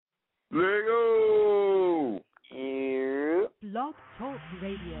Lego. Blog Talk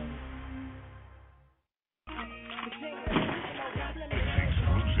Radio.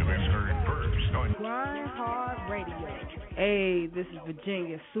 Exclusive and heard first on GRINDHARD Radio. Hey, this is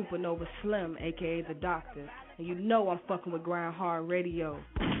Virginia Supernova Slim, aka The Doctor. And you know I'm fucking with GRINDHARD Radio.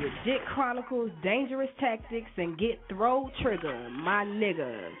 With Jit Chronicles, Dangerous Tactics, and Get Throw Trigger, my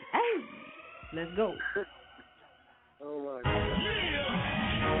niggas. Hey, let's go. Oh my God.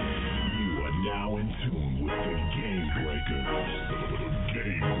 You are now in tune with the Game Breakers.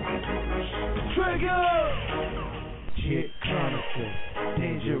 Trigger! Jit Chronicles,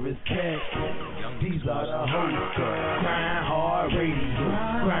 Dangerous Tactics. These are the hosts of GRINDHARD Radio.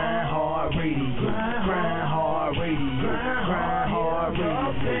 GRINDHARD Radio. GRINDHARD Radio. GRINDHARD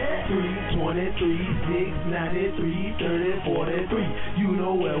Radio. 320, 693, 30, 43. You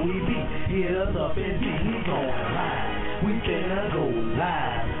know where we be. Hit us up and see we going live. We finna go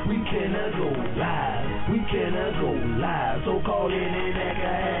live. We finna go live. We finna go live. So call in and act a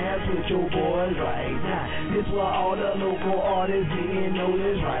ass with your boys right now. This where all the local artists getting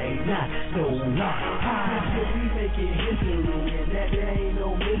noticed right now. No lie. We making history and that there ain't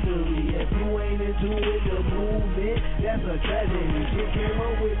no mystery. If you ain't into it, the movement, that's a tragedy. She came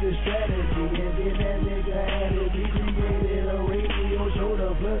up with the strategy and then that nigga had it. He created a radio show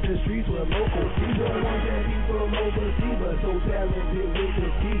to flood the streets with local. These are ones that be from overseas, but so talented with the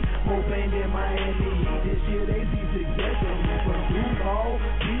team. More fame than Miami Heat. This year they see success in me. From Duval,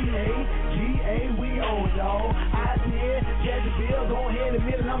 GA, we on, dawg. I did, Jacksonville, go ahead and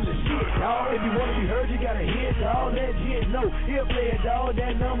admit it, I'm the shit, dawg. If you wanna be heard, you gotta hit, dawg. Let Jit know, he'll play it, dawg.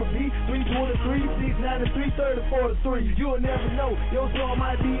 That number be 323, 693, 30, 43. You'll never know, your song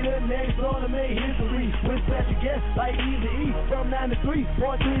might be the next song to make history. With special guests like Easy E, from 9 to 3,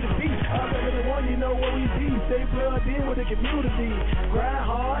 4 3 to beat. I'm the one, you know what we be. Stay plugged in with the community. Grind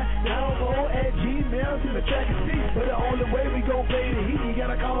hard, download at Gmail to the track and see. But the only way we gon' play the heat, you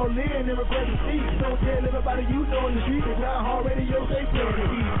gotta call in and request a seat. Don't tell everybody you know in the street that GRINDHARD Radio, they play the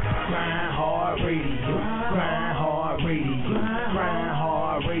heat. GRINDHARD Radio, GRINDHARD Radio,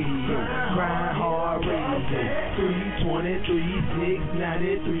 GRINDHARD Radio, GRINDHARD Radio. 323,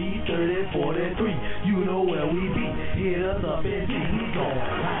 693, 30, 43. You know where we be. Hit us up and see we gon'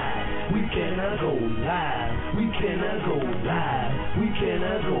 live. We finna go live. We finna go live. We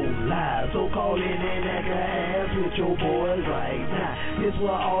finna go live. So call in and act a ass with your boys right now. This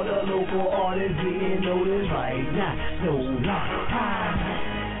where all the local artists getting noticed right now. No lie.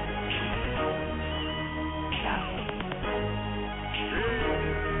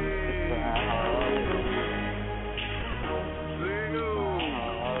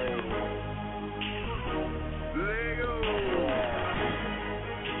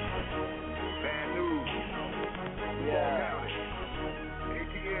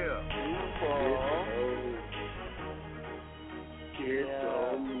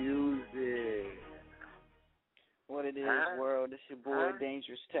 What it is, world. It's your boy,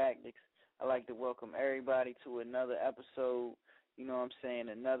 Dangerous Tactics. I'd like to welcome everybody to another episode, you know what I'm saying,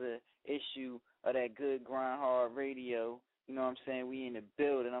 another issue of that good GRINDHARD Radio. You know what I'm saying? We in the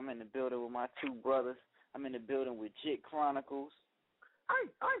building. I'm in the building with my two brothers. I'm in the building with Jit Chronicles.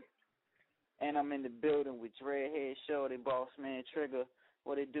 And I'm in the building with Dreadhead Shorty, Boss Man Trigger.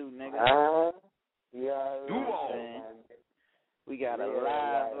 What it do, nigga? Yeah. We got a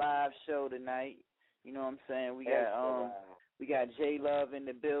live show tonight. You know what I'm saying? We got J Love in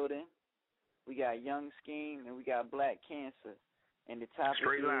the building. We got Young Scheme and we got Black Cancer. And the topic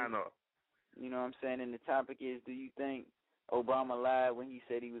straight line up. You know what I'm saying? And the topic is, do you think Obama lied when he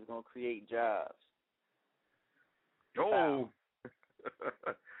said he was going to create jobs? Oh.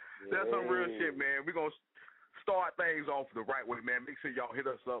 That's some real shit, man. We're going to start things off the right way, man. Make sure y'all hit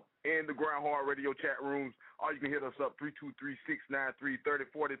us up in the GRINDHARD Radio chat rooms, or you can hit us up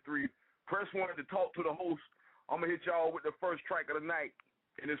 323-693-3043. Press 1 to talk to the host. I'm going to hit y'all with the first track of the night,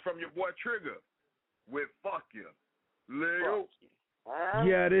 and it's from your boy Trigger with Fuck You. Leo.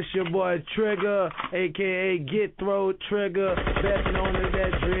 Yeah, this your boy Trigger, a.k.a. Get Throw Trigger, best known as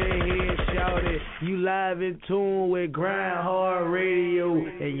that Dreadhead Shouted. You live in tune with GRINDHARD Radio,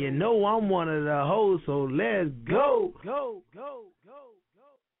 and you know I'm one of the hosts, so let's go. Go.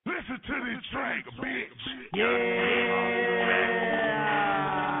 Listen to this track, bitch. Yeah.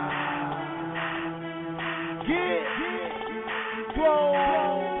 Get Throw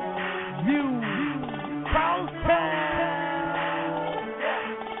You Bounce Time.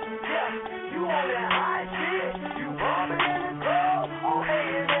 You on that high shit, you bumping in the club, oh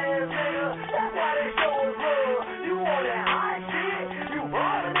hating ass nigga, that's why they show us love. You on that high shit, you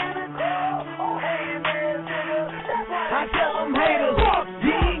bumping in the club, oh hating ass nigga, that's why they show us love. I tell them haters,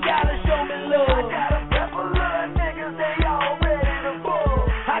 you ain't gotta show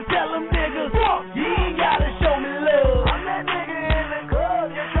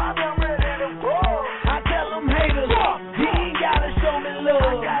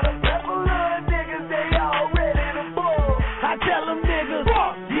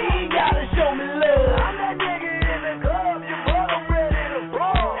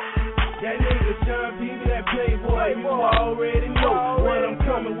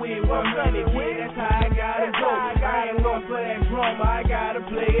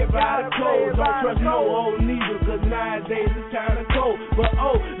by the code. Don't trust no old neither, cause nowadays it's kinda cold. But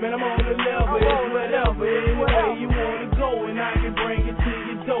man, I'm on the level, it's whatever. Anyway you wanna go, and I can bring it to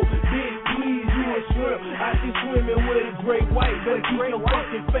your door. Big please, you a shrimp. I see swimming with a great white. Better keep your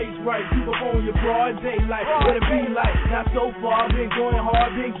fucking face right. Keep up on your broad daylight. What it be like? Not so far, been going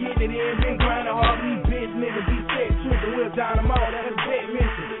hard, been getting it in, been grinding hard. These bitch niggas be set, tripping, whip down them all. That's a dead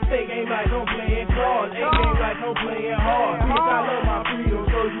mission. Think ain't like I'm playing cards, ain't game like I'm playing hard. Bitch, I love my freedom,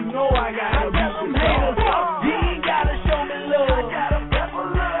 so you know I gotta reach the stars. You ain't gotta show me love. I got a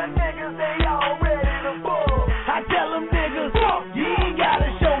pepper little niggas, they all ready to ball. I tell them niggas, you ain't gotta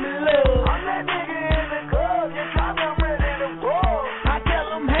show me love. I'm that nigga in the club, you try me, I'm ready to ball. I tell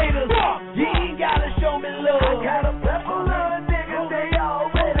them haters, you ain't gotta show me love. I got a pepper little niggas, they all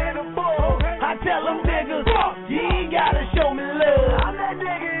ready to ball. I tell them niggas, you ain't gotta show me love. I'm that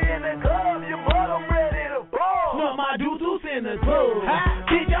nigga in the club, you boy, I'm ready to ball. Snort my doo-doos in the club.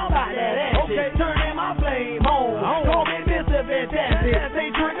 Bitch, I'm about that action. Turning my flame on. Call me Mr. Fantastic. Say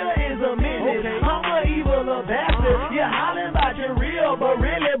trigger is a menace. I'm a evil bastard. You hollering about your real, but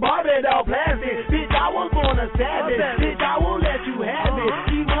really Barbie doll plastic. Bitch, I was born a savage. Bitch, I won't let you have it.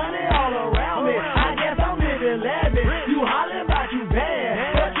 Keep money all around me. I guess I'm living lavish. You hollering about you bad,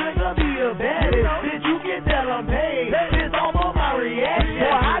 but trigger be a baddest. Bitch, you can tell I'm paid. It's all for my reaction.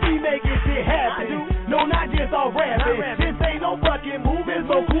 Boy, I be making shit happen. No, not just all rapping. This ain't no fucking moving,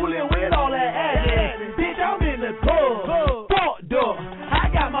 so coolin' with all that action. Bitch, I'm in the club. Fucked up.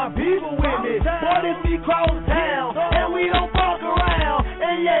 I got my people with me. Boy, this be cross town, and we don't fuck around.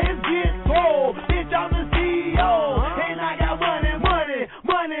 And yeah, it's get cold. Bitch, I'm the CEO, and I got money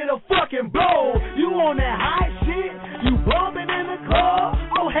to fucking blow. You on that high shit? You bumping in the club?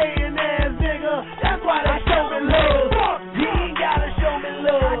 Oh, hating ass nigga. That's why they show me love. You ain't gotta show me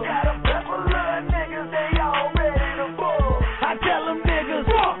love. I got a pepper little niggas, they all ready to ball. I tell them niggas,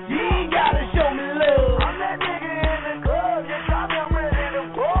 you ain't gotta show me love. I'm that nigga in the club, you try me, I'm ready to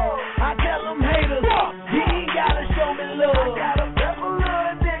ball. I tell them haters, you ain't gotta show me love. I got a pepper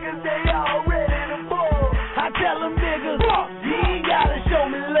little niggas, they all ready to ball. I tell them niggas, you ain't gotta show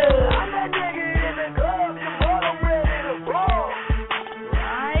me love. I'm that nigga in the club, you boy, I'm ready to ball.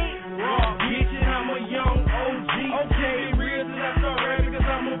 Right? Bitch, and I'm a young OG. Okay, be real till I start rapping, cause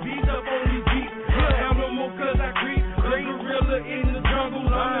I'm a beat up on these beats. I'm no more cause I creep. The gorilla in the jungle,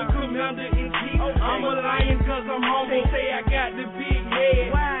 I'm the commander in chief. I'm a lion cause I'm humble. Say I got the big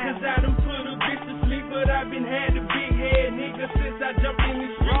head, cause I done put a bitch to sleep, but I been had the big head, nigga, since I jumped in the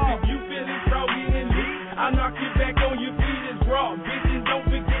street. If you feelin' froggy and leak, I knock you back on your feet, it's raw. Bitches, don't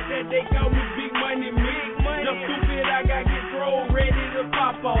forget that they call me big money, big money. Just stupid, I got get thrown, ready to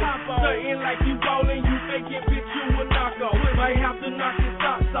pop off. Something like you ballin', you fake it, bitch, you a knock off. Might have to knock your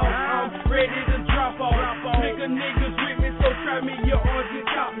socks off, I'm ready to drop off. Nigga, niggas with me, so try me, your arms get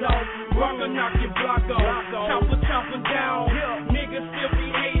chopped off. Rocker, knock your block off. Chopper down. Niggas still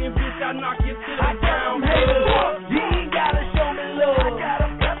be hating, bitch, I knock you to the ground. You ain't gotta show me love. I got a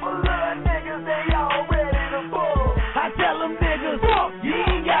pepper little niggas, they all ready to ball. I tell them niggas, you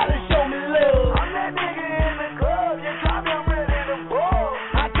ain't gotta show me love. I'm that nigga in the club, you try me, I'm ready to ball.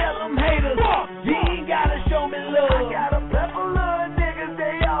 I tell them haters, you ain't gotta show me love. I got a pepper little niggas,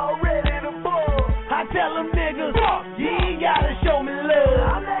 they all ready to ball. I tell them niggas, you ain't gotta show me love.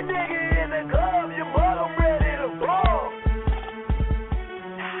 I'm that nigga in the club, you boy, I'm ready to ball.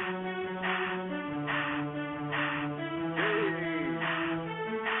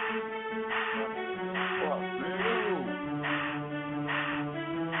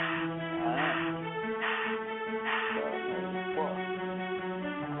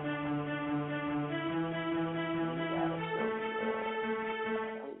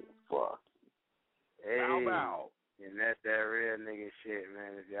 And that's that real nigga shit,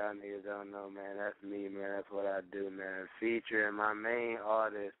 man. If y'all niggas don't know, man, that's me, man. That's what I do, man. Featuring my main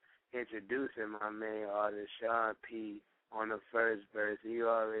artist, introducing my main artist, Sean P, on the first verse. You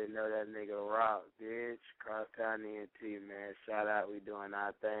already know that nigga rock, bitch. Crosstown ENT, man. Shout out, we doing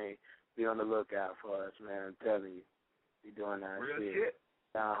our thing. Be on the lookout for us, man. I'm telling you. We doing our real shit.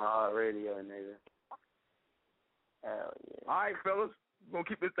 Down hard radio, nigga. Hell yeah. All right, fellas. We're going to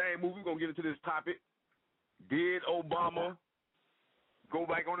keep this thing moving. We're going to get into this topic. Did Obama go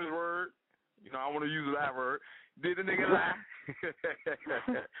back on his word? You know, I want to use that word. Did the nigga lie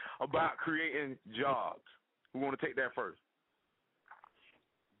about creating jobs? Who want to take that first?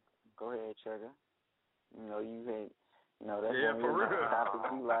 Go ahead, Trigger. You know, that's for one of the real. topics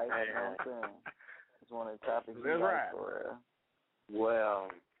you like. You know what I'm saying? It's one of the topics you like, right. For real. Well,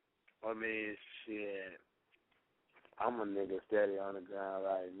 I mean, shit. I'm a nigga steady on the ground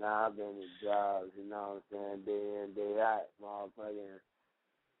right now. I've been to jobs, you know what I'm saying, day in, day out, motherfucking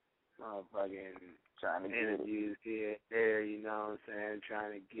motherfucking trying to get interviews here, there, you know what I'm saying,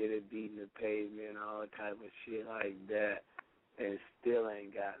 trying to get it, beating the pavement, all type of shit like that, and still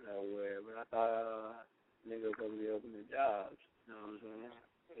ain't got nowhere. But I thought niggas gonna be opening jobs, you know what I'm saying?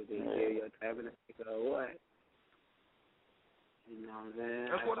 If they hear your type of nigga or what? You know what I'm saying?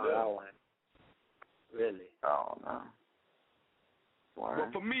 That's what it I is. want. Really? Oh, no.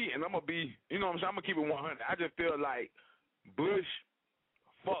 But for me, and I'm going to be, you know what I'm saying, I'm going to keep it 100. I just feel like Bush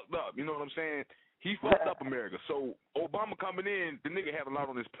fucked up, you know what I'm saying? He fucked up America. So Obama coming in, the nigga had a lot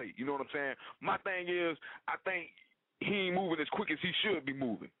on his plate, you know what I'm saying? My thing is, I think he ain't moving as quick as he should be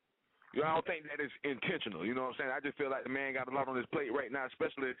moving. You know, I don't think that is intentional, you know what I'm saying? I just feel like the man got a lot on his plate right now,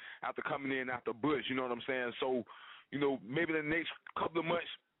 especially after coming in after Bush, you know what I'm saying? So, you know, maybe the next couple of months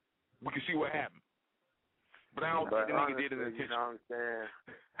we can see what happens. But I don't think the nigga did it intentionally. You know what I'm saying?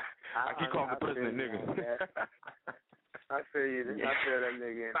 I keep calling the president nigga. I feel you. I feel that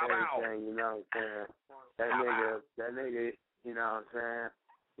nigga and everything, you know what I'm saying? That nigga, you know what I'm saying?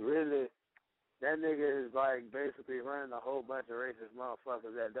 Really, that nigga is like basically running a whole bunch of racist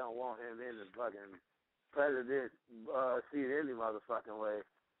motherfuckers that don't want him in the fucking president seat any motherfucking way.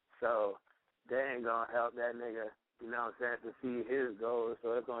 So they ain't gonna help that nigga, you know what I'm saying, to see his goals.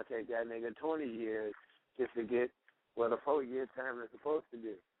 So it's gonna take that nigga 20 years just to get what a 4-year term is supposed to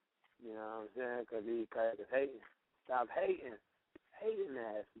do. You know what I'm saying? Because he's hating. Stop hating. Hating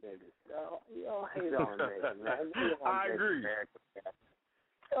ass niggas. You don't hate on niggas, man. I agree. You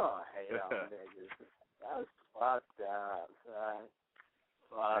don't hate on niggas. That's fucked up, son.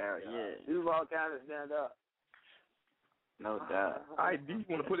 Fucked up. Yeah. Duval kind of stand up. No doubt. All right, D, you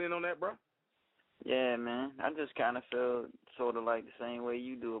want to put in on that, bro? Yeah, man. I just kind of feel sort of like the same way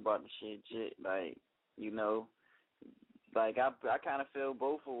you do about the shit. Like, you know, like I kind of feel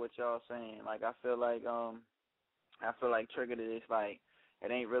both of what y'all saying. Like I feel like triggered it is like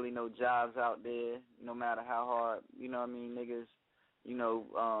it ain't really no jobs out there, no matter how hard, you know what I mean, niggas, you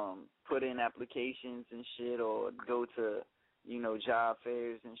know, put in applications and shit or go to, you know, job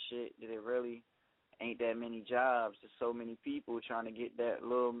fairs and shit, that it really ain't that many jobs. There's so many people trying to get that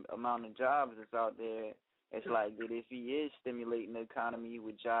little amount of jobs that's out there. It's like that if he is stimulating the economy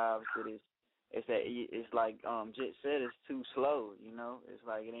with jobs, that it's like Jit said, it's too slow, you know. It's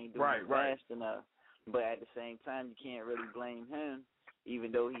like it ain't doing it fast enough. But at the same time, you can't really blame him,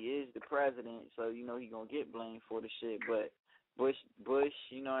 even though he is the president. So, you know, he going to get blamed for the shit. But Bush,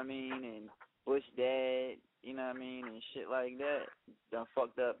 you know what I mean, and Bush dad, you know what I mean, and shit like that done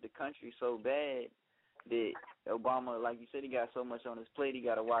fucked up the country so bad that Obama, like you said, he got so much on his plate. He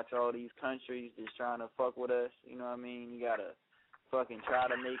got to watch all these countries just trying to fuck with us, you know what I mean? You got to fucking try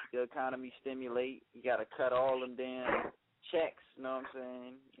to make the economy stimulate. You got to cut all them damn checks, you know what I'm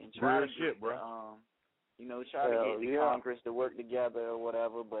saying? And try Real to shit, get, bro. you know, try to get the Congress to work together or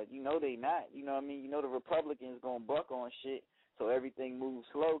whatever, but you know they not, you know what I mean? You know the Republicans going to buck on shit, so everything moves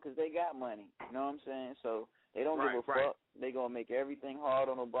slow because they got money, you know what I'm saying? So they don't give a fuck. They going to make everything hard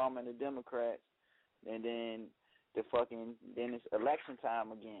on Obama and the Democrats, and then then it's election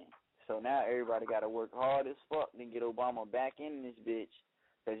time again. So now everybody got to work hard as fuck to get Obama back in this bitch,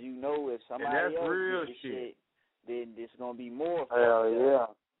 because you know if somebody else gets the shit, then it's going to be more fucked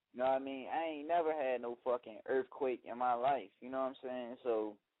up. You know what I mean? I ain't never had no fucking earthquake in my life. You know what I'm saying?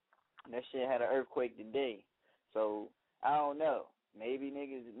 So that shit had an earthquake today. So I don't know. Maybe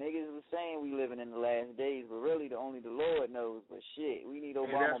niggas was saying we living in the last days, but really only the Lord knows. But shit, we need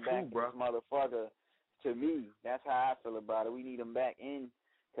Obama back in this motherfucker. To me, that's how I feel about it. We need him back in,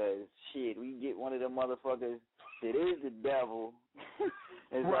 because shit, we get one of them motherfuckers that is the devil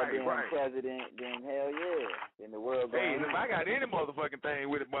as our damn president, then hell yeah. Then the world goes. Hey, if I got any motherfucking thing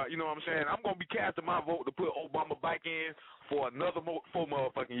with it, but you know what I'm saying, I'm going to be casting my vote to put Obama back in for another 4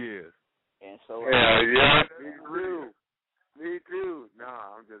 motherfucking years. And so, hell yeah. Me too.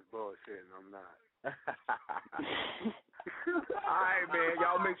 Nah, I'm just bullshitting. I'm not. All right, man.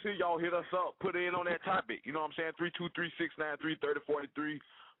 Y'all make sure y'all hit us up. Put in on that topic. You know what I'm saying? 323-693-3043.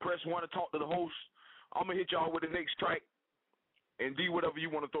 Press 1 to talk to the host. I'm going to hit y'all with the next track. And D, whatever you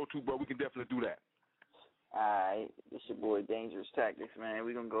want to throw to, bro, we can definitely do that. All right. It's your boy Dangerous Tactics, man.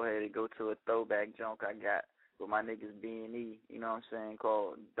 We're going to go ahead and go to a throwback junk I got with my niggas B&E, you know what I'm saying,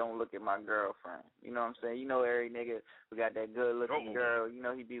 called Don't Look at My Girlfriend. You know what I'm saying? You know every nigga who got that good-looking girl, you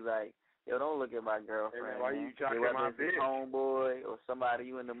know, he be like, yo, don't look at my girlfriend. Hey, why you talking whether my it's bitch? a homeboy or somebody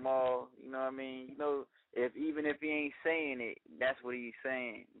you in the mall, you know what I mean? You know, even if he ain't saying it, that's what he's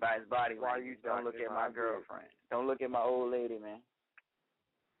saying by his body language. Don't look at my girlfriend. Don't look at my old lady, man.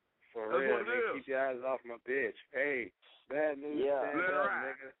 For real, nigga, keep your eyes off my bitch. Hey, bad news, stand up,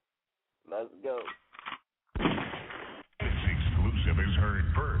 nigga. Let's go. This exclusive is heard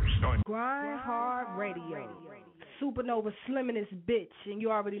first on Grind Hard Radio. Supernova Slim in this bitch, and you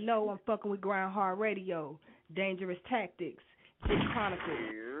already know I'm fucking with Grind Hard Radio. Dangerous Tactics, Get Chronicles,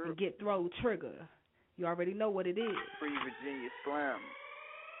 and Get Throw Trigger. You already know what it is. Free Virginia Slim.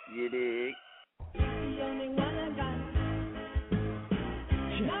 You dig? The only one I got.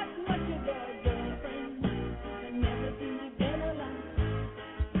 Not much of a girlfriend. I never seen you better like.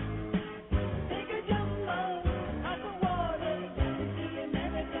 Take a jump out the water to see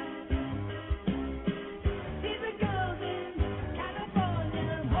America. See the girls in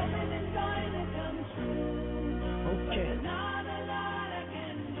California, hoping it's going to come true. Okay. But not a lot I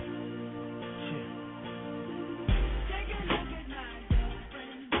can do. Take a look at my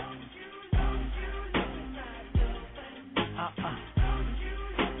girlfriend. Don't you look at my girlfriend. Don't you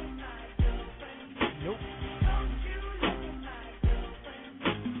look at my girlfriend. Nope. Don't you look at my girlfriend.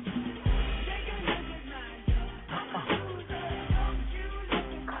 Take a look at my girlfriend. I'm a loser. Don't you look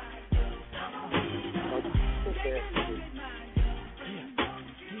at my girlfriend. I'm a loser. Take a look at my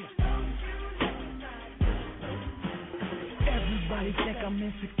Everybody think I'm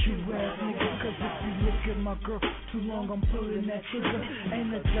insecure ass nigga, cause if you look at my girl too long, I'm pulling that trigger.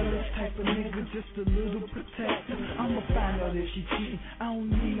 Ain't a jealous type of nigga, just a little protector. I'ma find out if she cheating, I don't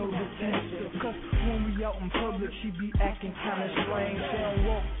need no detector. Cause when we out in public, she be acting kinda strange. She don't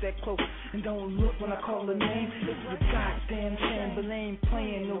walk that close and don't look when I call her name. It's the goddamn Chamberlain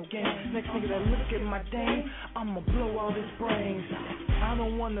playing no game. Next nigga that look at my dame, I'ma blow all his brains. I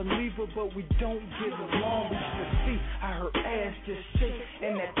don't wanna leave her, but we don't get along. We should see how her ass just shake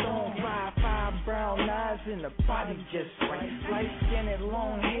and that thong ride, five brown eyes and the body just right. Light skin and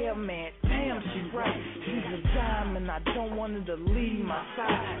long hair, man, damn she right. She's a diamond, I don't want her to leave my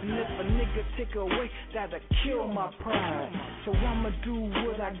side. And if a nigga take her away, that'll kill my pride. So I'ma do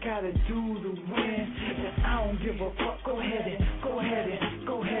what I gotta do to win. And I don't give a fuck. Go ahead and go ahead and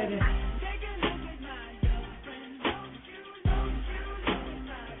go ahead and.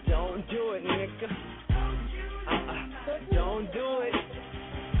 Don't do it, nigga. Don't do it.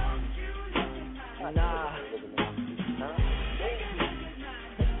 Nah.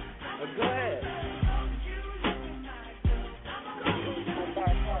 Go ahead.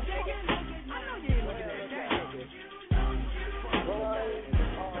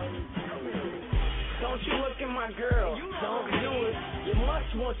 Don't you look at my girl, don't do it. You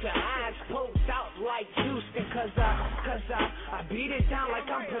must want your eyes poked out like Houston, cause I beat it down like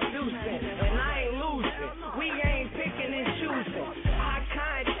I'm producing, and I ain't losing. We ain't picking and choosing. Eye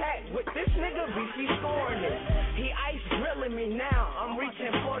contact with this nigga, he scoring it. He ice grilling me now, I'm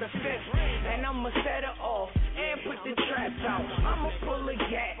reaching for the fifth, and I'ma set it off and put the traps out. I'ma pull the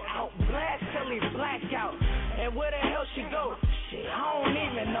gat out, blast till he black out. And where the hell she go? Shit, I don't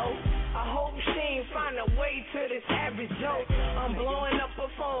even know. I hope she ain't find a way to this average Joe. I'm blowing up her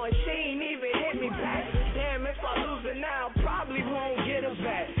phone, she ain't even hit me back. Damn, if I lose her now, probably won't get her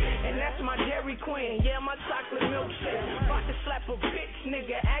back. And that's my Dairy Queen, yeah, my chocolate milkshake. About to slap a bitch,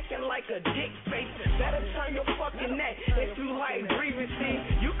 nigga, acting like a dick face. Better turn your fucking neck if you like grievancy.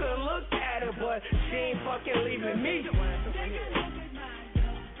 You can look at her, but she ain't fucking leaving me.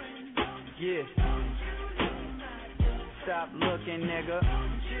 Yeah. Stop looking, nigga.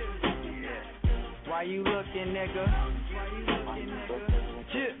 Why you looking, nigga?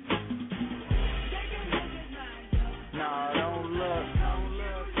 Yeah. No, don't look.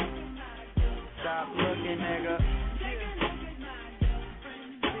 Stop looking, nigga.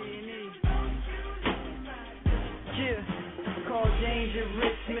 Yeah. Called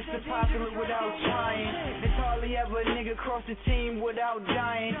dangerous, Mr. Popular without trying. It's hardly ever a nigga cross the team without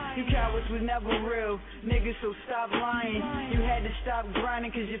dying. You cowards was never real, niggas, so stop lying. You had to stop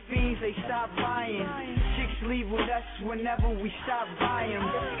grinding cause your fiends, they stopped buying. Chicks leave with us whenever we stop buying.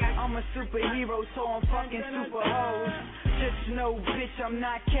 I'm a superhero, so I'm fucking super hoes. Just know, bitch, I'm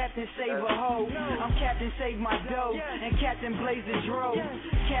not Captain Save a Hoe. I'm Captain Save My Dough, and Captain Blaze the Dro.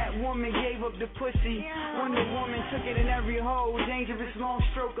 Catwoman gave up the pussy, Wonder Woman took it in every hole. Dangerous long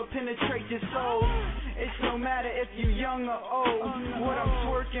stroke will penetrate your soul. It's no matter if you young or old. What I'm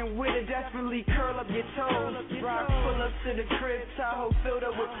twerking with it definitely curl up your toes. Rock pull up to the crib, Tahoe filled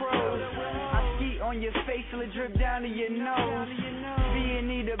up with pros. I ski on your face till it drip down to your nose.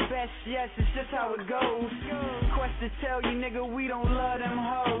 B&E the best, yes, it's just how it goes. Quest to tell you, nigga, we don't love them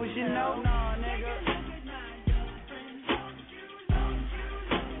hoes, you know? Nah, nigga.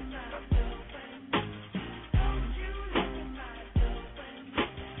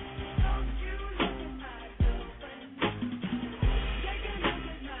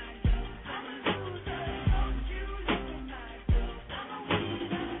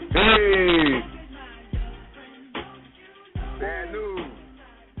 Hey! Bad news.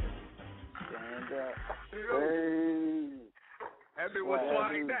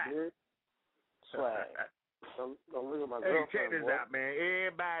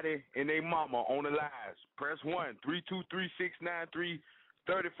 daddy and they mama on the lines. Press 1 323-693-3043.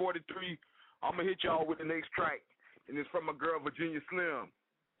 I'm gonna hit y'all with the next track, and it's from my girl Virginia Slim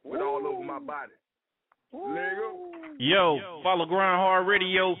with All Over My Body. Nigga. Yo, follow Grindhard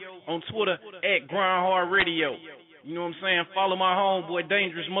Radio on Twitter at Grindhard Radio. You know what I'm saying? Follow my homeboy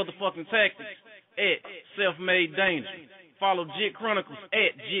Dangerous Motherfucking Tactics at Self-Made Danger. Follow Jit Chronicles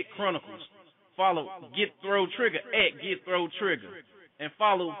at Jit Chronicles. Follow Get Throw Trigger at Get Throw Trigger. And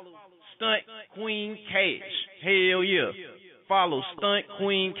follow Stunt Queen Cash. Hell yeah. Follow Stunt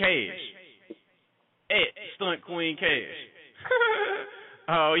Queen Cash at Stunt Queen Cash.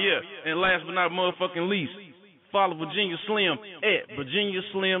 Oh yeah. And last but not motherfucking least, follow Virginia Slim at Virginia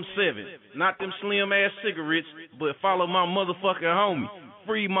Slim 7. Not them slim ass cigarettes, but follow my motherfucking homie.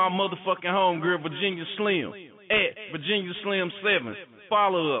 Free my motherfucking homegirl Virginia Slim at Virginia Slim 7.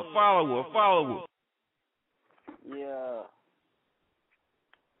 Follow her. Yeah.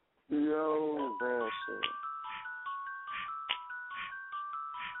 Yo, real shit.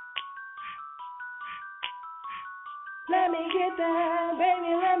 Let me get that,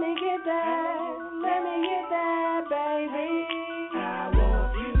 baby, let me get that, baby. I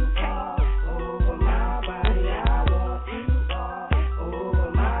want you all over my body. I want you all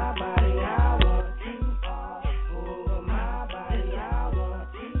over my body. I want you all over my body. I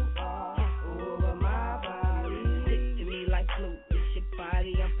want you all over my body. Stick to me like glue. It's your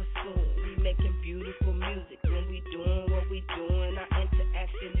body I'm pursuing. We making beautiful music when we doing what we doing. Our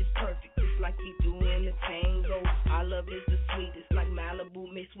interaction is perfect. It's like we doing the tango. Our love is the sweetest, like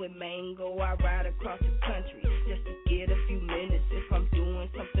Malibu mixed with mango. I ride across the country just to get a few minutes. If I'm doing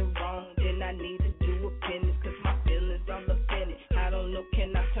something wrong, then I need to do a penance, cause my feelings all offended. I don't know,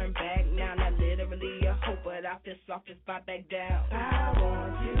 can I turn back now? Not literally a hope, but I feel soft if I back down. I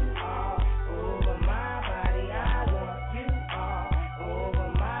want you all over my body. I want you all over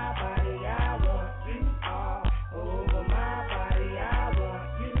my body. I want you all over my body. I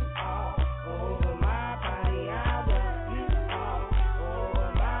want you all over my body. I want you all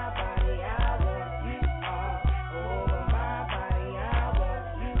over my body. I want you all over my body. I want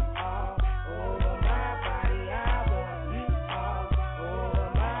you all over my body. I want you all over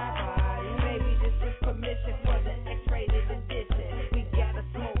my body. Maybe this is permission for the X-rated edition. We gotta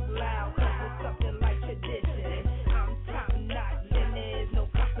smoke loud, cause it's something like tradition. I'm top notch and there's no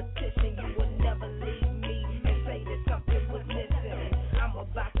competition. You will never leave me and say that something was missing. I'm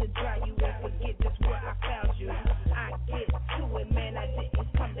about to dry you and forget just where I found you. I get to it, man, I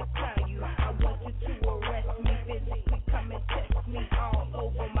didn't come to crown you. I want you to arrest me, physically come and test me all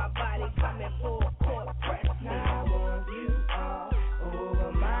over my body, come and full court press me. I want you all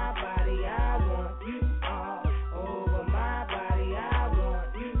over my body. I want you all over my body. I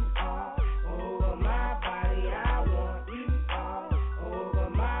want you all over my body. I want you all over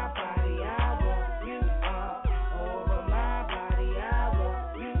my body. I want you all over my body. I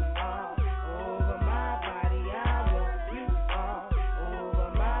want you all over my body. I want you all over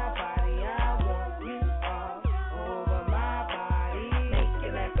my body. I want you all over my body. Make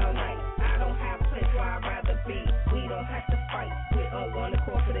it last all night. I don't have a place where I'd rather be. We don't have to fight. We're all on the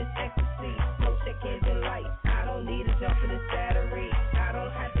court for this ecstasy. No check-ins in light. I don't need a jump for this battery. I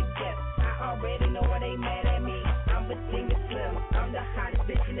don't have to guess. I already know why they mad at me. I'm Virginia Slim. I'm the hottest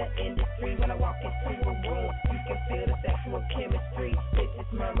bitch in the industry. When I walk into a room, you can feel the sexual chemistry.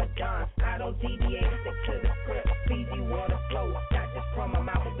 Bitches Myrmidon. I don't deviate, stick to the script. Fiji water flow, not just from my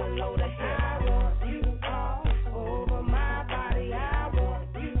mouth but below the hip. I want you all over my body. I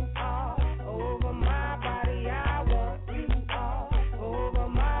want you all over my body. I want you all over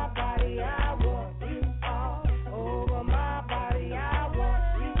my body. I want you all over my body. I want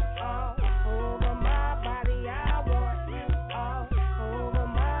you all over my body. I want you all over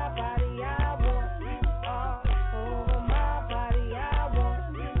my body. I want you all over my body. I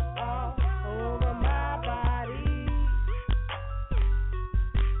want you all over my body.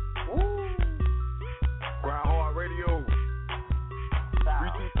 Grindhard Radio.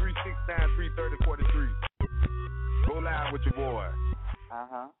 323-693-3043. Go live with your boy.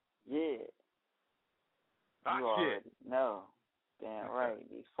 Yeah. Ah, You shit. already know. Damn right.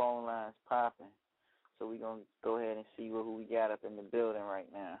 These phone lines popping. So we gonna go ahead and see who we got up in the building right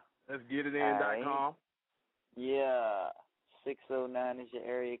now. Let's get it in.com. Yeah. 609 is your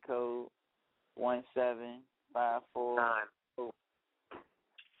area code. 1754.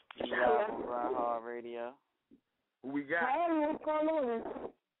 You live on Grindhard Radio. Who we got? Hey, what's going on?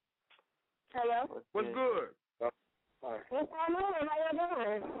 Hello? What's good? What's going on? How you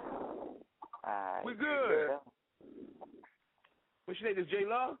doing? Alright. We good. What's your name? This J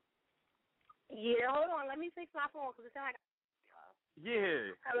Love? Yeah, hold on. Let me fix my phone because it sounds like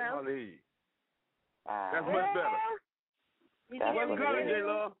Yeah. Hello? That's much better. What's good,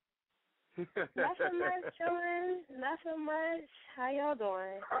 J-Love? Nothing much, chillin'. Nothing much. How y'all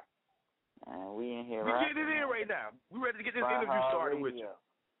doing? We in here We right getting it in right now. We ready to get this Grind interview Hard started Radio. with you.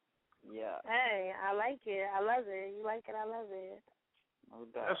 Yeah. Hey, I like it. I love it. You like it? I love it. No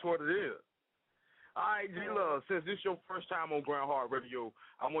doubt. That's what it is. All right, J-Love, since this is your first time on GRINDHARD Radio,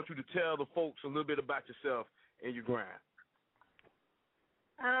 I want you to tell the folks a little bit about yourself and your grind.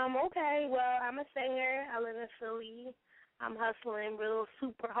 Okay, well, I'm a singer. I live in Philly. I'm hustling real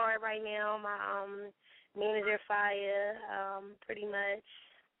super hard right now. My manager fire, pretty much.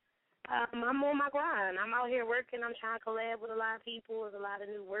 I'm on my grind. I'm out here working. I'm trying to collab with a lot of people. There's a lot of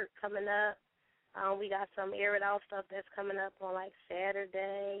new work coming up. We got some Air It Out stuff that's coming up on like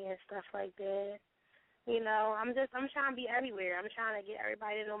Saturday and stuff like that. You know, I'm trying to be everywhere. I'm trying to get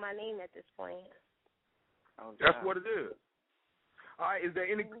everybody to know my name at this point. That's what it is. All right, is there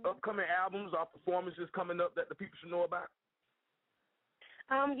any upcoming albums or performances coming up that the people should know about?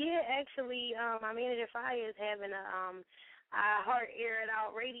 Yeah, actually, my manager Fire is having a I Heart Air It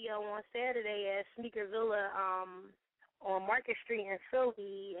Out Radio on Saturday at Sneaker Villa on Market Street in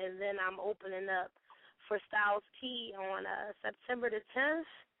Philly, and then I'm opening up for Styles P on September the 10th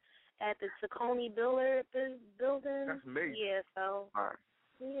at the Taccone Building. That's amazing. Yeah, so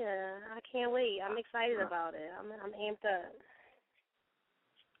yeah, I can't wait. I'm excited about it. I'm amped up.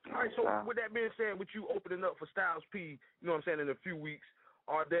 All right, so with that being said, with you opening up for Styles P, you know what I'm saying, in a few weeks,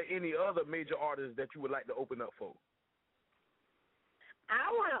 are there any other major artists that you would like to open up for? I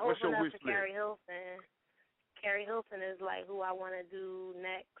want to open up wish for Carrie Hilton. Carrie Hilton is like who I want to do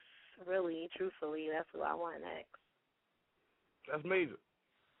next, really, truthfully. That's who I want next. That's major.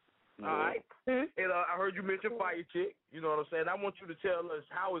 Yeah. All right. And I heard you mention Fire Chick. You know what I'm saying? I want you to tell us,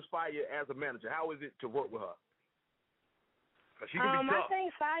 how is Fire as a manager? How is it to work with her? 'Cause she can be tough. I think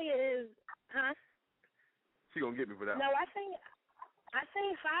Fire is, She going to get me for that. No, I think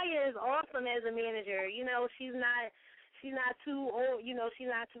Fire is awesome as a manager. You know, she's not too old, you know, she's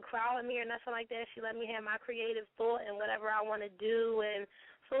not too crowding me or nothing like that. She let me have my creative thought and whatever I want to do, and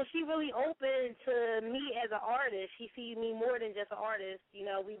so she really open to me as an artist. She sees me more than just an artist. You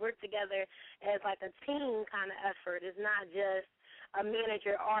know, we work together as like a team kind of effort. It's not just a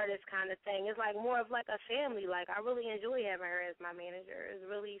manager-artist kind of thing. It's like more of like a family. Like, I really enjoy having her as my manager.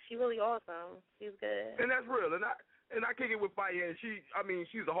 She's really awesome. She's good. And that's real. And I kick it with Fire, and she's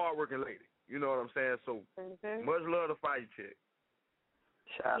a hard-working lady. You know what I'm saying? So much love to Fire Chick.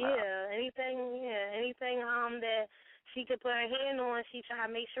 Shout out. Anything that she could put her hand on, she try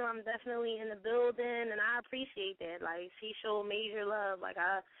to make sure I'm definitely in the building, and I appreciate that. Like, she showed major love. Like,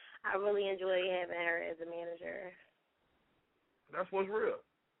 I really enjoy having her as a manager. That's what's real.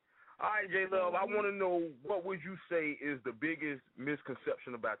 All right, J-Love, I want to know, what would you say is the biggest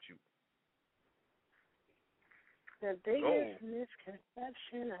misconception about you? The biggest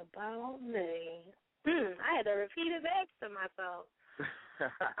misconception about me. I had to repeat it back to myself.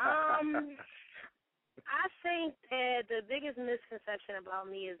 I think that the biggest misconception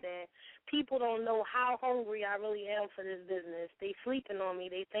about me is that people don't know how hungry I really am for this business. They sleeping on me.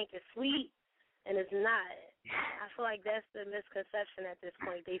 They think it's sweet, and it's not. I feel like that's the misconception at this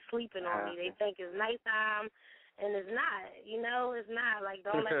point. They sleeping on me. They think it's nighttime, and it's not. You know, it's not. Like,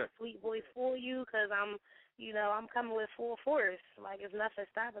 don't let the sweet voice fool you, because I'm coming with full force. Like, there's nothing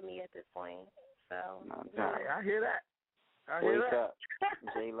stopping me at this point. So, I hear that. Wake up.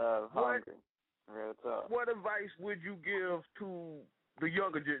 J-Love, hungry. Real talk. What advice would you give to the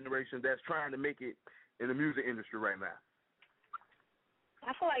younger generation that's trying to make it in the music industry right now?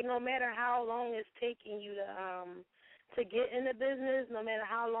 I feel like no matter how long it's taking you to get in the business, no matter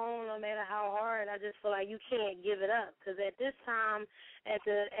how long, no matter how hard, I just feel like you can't give it up. Because at this time, as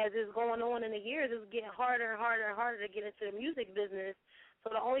it's going on in the years, it's getting harder and harder and harder to get into the music business.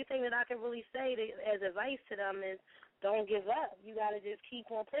 So the only thing that I can really say as advice to them is, don't give up. You got to just keep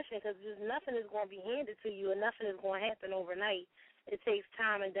on pushing, because nothing is going to be handed to you, and nothing is going to happen overnight. It takes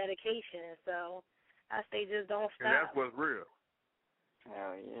time and dedication. So I say just don't stop. And that's what's real.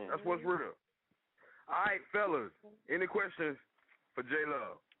 Hell yeah. That's what's real. All right, fellas, any questions for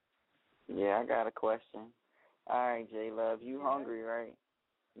J-Love? Yeah, I got a question. All right, J-Love, you hungry, right?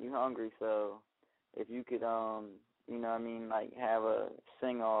 You hungry, so if you could, you know what I mean, like have a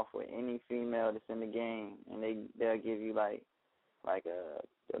sing-off with any female that's in the game, and they'll give you like a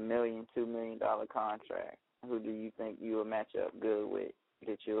 $1 million, $2 million contract, who do you think you will match up good with,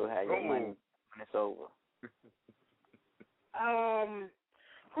 that you'll have your money when it's over?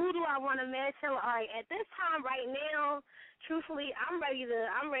 Who do I want to match him? All right, at this time right now, truthfully, I'm ready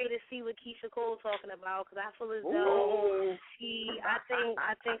to see what Keisha Cole talking about because I feel as though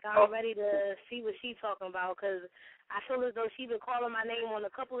I think I'm ready to see what she's talking about because I feel as though she's been calling my name on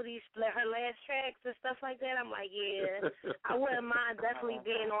a couple of these her last tracks and stuff like that. I'm like, yeah, I wouldn't mind definitely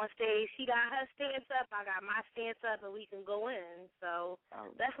being on stage. She got her stance up, I got my stance up, and we can go in. So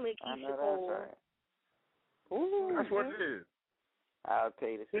definitely Keisha Cole. Right. Ooh, that's what it is. I'll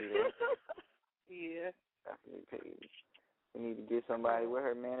pay to see that. Yeah. Definitely pay. We need to get somebody where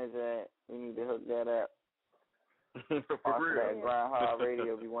her manager at. We need to hook that up. For real. That GRINDHARD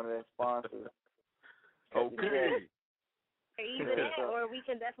Radio be one of their sponsors. Okay. Either that or we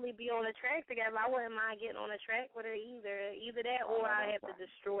can definitely be on a track together. I wouldn't mind getting on a track with her either. Either that or I have to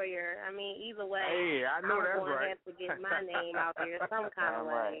destroy her. I mean, either way, hey, I know that's I'm going to right. have to get my name out there some kind of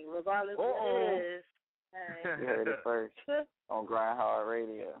way, regardless of what it is. You heard it first on GRINDHARD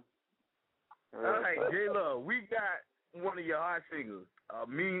Radio. All right, J-Love, we got one of your hot singles,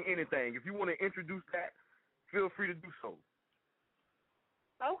 Mean Anything. If you want to introduce that, feel free to do so.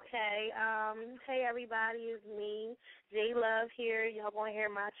 Okay. Hey, everybody, it's me, J-Love here. Y'all going to hear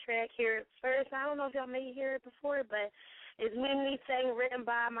my track here first. I don't know if y'all may hear it before, but it's Mean Anything, written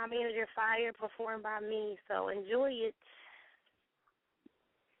by my manager, Fire, performed by me. So enjoy it.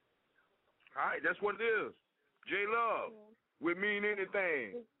 All right, that's what it is. J-Love with Mean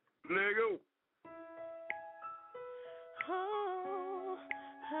Anything. Let go. Oh,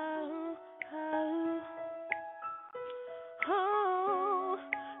 oh, oh. Oh,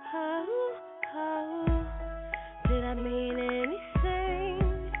 oh, oh. Did I mean anything?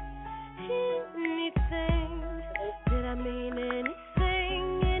 Anything? Did I mean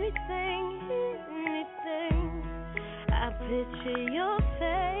anything? Anything? I picture your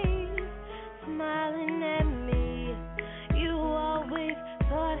face smiling at me. You always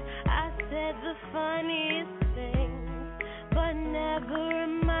thought I said the funniest things, but never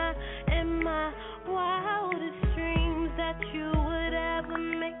in my wildest dreams that you would ever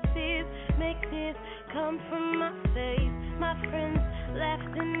make this come from my face. My friends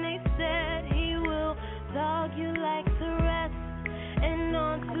laughed and they said he will dog you like the rest, and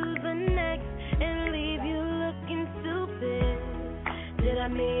on to the next, and leave you looking stupid. Did I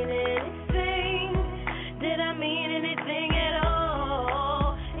mean anything? Did I mean anything at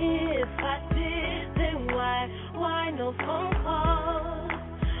all? If I did, then why no phone calls?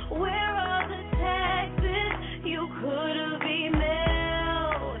 Where are the taxes you could have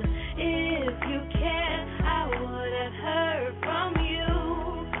emailed? If you cared, I would have heard from you.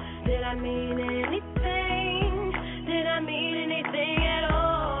 Did I mean anything? Did I mean anything at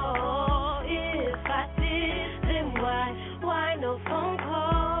all? If I did, then why no phone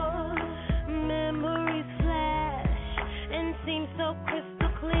calls? Memories flash and seem so crystal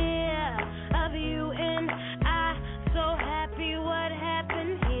clear of you and I. So happy, what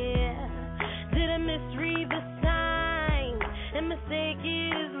happened here? Did I misread the signs and mistake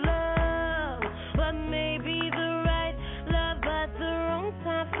it as love? But maybe the right love, but the wrong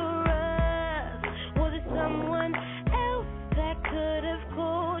time for us. Was it someone else that could have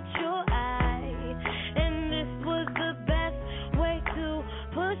caught your eye? And this was the best way to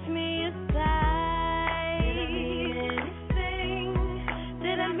push me aside.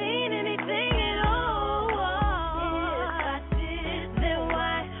 Did I mean anything at all? If I did, then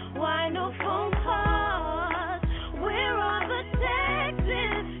why no phone calls? Where are the texts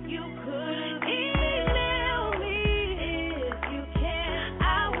you could have emailed me? If you can,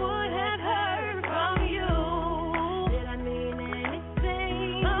 I would have heard from you. Did I mean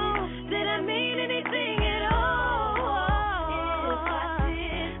anything? Oh, did I mean anything at all? If I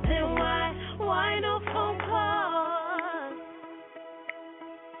did, then why no phone calls?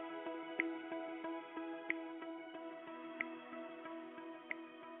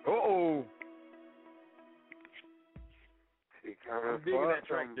 Uh-oh. She coming I'm digging for that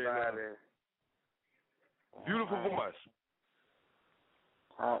track, somebody. Beautiful voice.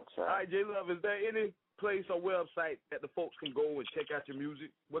 Hot All shot. right, J-Love, is there any place or website that the folks can go and check out your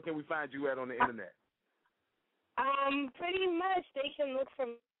music? Where can we find you at on the internet? Pretty much they can look for.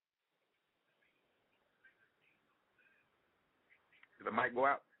 Did the mic go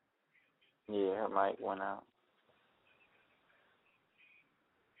out? Yeah, her mic went out.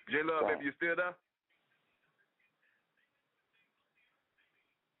 J-Love, Right. if you still there?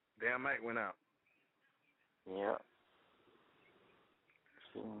 Damn mic went out. Yep.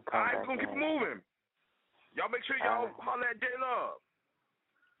 She can All come right, back we're going to keep in. moving. Y'all make sure y'all holler at J-Love.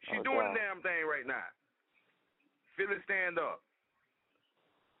 She's Okay. doing the damn thing right now. Feel it stand up.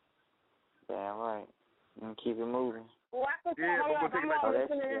 Damn right. And keep it moving. Well, I can Yeah, hold we'll up. take I'm it back. not Oh,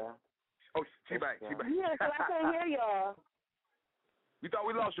 that's listening. Oh, she back. She back. Yeah, because I can't hear y'all. We thought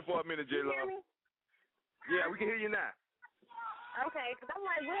we lost you for a minute, Can you hear J-Love. me? Yeah, we can hear you now. Okay, because I'm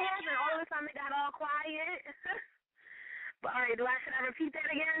like, what happened? All of a sudden it got all quiet. But, all right, should I repeat that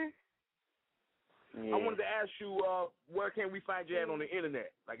again? Yeah. I wanted to ask you, where can we find you at on the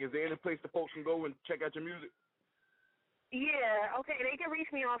internet? Like, is there any place the folks can go and check out your music? Yeah, okay, they can reach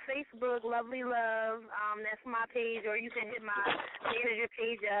me on Facebook, Lovely Love. That's my page, or you can hit my manager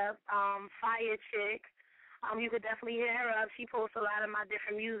page up, Fire Chick. You could definitely hit her up. She posts a lot of my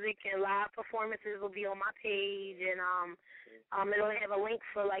different music, and live performances will be on my page, and it'll have a link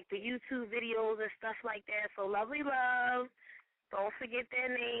for, like, the YouTube videos and stuff like that. So, Lovely Love. Don't forget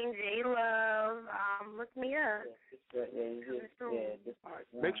their name, J Love. Look me up.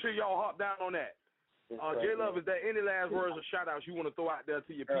 Make sure y'all hop down on that. J Love, is there any last words or shout outs you want to throw out there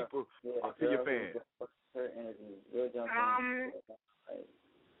to your people, or to your fans?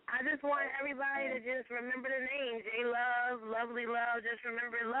 I just want everybody to just remember the name, J Love, Lovely Love. Just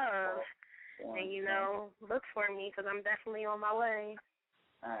remember love. And, look for me, because I'm definitely on my way.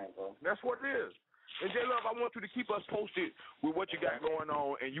 All right, bro. That's what it is. And J-Love, I want you to keep us posted with what you got going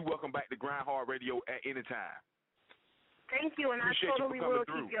on, and you welcome back to Grind Hard Radio at any time. Thank you, and Appreciate I totally will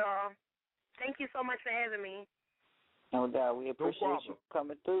through. keep y'all. Thank you so much for having me. No doubt. We appreciate you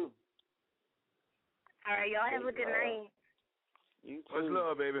coming through. All right, y'all have a good night. You too. Much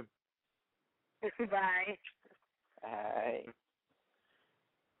love, baby. Bye. All right.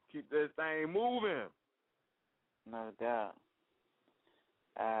 Keep this thing moving. No doubt.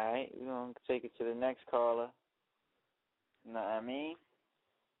 All right, we're going to take it to the next caller. You know what I mean?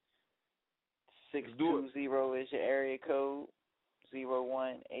 620 is your area code,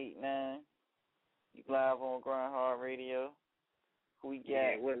 0189. You live on Grind Hard Radio. Who we got?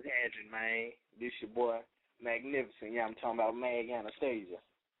 Yeah, what's happening, man? This your boy, Magnificent. Yeah, I'm talking about Mag Anastasia.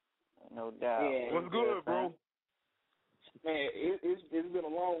 No doubt. Yeah, what's good, bro? Man, it's been a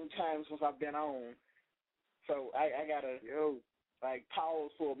long time since I've been on. So I got to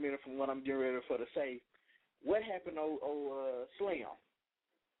pause for a minute from what I'm getting ready for to say. What happened to Slim?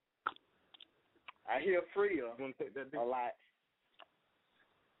 I hear Freya a lot.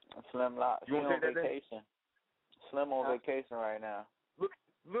 Slim you want to take that vacation. Slim on vacation right now.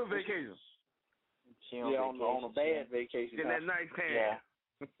 Little vacation. She on vacation. On a bad vacation. In that nice tan. Yeah.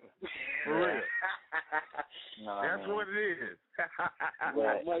 For real. No, that's what it is.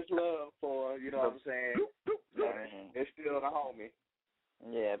 Much love for, you know what I'm saying? It's still the homie.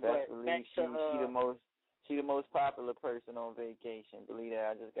 Yeah, best believe she the most popular person on vacation. Believe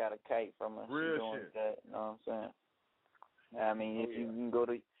that. I just got a kite from her. Real she doing shit. that, you know what I'm saying? I mean, if you can go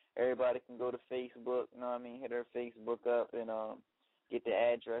to, everybody can go to Facebook, you know what I mean, hit her Facebook up and get the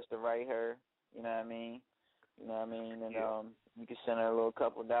address to write her, you know what I mean? You know what I mean? And you can send her a little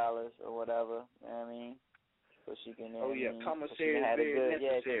couple dollars or whatever, you know what I mean? So she can, commissary is very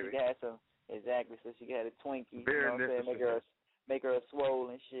necessary. she can have some, exactly, so she can have a Twinkie, Very you know what I'm saying? Make her a swole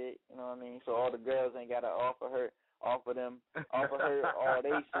and shit, you know what I mean? So all the girls ain't gotta offer her all they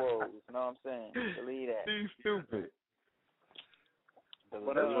swoles, you know what I'm saying? Believe that. She's stupid.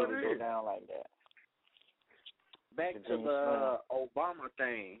 But that's what it go is. down like that. Back to the Obama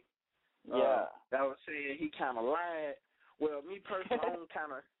thing. Yeah. That was saying he kind of lied. Well, me personally, I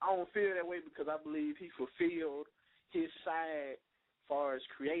don't feel that way because I believe he fulfilled his side as far as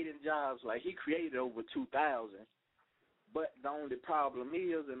creating jobs. Like, he created over 2,000. But the only problem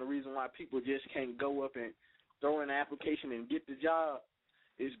is, and the reason why people just can't go up and throw in an application and get the job,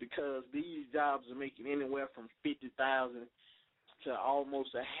 is because these jobs are making anywhere from $50,000 to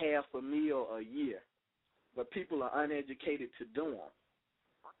almost $500,000 a year. But people are uneducated to do them.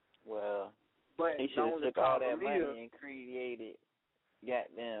 Well, but he should have took all that money and created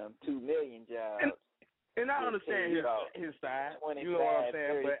goddamn 2 million jobs. And I understand his side. You know what I'm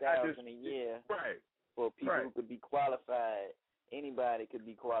saying? But I just a year. Right. For people who could be qualified. Anybody could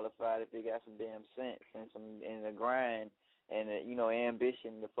be qualified if they got some damn sense and a grind and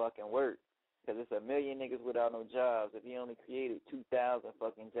ambition to fucking work. Because it's 1 million niggas without no jobs. If he only created 2,000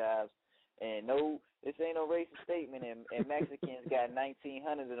 fucking jobs, and this ain't no racist statement, and Mexicans got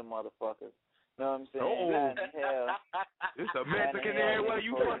 1,900 of them motherfuckers. Know what I'm saying? Hell, it's a Mexican everywhere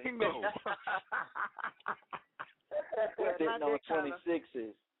you fucking go. Sitting on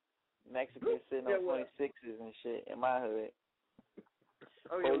 26s. Mexicans sitting on 26s and shit in my hood.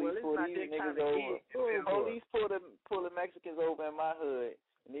 Oh, yeah, well, it's not that kind of kid. Police pull the Mexicans over in my hood,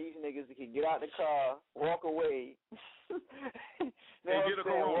 and these niggas can get out the car, walk away,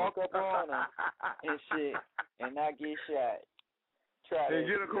 walk up on them and shit, and not get shot. They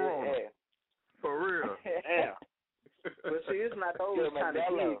get a corona. For real. Yeah. But see, it's not those kind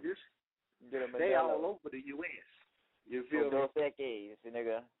of gigs. They all over the U.S. You feel me? Dos Equis,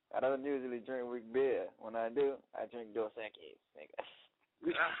 nigga. I don't usually drink weak beer. When I do, I drink Dos Equis, nigga.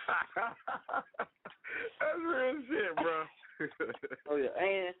 That's real shit, bro. Oh yeah,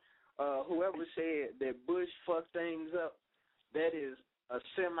 and whoever said that Bush fucked things up, that is a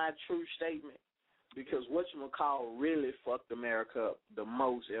semi-true statement, because whatchamacall really fucked America up the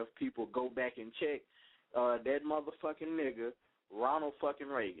most. If people go back and check, that motherfucking nigga Ronald fucking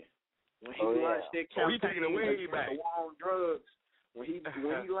Reagan, when he launched that campaign taking it way back. The war on drugs, when he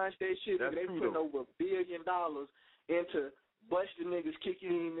launched that shit, they putting over $1 billion into busting niggas, kicking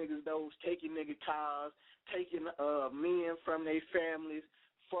in niggas' doors, taking nigga cars, taking men from their families,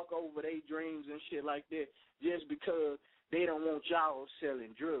 fuck over their dreams and shit like that, just because they don't want y'all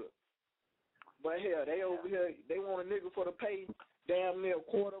selling drugs. But hell, they over here, they want a nigga for to pay damn near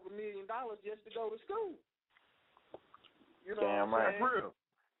 $250,000 just to go to school. You know Damn what I'm right. saying?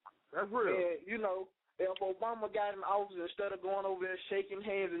 That's real. And, you know, if Obama got in office, instead of going over there shaking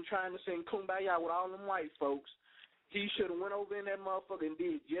hands and trying to sing Kumbaya with all them white folks, he should have went over in that motherfucker and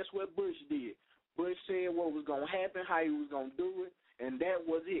did just what Bush did. Bush said what was going to happen, how he was going to do it, and that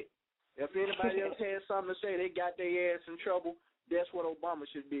was it. If anybody else had something to say, they got their ass in trouble. That's what Obama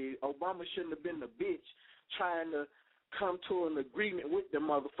should be. Obama shouldn't have been the bitch trying to come to an agreement with the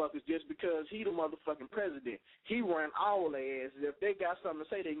motherfuckers just because he the motherfucking president. He run all their asses. If they got something to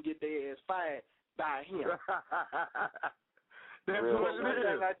say, they can get their ass fired by him. That's But what one it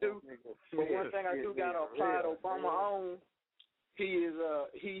thing is. I do, one thing I do got to apply to Obama on, he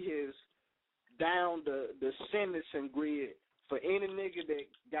has down the sentencing grid for any nigga that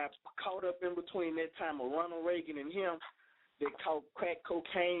got caught up in between that time of Ronald Reagan and him, that caught crack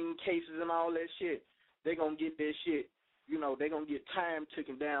cocaine cases and all that shit. They gonna get that shit. You know, they gonna get time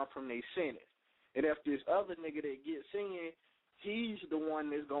taken down from their sentence. And if this other nigga that gets in, he's the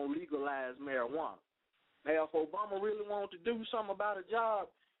one that's gonna legalize marijuana. Now, if Obama really wanted to do something about a job,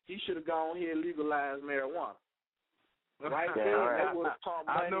 he should have gone here and legalized marijuana. Right there, that would have taught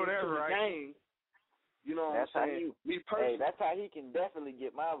money into the game. You know what I'm saying? Me personally. Hey, that's how he can definitely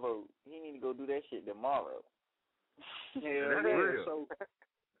get my vote. He need to go do that shit tomorrow. Yeah, real. So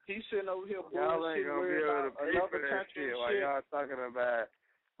he's sitting over here Y'all ain't bullshit gonna be worried able to about pay another for that country shit and while shit. y'all talking about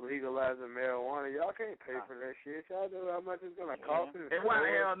legalizing marijuana. Y'all can't pay for that shit. Y'all know how much it's gonna cost. And why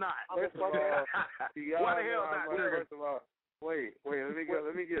the hell not? First of all, Why the hell not? First of all, wait. Let me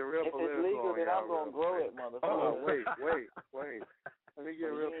get real If it's political legal, on then y'all. I'm gonna grow it, motherfucker. Oh, wait. Let me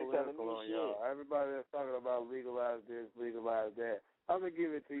get So real you ain't telling political me on shit. y'all. Everybody that's talking about legalize this, legalize that. I'm gonna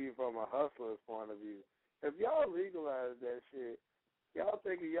give it to you from a hustler's point of view. If y'all legalize that shit, y'all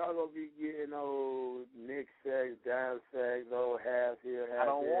thinking y'all gonna be getting old Nick sex, down sex, old half here, half I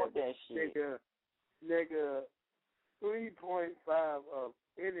don't there. want that shit. Nigga, 3.5 of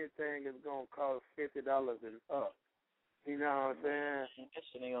anything is gonna cost $50 and up. You know what I'm saying? That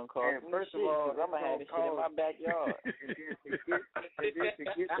shit ain't gonna cost And me first shit, of all, 'cause I'm gonna have this shit in my backyard.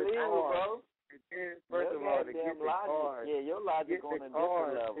 First of all, to get the car, yeah, your logic on a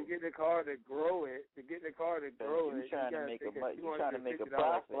different level. to get the car to grow it, You trying to make a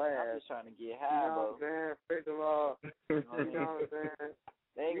profit. I'm just trying to get high, you know what I'm saying? First of all, you know what I'm saying?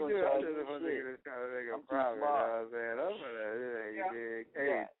 They ain't You gonna do charge that you for shit. niggas trying to make a I'm too profit, you know smart. what I'm saying? I'm gonna, you dig?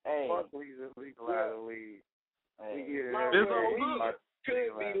 Hey, Hey. fuck legalizing weed. We get it. My It's well, all weed good.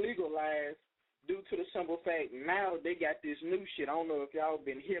 could be legalized due to the simple fact now they got this new shit. I don't know if y'all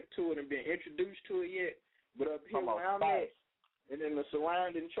been hip to it and been introduced to it yet, but up here where I'm at, and in the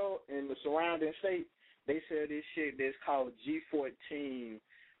surrounding state, they sell this shit that's called G14,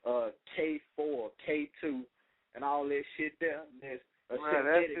 K4, K2, and all that shit there. That's a that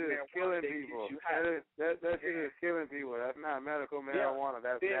synthetic shit is marijuana killing that people. gets you high. That shit is killing people. That's not medical marijuana.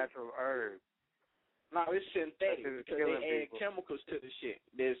 That's natural herbs. No, it's synthetic That shit is because killing they add people. chemicals to the shit.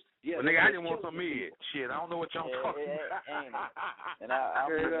 Well, nigga, I just want some mid. Shit, I don't know what y'all talking about. Ain't it? And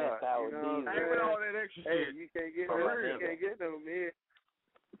I'm Straight putting up, that sour you know what I'm diesel. Ain't with all that extra Hey, shit. you can't get For no, real. you can't get no mid.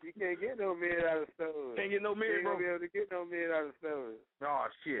 You can't get no mid out of stores. Can't get no You mid, ain't bro. gonna be able to get no mid out of stores.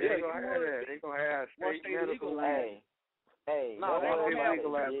 Oh shit. They gonna have that. They gonna have straight medical. Hey, No, they don't don't have have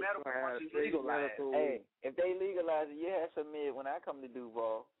that it. shit. Medical once it's legalized. Hey, if they legalize it, you have some mid when I come to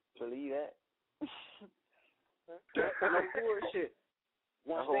Duval. Believe that. No bullshit.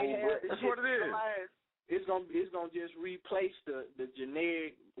 Once they have this That's shit what it is. legalized, it's gonna just replace the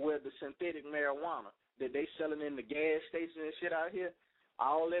generic, the synthetic marijuana that they selling in the gas stations and shit out here.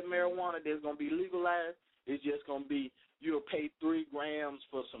 All that marijuana that's gonna be legalized is just gonna be you'll pay 3 grams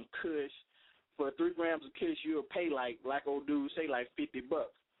for some Kush. For 3 grams of Kush, you'll pay like old dudes say like $50.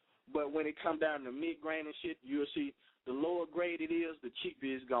 But when it come down to mid-grain and shit, you'll see the lower grade it is, the cheaper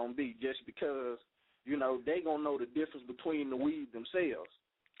it's going to be, just because, you know, they going to know the difference between the weed themselves.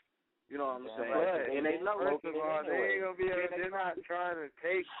 You know what I'm saying? Right. And they know. First of all, they ain't going to be able, they're not trying to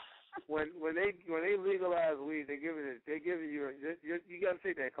take, when they legalize weed, they give you, you got to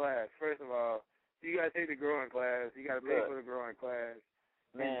take that class. First of all, you got to take the growing class. You got to pay for the growing class.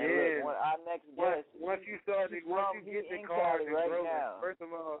 Man, and then, look, our next guest, once you get the card and grow it, first of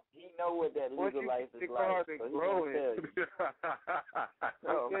all, he know what that legal life is like. Once you get the card and grow it,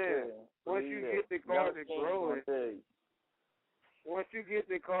 once you get the card and grow it, once you get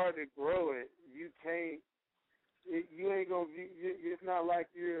the card to grow it, you can't. You ain't gonna be. It's not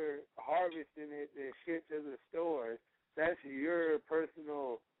like you're harvesting it and shit to the stores. That's your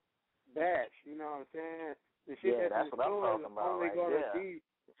personal batch. You know what I'm saying? The shit that's in stores is only gonna be.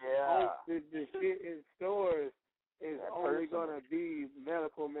 The shit in stores is only gonna be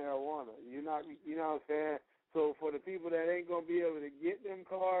medical marijuana. You know what I'm saying? So for the people that ain't gonna be able to get them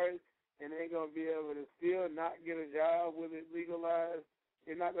cards and ain't gonna be able to still not get a job with it legalized,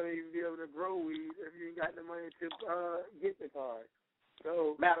 you're not gonna even be able to grow weed if you ain't got the money to get the card.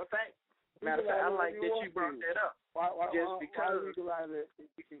 So matter of fact, I like that you brought that up. Why legalize it?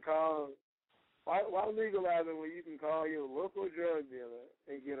 You can call. Why legalize it when you can call your local drug dealer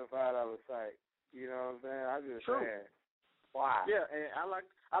and get a $5 site? You know what I'm saying? I'm just saying. Why? Yeah, and I like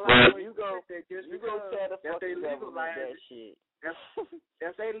when you go that just you go tell the fucking legalize that shit.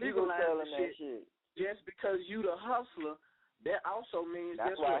 If they legalize that shit, just because you the hustler, that also means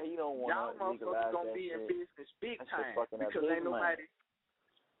that's why he don't want y'all motherfuckers gonna be in business big time because ain't nobody.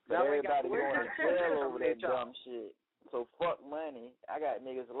 But everybody going to jail over that dumb shit. So fuck money. I got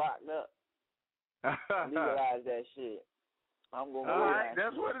niggas locked up. Legalize that shit. I'm gonna. All right,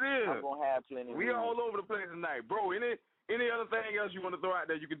 that's what it is. I'm gonna have plenty. We all over the place tonight, bro. Any other thing else you want to throw out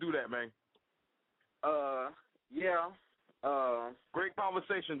there? You can do that, man. Yeah. Great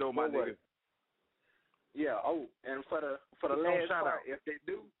conversation though, my nigga. Yeah. Oh, and for the last part, if they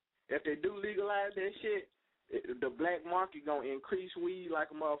do legalize that shit, the black market gonna increase weed like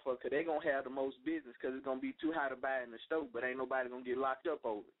a motherfucker. They gonna have the most business because it's gonna be too high to buy in the store, but ain't nobody gonna get locked up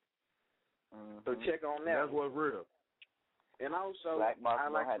over it. So check on that. That's what's real. And also, black market I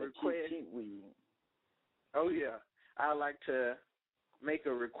like to request. Cheap weed. Oh yeah, I like to make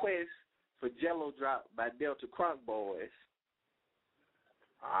a request for Jello Drop by Delta Crunk Boys.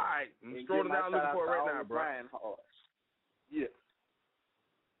 All right, I'm scrolling down looking for it right now, bro. Yeah.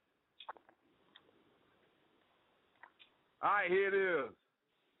 All right, here it is.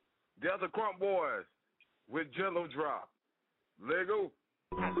 Delta Crunk Boys with Jello Drop. Lego.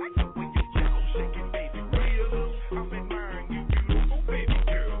 I like the way you yellow shaking, baby, real. I'm admiring you, beautiful baby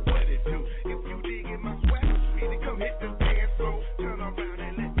girl. What it do? If you digging my swagger, sweetie, come hit the dance floor. Turn around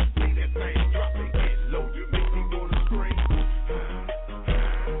and let me see that thing drop and get low. You make me wanna scream.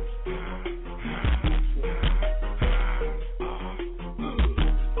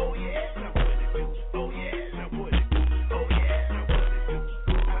 Oh yeah, now what it do? Oh yeah, now what it do? Oh yeah, now what it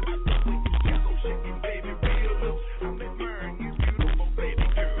do? I like the way you yellow shaking, baby, real. I'm admiring you, beautiful baby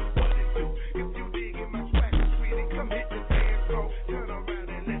girl. What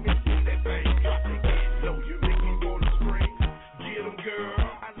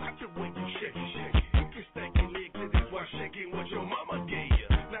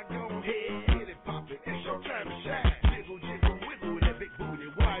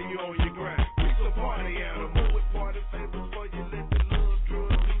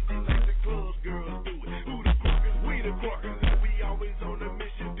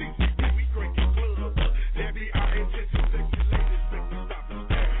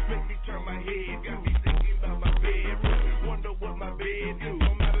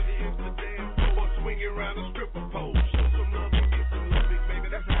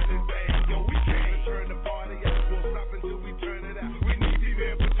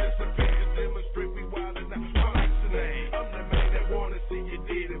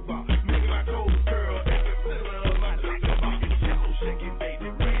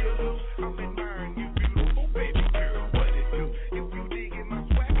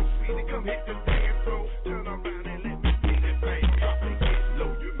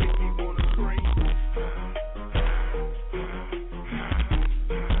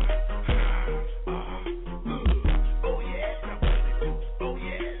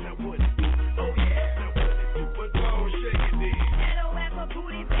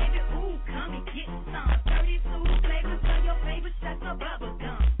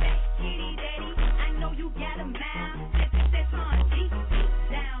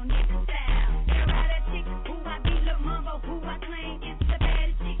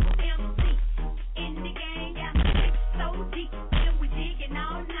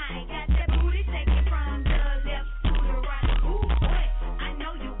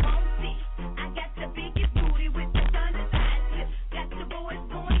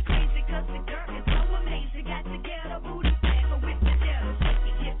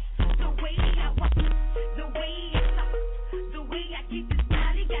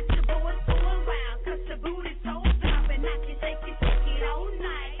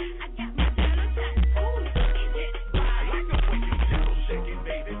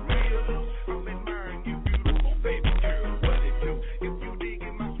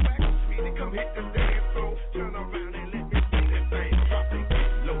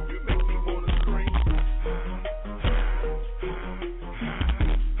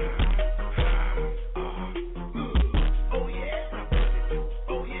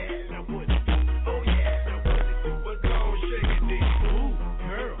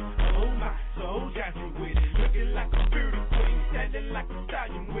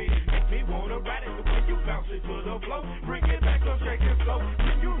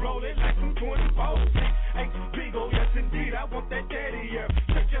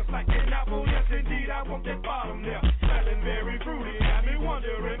I want that bottom there. Smelling very fruity, got me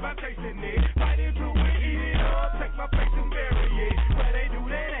wondering about tasting it. Bite into it, eat it up, take my place and bury it. Where they do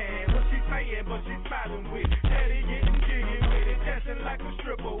that ass, what she saying, but she smiling with. Daddy getting jiggy with it, dancing like a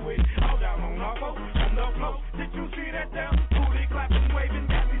stripper with. All down on our boat, on the floor. Did you see that there? Booty clapping, waving,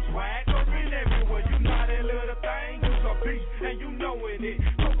 got me swag, going everywhere. You know that little thing, you's a beast, and you knowing it.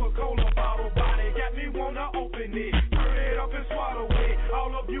 Coca-Cola bottle body, got me wanna open it. Turn it up and swallow it.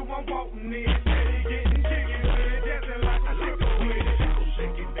 All of you, I'm wanting it. Daddy getting jiggy with it, dancing like a stripper with it.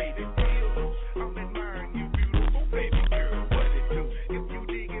 Shake it, baby, feel loose. I'm admiring you, beautiful baby girl. What it do? If you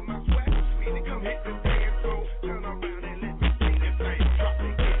digging my swag, sweetie, come hit the dance floor. Turn around and let me see the thing. Drop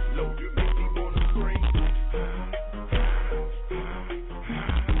it, get low. You make me wanna scream.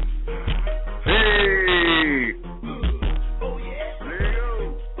 Hey! Oh yeah, Leo.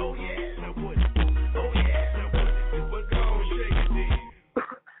 Oh yeah, now what? Oh yeah, now what? But go on, shake it then.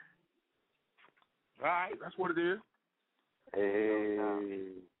 All right, that's what it is. Hey.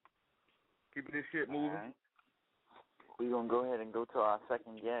 Keeping this shit moving. All right. We're going to go ahead and go to our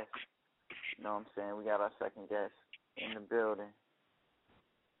second guest. You know what I'm saying? We got our second guest in the building.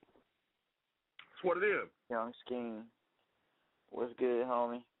 That's what it is. Young Scheme. What's good,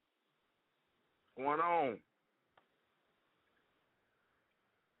 homie? What's going on?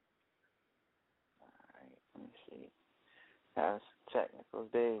 All right, let me see. Have some technicals.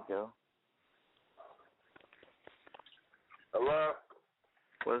 There you go. Hello?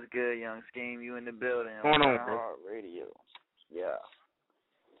 What's good, Young Scheme? You in the building. What's going on, GRINDHARD bro? Radio. Yeah.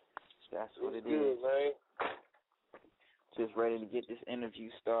 That's what it Good, is. man. Just ready to get this interview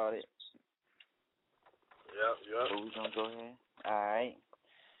started. Yep. So we're going to go ahead. All right.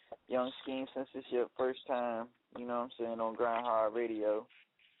 Young Scheme, since it's your first time, you know what I'm saying, on GRINDHARD Radio,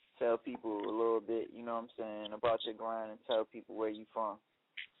 tell people a little bit, you know what I'm saying, about your grind and tell people where you from.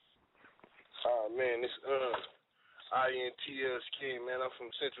 Man, this INTL Scheme, man. I'm from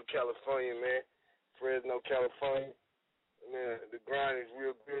Central California, man. Fresno, California. Man, the grind is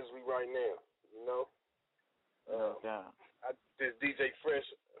real grizzly right now, you know. This DJ Fresh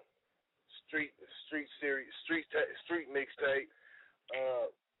street mixtape.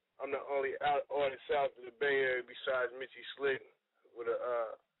 I'm the only artist south of the Bay Area besides Mitchie Slick with a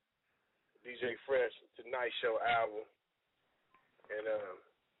DJ Fresh Tonight Show album, and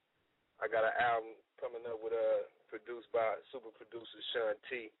I got an album coming up with produced by super producer Sean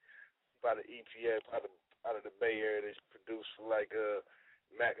T. by the EPF out of the Bay Area. That's produced for like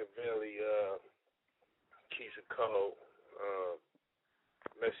Machiavelli, Keisha Cole,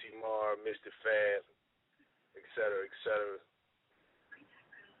 Messy Mar, Mr. Fab, et cetera.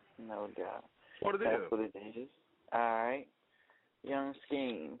 No doubt. What it is? That's what it is. All right. Young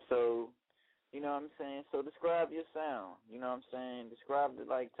Scheme. So, you know what I'm saying? So describe your sound. You know what I'm saying? Describe the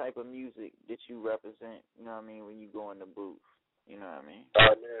like type of music that you represent, you know what I mean, when you go in the booth. You know what I mean?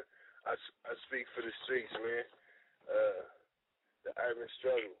 Man, I speak for the streets, man. The urban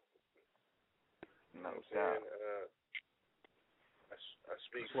struggle. No doubt. I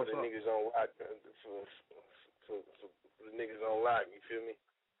speak for the niggas on lock, for the niggas on lock, you feel me?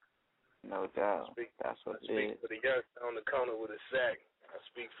 No doubt. That's what it is. I speak for the youngster on the corner with a sack. I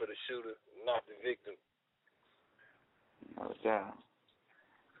speak for the shooter, not the victim. No doubt.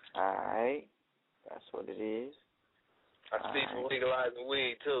 All right. That's what it is. I speak for legalizing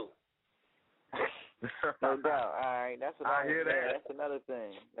weed, too. No doubt. All right. That's what I hear that. That's another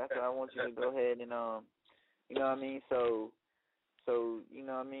thing. That's what I want you to go ahead and, you know what I mean? So, you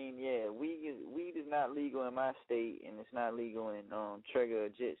know what I mean? Yeah, weed is not legal in my state, and it's not legal in Trigger or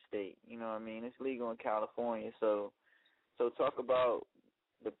Jit state. You know what I mean? It's legal in California. So talk about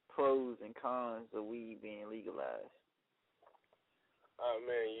the pros and cons of weed being legalized.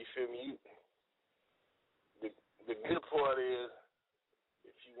 Man, you feel me? The good part is,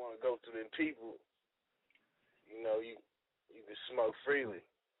 if you want to go to them people, you know, you can smoke freely.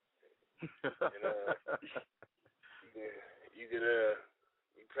 And,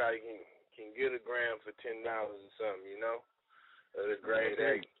 you probably can get a gram for $10 or something, you know, the grade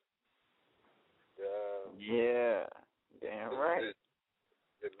A. Yeah, damn right.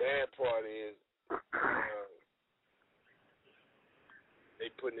 The bad part is they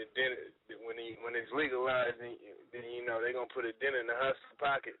putting it in when it's legalized, then you know they gonna put a dent in the hustler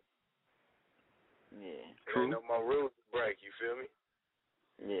pocket. Yeah, there ain't no more rules to break. You feel me?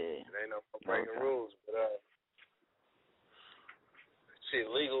 Yeah, there ain't no more breaking rules. But shit,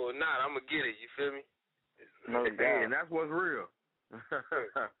 legal or not, I'm gonna get it. You feel me? No doubt. And that's what's real.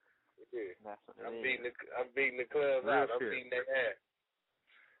 Yeah. That's what I'm beating the club real out. I'm shit. beating their ass.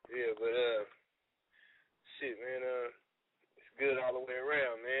 Yeah, but shit, man. It's good all the way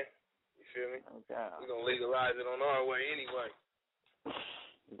around, man. You feel me? No doubt. We're going to legalize it on our way anyway.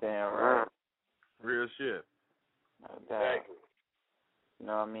 Damn right. Real shit. No doubt. Exactly. You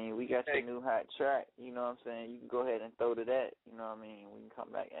know what I mean? We got your new hot track. You know what I'm saying? You can go ahead and throw to that. You know what I mean? We can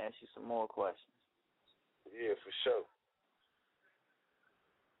come back and ask you some more questions. Yeah, for sure.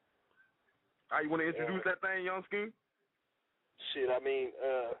 All right, you want to introduce that thing, Young Scheme? Shit, I mean,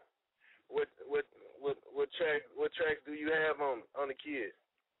 what tracks do you have on the kids?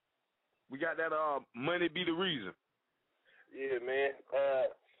 We got that Money Be the Reason. Yeah, man.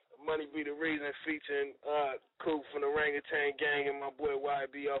 Money Be the Reason featuring Coop from the Orangutan Gang and my boy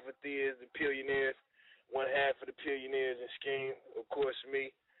YB off of Thea's, the Billionaires, one half of the Billionaires and Scheme, of course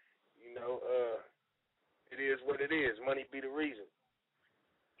me. You know, it is what it is. Money Be the Reason.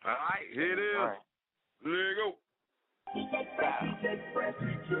 All right, here it is. All right. There you go.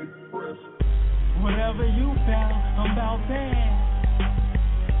 Whatever you found, I'm about that.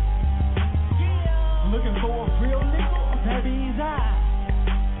 Looking for a real nigga, that is I.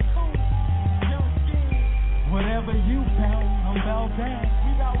 Whatever you found, I'm about that.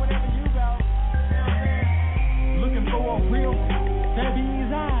 We got whatever you got. Looking for a real, that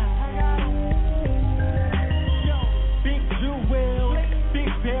is I. Big jewel, big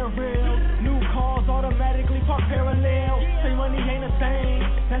barrel, new cars automatically park parallel. Say money ain't a thing,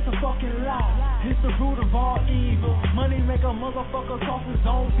 that's a fucking lie. It's the root of all evil. Money make a motherfucker toss his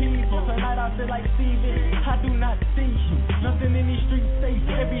own people. Tonight I feel like Steven, I do not see you. Nothing in these streets safe,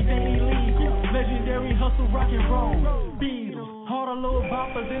 everything illegal. Legendary hustle, rock and roll, Beatles. All the little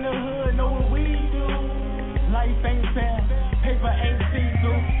boppers in the hood know what we do. Life ain't fair, paper ain't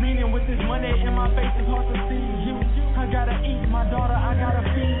see-through. Meaning with this money in my face, it's hard to see you. I gotta eat, my daughter, I gotta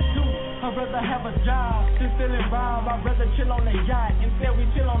feed too. I'd rather have a job than still and rob. I'd rather chill on the yacht instead we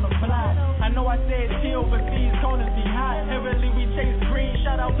chill on the block. I know I said chill, but these corners be hot. Heavily we chase green.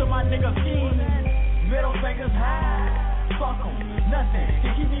 Shout out to my nigga King. Middle fingers high. Fuck 'em, nothing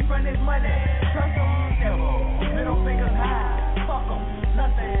can keep me from this money. Trust 'em, devil. Middle fingers high. Fuck 'em,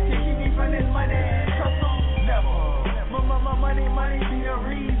 nothing can keep me from this money. Trust 'em, devil. Money be the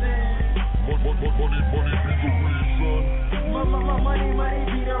reason. Money be the reason. Money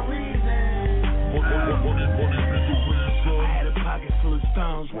be the reason. Money be the reason. I had a pocket full of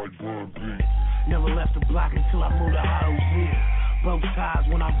stones. Like Bun B. Never left the block until I moved the house here. Broke ties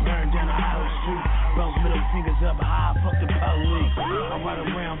when I burned down the house street. Broke middle fingers up high, fuck the police. I ride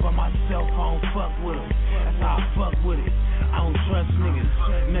around by myself, I don't fuck with them. That's how I fuck with it. I don't trust niggas.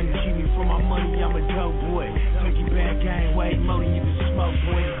 Nothing keep me from my money, I'm a dope boy. Turkey bag gang, way more than you can smoke,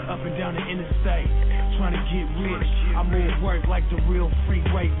 boy. Up and down the interstate, trying to get rich. I move work like the real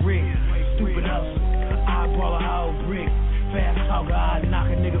freeway Rick. Stupid hustle, I ball a whole brick. Fast talker, I knock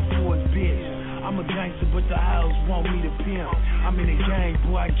a nigga for his bitch. I'm a gangster, but the house want me to pimp. I'm in the gang,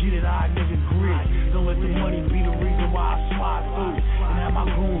 boy, I get it, I nigga grit. Don't let the money be the reason why I slide through. And have my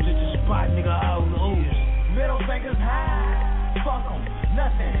goons at the spot, nigga, all loose. Middle fingers high, fuck 'em,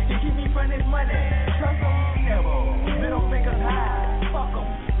 nothing can keep me from this money. Trust 'em, never. Middle fingers high, fuck 'em,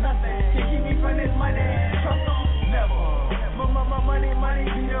 nothing can keep me from this money. Trust 'em, never. Money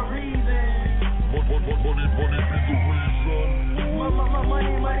be the reason. Money be the reason. Money be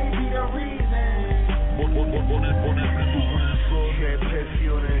the reason. Money be the reason. Cat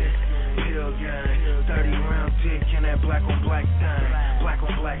perfume, pill gang, 30 round dick and that black on black thing. Black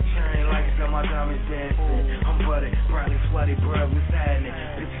on black chain, like it's got my diamonds dancing. I'm budded, brightly flooded, bruh, what's happening?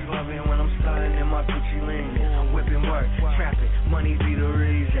 Bitches love it when I'm starting in my Gucci leaning. Whipping work, trapping, money be the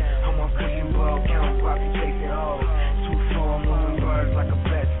reason. I'm on cushion ball, counting pocket, chasing hoes. 2-4, moving birds like a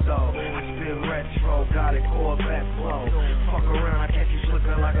pet stove. I spit retro, got it, core back flow. Fuck around, I catch you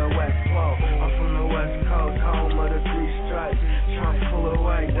slipping like a wet flow. I'm from the West Coast, home of the 3 stripes. Trunk full of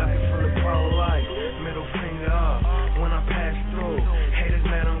white, ducking from the pole light. Middle finger up when I pass through. Haters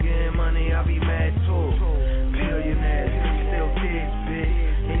mad I'm getting money, I be mad too. Billionaires, still kids, bitch,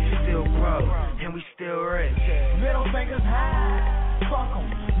 and you still broke, and we still rich. Middle fingers high, fuck 'em,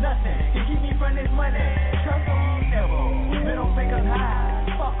 nothing can keep me from this money. Trust 'em, never. Middle fingers high,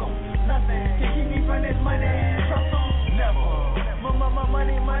 fuck 'em, nothing can keep me from this money. Trust 'em, never.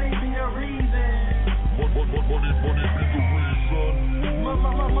 Money be the reason. Money be the reason.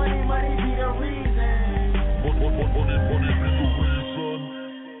 Money be the reason. Money be the reason.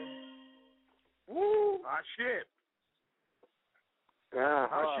 Woo! Shit.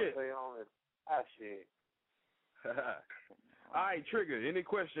 Shit. Shit. All right, Trigger, any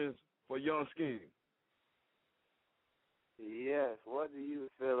questions for Young Scheme? Yes. What do you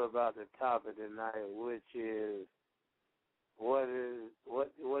feel about the topic tonight, which is what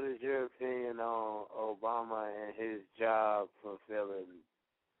is your opinion on Obama and his job fulfilling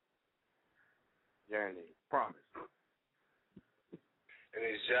journey. Promise. And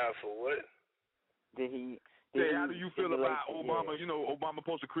his job for what? How do you feel about Obama? You know, Obama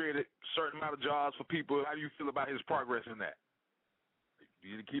supposed to create a certain amount of jobs for people. How do you feel about his progress in that?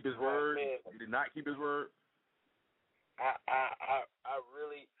 Did he keep his word? Did he not keep his word? I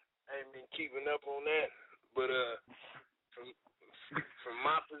really ain't been keeping up on that, but from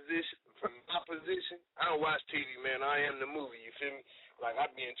my position, I don't watch TV, man. I am the movie. You feel me? Like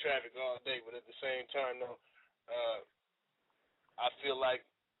I be in traffic all day, but at the same time, though, I feel like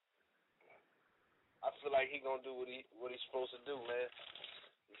he gonna do what he's supposed to do, man.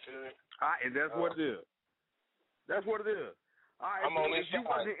 You feel me? And that's what it is. That's what it is. All right, I'm on his side.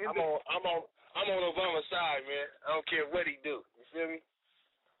 I'm on Obama's side, man. I don't care what he do. You feel me?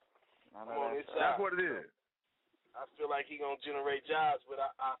 I'm on his side. That's what it is. I feel like he gonna generate jobs, but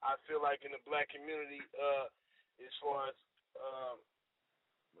I feel like in the black community, as far as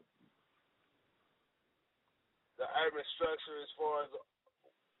the urban structure, as far as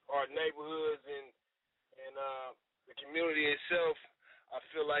our neighborhoods and the community itself, I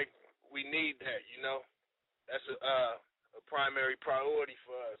feel like we need that. You know, that's a primary priority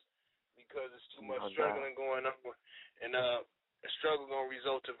for us because it's too much struggling going on, and a struggle gonna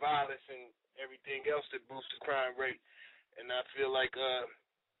result to violence and everything else that boosts the crime rate. And I feel like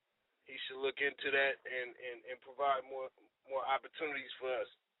he should look into that and provide more opportunities for us.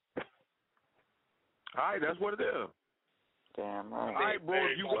 All right, that's what it is. Damn right. All right, bro.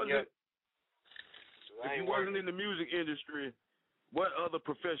 If you wasn't in the music industry, what other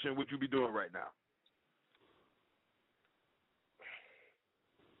profession would you be doing right now?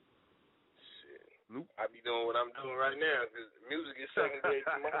 Shit. Nope. I be doing what I'm doing right now because music is secondary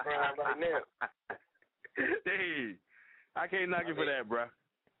to my grind right now. Hey, I can't knock you for that, bro.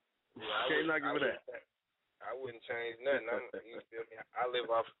 Yeah, I can't knock you for that. I wouldn't change nothing. You feel me? I live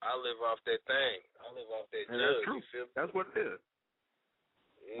off that thing. I live off that and jug. That's true. You feel me? That's what it is.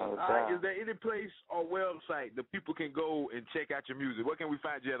 Yeah. All right, is there any place or website that people can go and check out your music? Where can we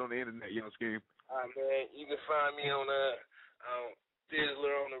find you at on the internet, Young Scheme? All right, man. You can find me on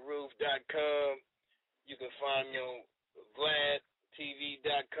ThizzlerOnTheRoof.com. You can find me on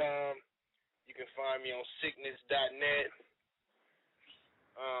VladTV.com. You can find me on Sickness.net.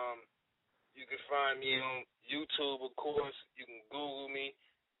 You can find me on YouTube, of course. You can Google me.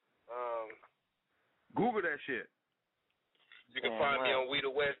 Google that shit. You can find me on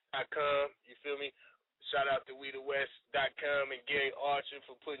WeTheWest.com. You feel me? Shout out to WeTheWest.com and Gary Archer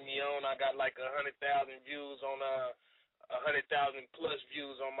for putting me on. I got like 100,000 views on 100,000 plus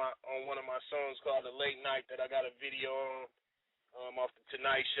views on one of my songs called The Late Night that I got a video on off the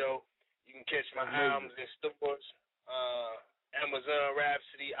Tonight Show. You can catch my albums in stores, Amazon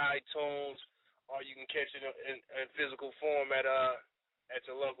Rhapsody, iTunes, or you can catch it in physical form at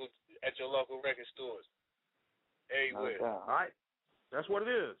your local record stores. Everywhere. Okay. All right. That's what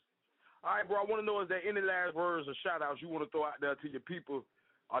it is. All right, bro, I want to know, is there any last words or shout-outs you want to throw out there to your people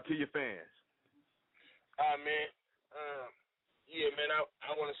or to your fans? Man. Yeah, man,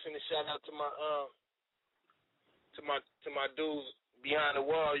 I want to send a shout-out to my dudes behind the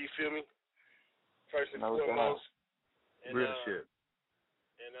wall, you feel me? First and foremost. And, real shit.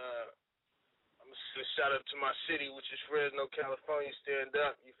 And I'm going to send a shout-out to my city, which is Fresno, California. Stand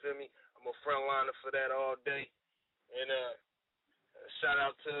up, you feel me? I'm a frontliner for that all day. And shout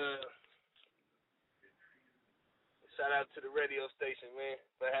out to the radio station, man,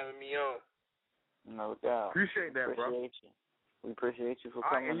 for having me on. No doubt. Appreciate that, bro. We appreciate you for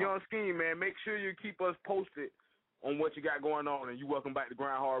all coming. Right, and Young Scheme, man, make sure you keep us posted on what you got going on, and you welcome back to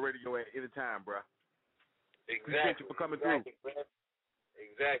GRINDHARD Radio at any time, bro. Exactly. Appreciate you for coming through. Bro.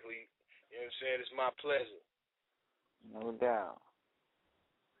 Exactly. You know what I'm saying? It's my pleasure. No doubt.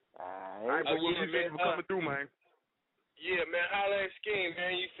 All right, but we appreciate you for coming through, man. Yeah, man, holla at Scheme,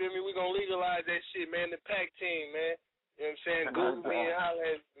 man. You feel me? We're going to legalize that shit, man. The PAC team, man. You know what I'm saying? Google me and holla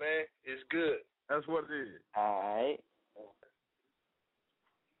at me, man. It's good. That's what it is. All right.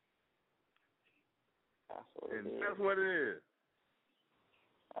 That's what it is.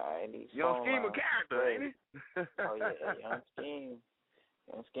 All right, Young Scheme a character, ain't he? Oh, yeah, Young Scheme.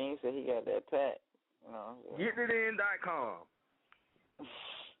 Young Scheme said he got that pack. You know, GetItIn.com.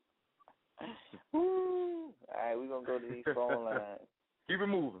 Woo. All right, we're going to go to these phone lines. Keep it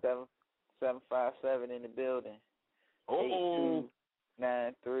moving. 757 in the building.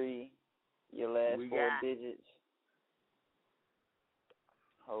 8293. Your last four digits.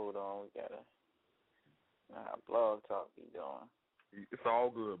 Hold on, we got to... Blog Talk be doing. It's all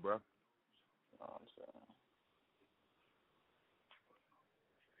good, bro. You know what I'm saying?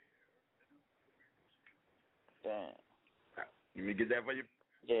 Damn. You mean get that for you?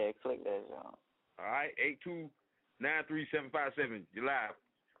 Yeah, click that, John. All right, 8293757. You live.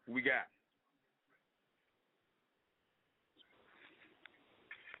 Who we got?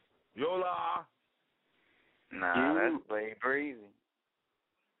 Yola. Nah, that's Blade Breezy.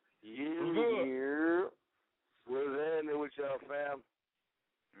 Yeah. What's happening with y'all, fam?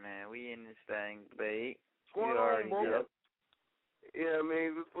 Man, we in this thing, Blade. What's going on, bro? Yeah, I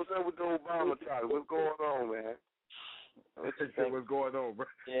mean, what's up with the Obama talk? What's going on, man? What you think? What's going on, bro?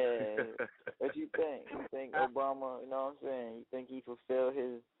 Yeah. What you think? You think Obama, you know what I'm saying? You think he fulfilled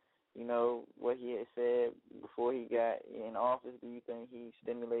his, you know, what he had said before he got in office? Do you think he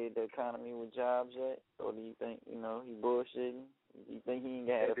stimulated the economy with jobs yet? Or do you think, you know, he bullshitting? Do you think he ain't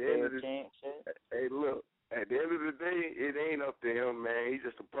got a fair chance yet? Hey, look. At the end of the day, it ain't up to him, man. He's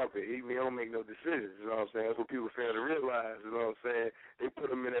just a puppet. He don't make no decisions, you know what I'm saying? That's what people fail to realize, you know what I'm saying? They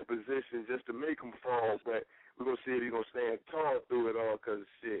put him in that position just to make him fall, but we're going to see if he's going to stand tall through it all because,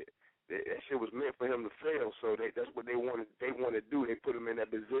 shit, that shit was meant for him to fail, so that's what they want to do. They put him in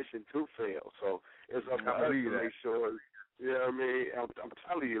that position to fail. So it's up to us to make sure, you know what I mean? I'm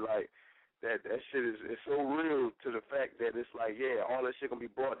telling you, like, that shit is so real to the fact that it's like, yeah, all that shit gonna be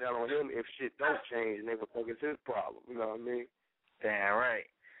brought down on him if shit don't change, and they gonna think it's his problem. You know what I mean? Damn right.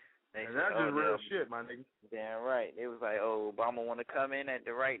 And that's just real shit, my nigga. Damn right. It was like, oh, Obama want to come in at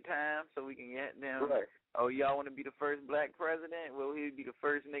the right time so we can get them. Right. Oh, y'all want to be the first black president? Well, he'd be the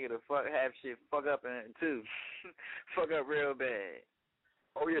first nigga to have shit fuck up too. Fuck up real bad.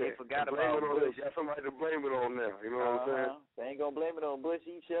 Oh, yeah. They forgot about Bush. Got somebody to blame it on now. You know what I'm saying? They ain't going to blame it on Bush.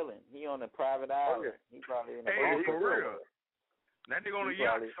 He chilling. He on a private island. He probably in a for real. That nigga on a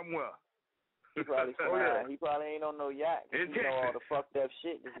yacht somewhere. He probably He probably ain't on no yacht. You know all the fucked up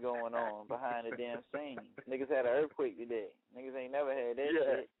shit that's going on behind the damn scene. Niggas had an earthquake today. Niggas ain't never had that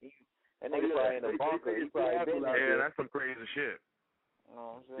shit. That nigga probably in a bunker. He probably been there. Yeah, that's some crazy shit. You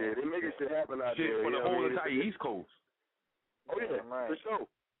know what I'm saying? Yeah, they making shit happen out there. Shit for the whole entire East Coast. Oh, yeah, right. For sure.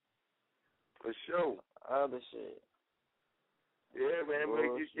 For sure. Other shit. Yeah, man,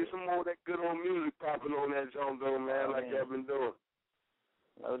 get some more of that good old music popping on that joint, though, man, like y'all been doing.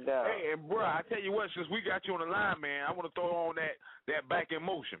 No doubt. Hey, and bro, I tell you what, since we got you on the line, man, I want to throw on that Back in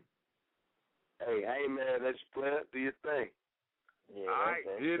Motion. Hey, I ain't mad at you, player. Do your thing. Yeah, all right,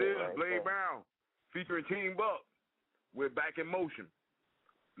 here it is, right Blade Brown, featuring Team Buck with Back in Motion.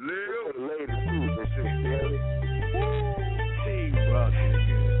 Live. For the ladies, too, that shit, Gary. Team Buck,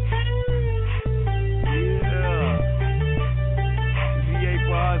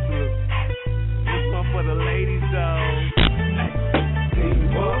 this one for the ladies, though. Team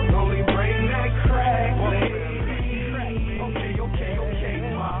Buck, only bring that crack, lady. Okay,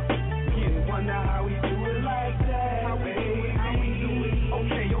 ma. You wonder how we do it like that, baby.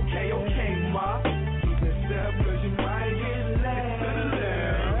 Okay, ma. Keep it step, cause you might get left.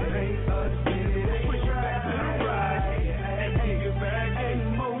 It ain't us, it push you back to the right. And take it back in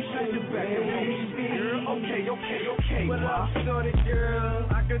motion. Okay, what up, shorty girl?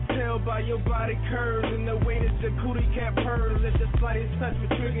 I can tell by your body curves and the way that your cootie cat purrs. That the slightest touch will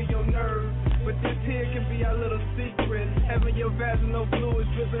trigger your nerves. But this here can be our little secret. Having your vaginal fluids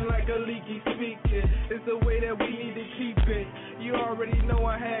dripping like a leaky speaker. It's the way that we need to keep it. You already know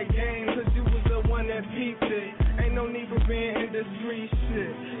I had game, cause you was the one that peeped it. Ain't no need for being industry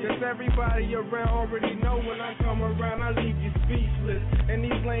shit. Cause everybody around already know when I come around, I leave you speechless. And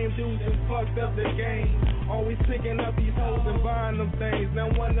these lame dudes just fucked up the game. Always picking up these hoes and buying them things. Now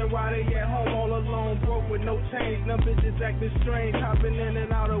wonder why they at home all alone, broke with no change. Them bitches acting strange, hopping in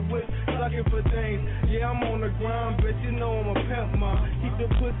and out of whips, looking for things. Yeah, I'm on the ground, but you know I'm a pimp, ma. Keep the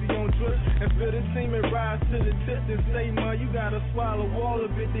pussy on drip and feel the semen rise to the tip and say, ma, you gotta swallow all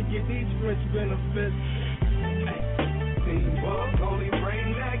of it to get these French benefits. Team Buck, only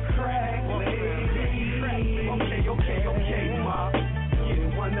bring that crack, lady. Okay, ma.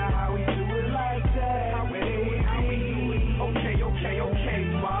 You wonder how we do it like that, baby. Okay,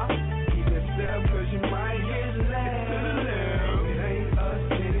 ma. Keep it step, cause you might get left. It ain't us,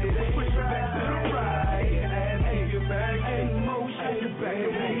 it push you back to the right. And take you back in motion,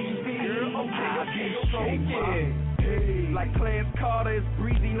 baby. Okay, ma. Like Clarence Carter, it's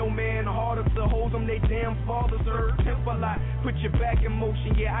breezy, no man harder to hold them, they damn fathers are pimp a lot. Put your back in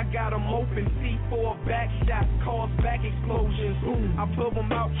motion, yeah, I got them open. C4 back shots, cause back explosions. Boom, I put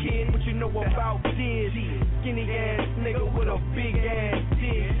them out, kid, what you know about kids? Skinny ass nigga with a big ass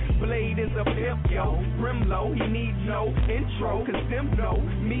dick. Blade is a pimp, yo, Brimlow, he needs no intro, cause them know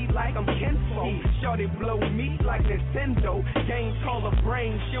me like I'm kinfolk. Shorty blow me like Nintendo. Game taller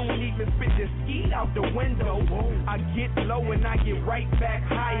brain, she don't even spit the ski out the window. I get low and I get right back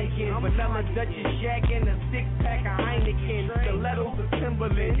high again. Vanilla Dutchess Jack and a 6-pack of Heineken. Stilettos of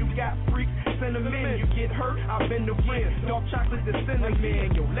Timberland. You got freaks cinnamon. You get hurt, I've been the friend. Dark chocolate to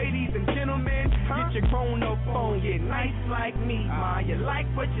cinnamon. Yo, ladies and gentlemen, get your grown up phone. Yeah, nice like me, ma. You like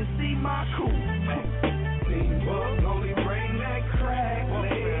what you see, ma? Cool. Teamwork only bring that crack,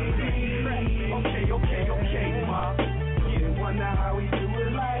 lady. Okay, ma. You wonder how we do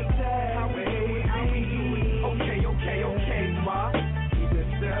it like that, baby. Okay, ma. Keep it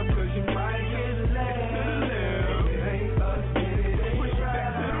step, cause you might get left. It ain't us, get it. Push it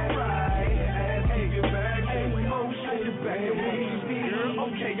back to the right. Ass kick it back in motion. Back in motion.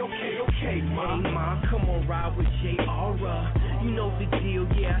 Okay, ma. Come on, ride with J.R.A. You know the deal,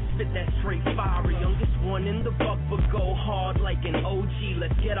 yeah, I spit that straight fire. Youngest one in the buck, but go hard like an OG.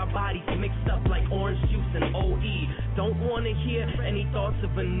 Let's get our bodies mixed up like orange juice and OE. Don't wanna hear any thoughts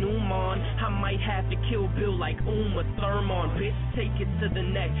of a new mon. I might have to kill Bill like Uma Thurman. Bitch, take it to the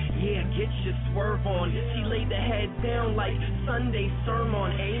neck, yeah, get your swerve on. She laid the head down like Sunday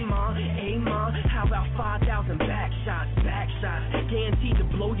sermon. Amen, how about 5,000 back shots? Guaranteed to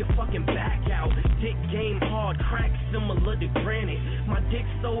blow your fucking back out. Dick game hard, crack similar to granite. My dick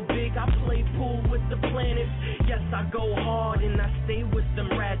so big, I play pool with the planets. Yes, I go hard and I stay with them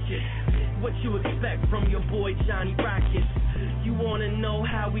ratchets. What you expect from your boy Johnny Rockets? You wanna know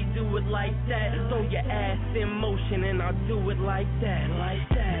how we do it like that? Throw your ass in motion and I'll do it like that.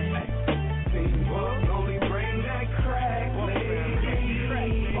 Teamwork only bring that crack, lady.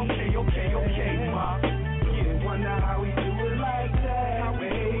 Okay, ma. You wonder how we do it like that,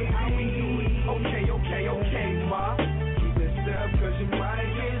 baby. Okay, ma. Keep it step, cause you might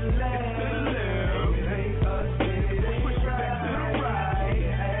get left. It ain't us, get it. Push it back to the right.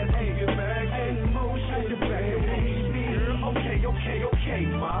 Ass kick it back in motion. Okay,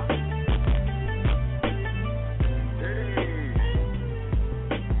 ma.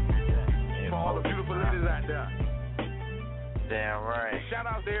 For all the beautiful ladies out there. Damn right. Shout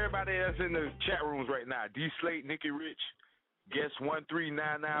out to everybody that's in the chat rooms right now. D Slate, Nikki Rich, guest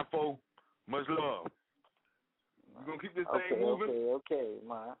 13994. Much love. We're gonna keep this thing moving. Okay,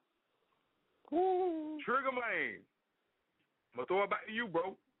 ma. Trigger man. I'm gonna throw it back to you,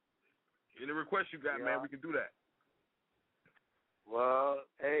 bro. Any requests you got, man, we can do that. Well,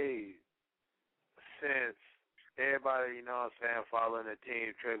 hey, since everybody, you know what I'm saying, following the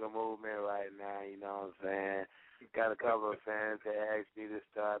Team Trigger movement right now, you know what I'm saying, got a couple of fans that asked me to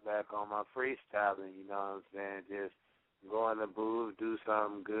start back on my freestyling, you know what I'm saying, just go in the booth, do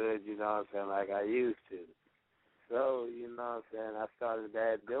something good, you know what I'm saying, like I used to. So, you know what I'm saying, I started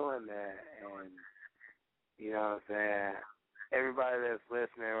back doing that, and, you know what I'm saying, everybody that's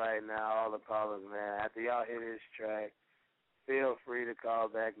listening right now, all the callers, man, after y'all hear this track, feel free to call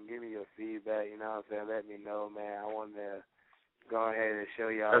back and give me your feedback, you know what I'm saying, let me know, man. I want to go ahead and show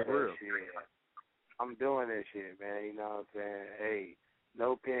y'all that shit. I'm doing this shit, man, you know what I'm saying. Hey,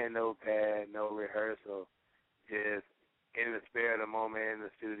 no pen, no pad, no rehearsal, just in the spirit of the moment in the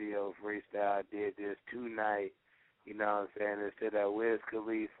studio, freestyle. I did this tonight, you know what I'm saying, instead of Wiz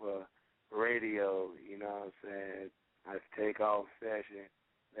Khalifa radio, you know what I'm saying. Let's take off session.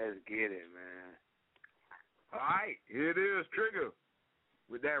 Let's get it, man. All right, here it is, Trigger,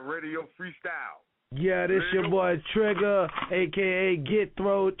 with that radio freestyle. Yeah, this your boy Trigger, a.k.a. Get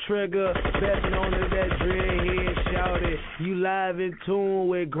Throat Trigger, best known as that dreadhead shouted. You live in tune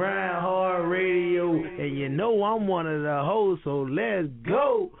with GRINDHARD Radio, and you know I'm one of the hosts, so let's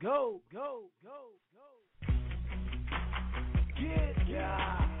go. Go. Get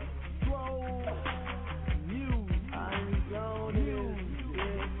throw you. I'm gone you.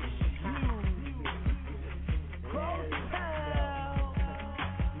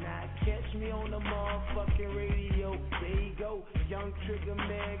 Now catch me on the motherfucking radio. There you go. Young Trigger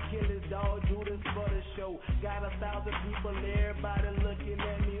man, kill his dog, do this for the show. Got 1,000 people, everybody looking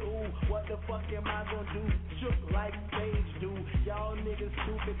at me. Ooh, what the fuck am I gonna do? Shook like stage do. Y'all niggas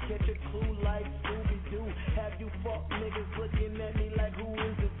stupid, catch a clue like Scooby-Doo. Have you fuck niggas looking at me like who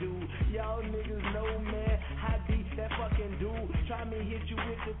is the dude? Y'all niggas know, man, how deep that fucking dude. Try me hit you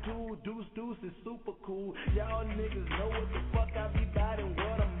with the tool. Deuce is super cool. Y'all niggas know what the fuck I be about and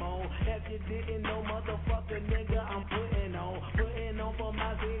what I'm on. If you didn't know, motherfucker, nigga, I'm putting on for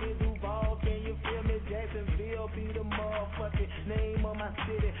my city, Duval. Can you feel me? Jacksonville be the motherfucking name of my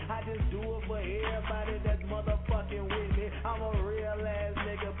city. I just do it for everybody that's motherfucking with me. I'm a real ass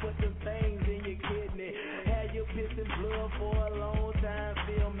nigga, put them things in your kidney. Had you pissing blood for a long time,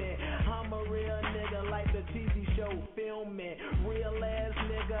 feel me? I'm a real nigga like the TV show, film me. Real ass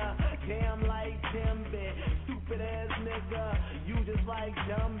nigga, damn like Timby. Stupid ass nigga, you just like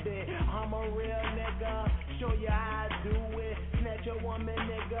Dumby. I'm a real nigga, show you how I do it. Snatch your woman,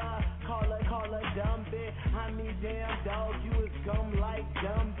 nigga, call her Dumby. I mean, damn dog, you is gum like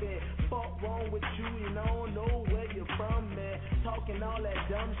Dumby. Fuck wrong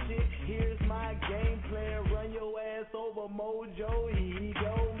mojo,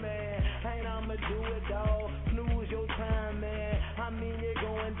 ego, man. Ain't I'ma do it, dog. Snooze your time, man. I mean, you're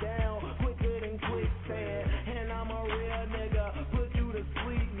going down quicker than quicksand. And I'm a real nigga, put you to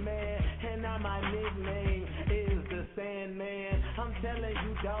sleep, man. And now my nickname is the Sandman. I'm telling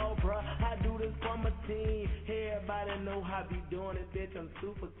you, dog, bruh, I do this for my team. Everybody know how I be doing it, bitch. I'm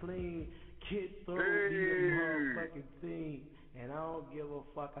super clean. Kid through the motherfucking team. And I don't give a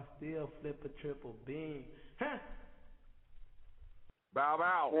fuck, I still flip a triple beam. Huh? Bow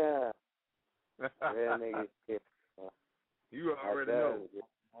bow. Yeah. Real nigga shit. You already know.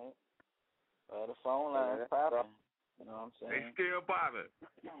 The phone line's popping. You know what I'm saying? They still popping.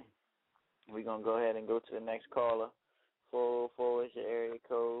 We're going to go ahead and go to the next caller. 404 is your area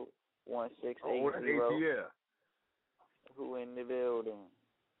code. 1680. Oh, that's ATL. Who in the building?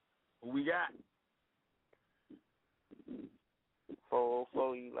 Who we got?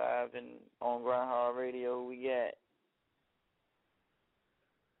 404, you live on GRINDHARD Radio. Who we got?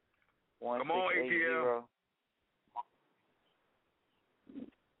 Come on, ATL.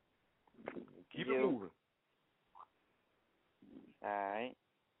 Keep it moving. All right.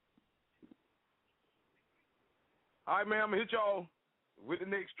 All right, man, I'm going to hit y'all with the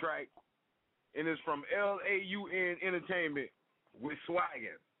next track. And it's from LAUN Entertainment with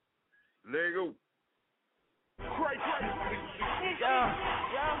Swaggin'. There you go. I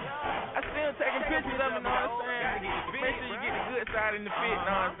still taking pictures of it, know what I'm saying? Make sure you get the good side in the fit, know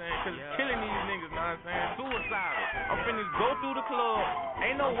what I'm saying? Because it's killing these niggas, know what I'm saying? Suicidal. I'm finna go through the club.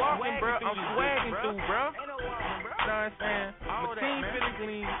 Ain't no walking, bro. I'm swagging through, bro. Know what I'm saying? My team feeling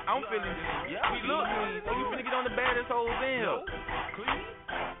clean. I'm feeling clean. We look clean. So we finna get on the baddest hoes in here.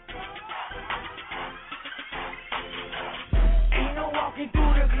 Ain't no walking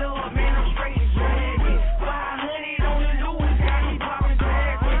through the club, man, I'm straight and swaggin'. 500 on the Louis, got me poppin'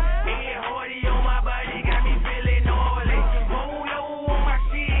 taggin'. Head hardy on my body, got me feelin' oily. Polo on my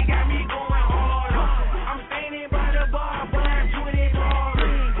shit, got me going harder. I'm standing by the bar, buying 20 bars.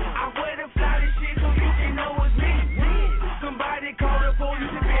 I wear the flyest shit so you can know it's me. Somebody call the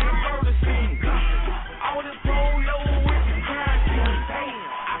police and been a murder scene. All the polo with the crime scene.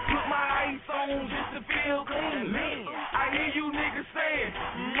 I put my ice on just to feel clean. I hear you niggas saying,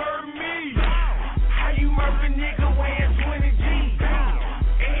 murder me. How you murder nigga weighing 20 G's?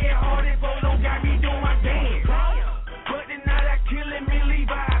 Head hardy polo got me doing my dance. But tonight I kill him and leave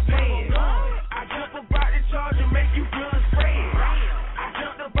by pants. I jump about the charge and make you feel the spread. I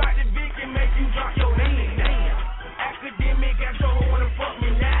jumped about the Vic and make you drop your hand. Academic, got your hoe wanna fuck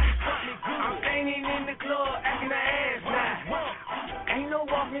me now. I'm standing in the club acting an ass now. Ain't no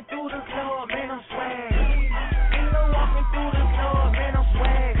walking through the club, man, I'm swaggin'. Ain't no walking through the club, man, I'm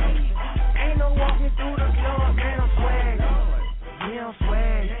swaggin'. Ain't no walking through the club, man, I'm swaggin'. Yeah, I'm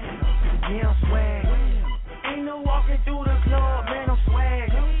swaggin'. Yeah, I'm swaggin'. Ain't no walking through the club, man, I'm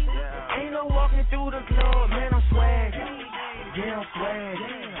swaggin'. Ain't no walking through the club, man, I'm swaggin'. Yeah, I'm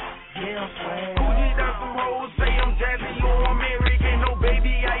swaggin'. Yeah, I'm swaggin'. Who did that some hoes say I'm jazzy or American? No,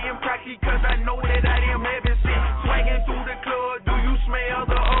 baby, I am cocky cause I know that I am heaven sent. Swaggin' through the club, do you smell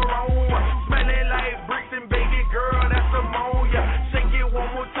the aroma? Smelling like bricks and baby girl, that's ammonia. Shake it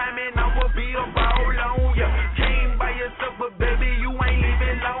one more time and I will be a ball on ya. Came by yourself, but baby, you ain't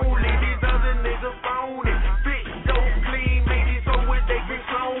even lonely. These other niggas phony. Fit so clean, maybe so what they can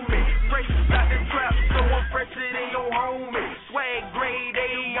clone me. Fresh out the trap, so I'm fresher than your homie. Swag grade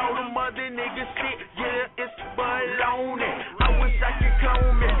A, all them other niggas shit, yeah, it's baloney. I wish I could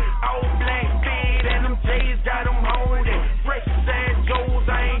clone me. All black fit and them J's got them honing. Fresh ass Joes,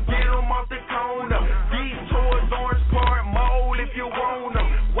 I ain't get them off the corner. These toys Orange Park Mall if you want them.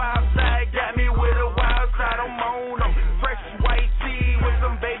 Wild side got me with a wild side, I'm on them. Fresh white tee with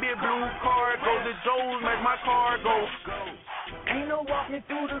some baby blue cargo. The Joes make my car go. Ain't no walking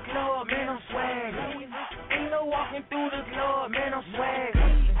through the club, man, I'm swaggin'. Ain't no walking through the club, man, I'm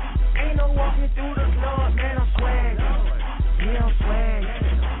swaggin'. Ain't no walking through the club, man, I'm swaggin'. Yeah, I'm swaggin'.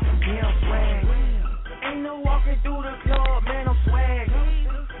 Yeah, I'm swaggin'. Ain't no walking through the club, man, I'm swaggin'.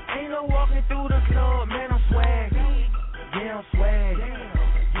 Ain't no walking through the club, man, I'm swaggin'. Yeah, I'm swaggin'.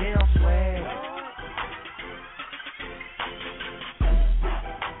 Yeah, I'm swaggin'.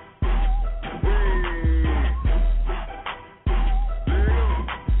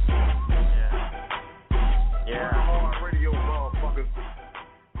 Radio motherfuckers.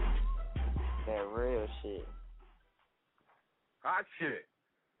 That real shit. Hot shit.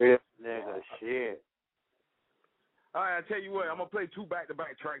 Real nigga shit. All right, I tell you what, I'm going to play 2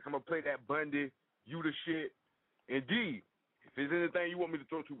 back-to-back tracks. I'm going to play that Bundy, You the Shit, and D. If there's anything you want me to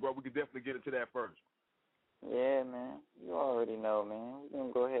throw to, bro, we can definitely get into that first. Yeah, man. You already know, man. We're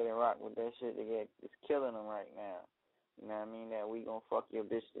going to go ahead and rock with that shit to get, it's killing them right now. You know what I mean? That we gonna fuck your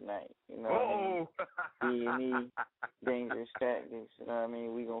bitch tonight. You know what I mean? B&E, Dangerous Tactics. You know what I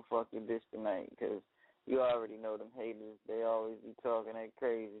mean? We gonna fuck your bitch tonight because you already know them haters. They always be talking that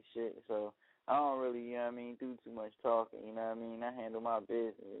crazy shit. So I don't really, you know what I mean, do too much talking. You know what I mean? I handle my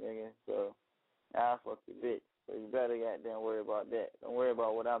business, nigga. So I'll fuck your bitch. So you better goddamn worry about that. Don't worry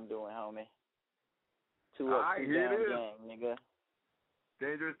about what I'm doing, homie. Two up, two down gang, nigga.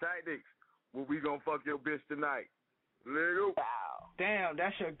 Dangerous Tactics. Well, we gonna fuck your bitch tonight. Let go. Damn,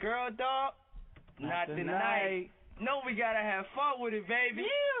 that's your girl, dog? Not tonight. No, we gotta have fun with it, baby.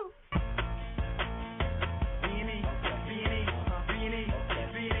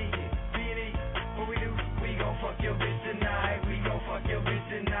 What we do? We gon' fuck your bitch tonight. We gon' fuck your bitch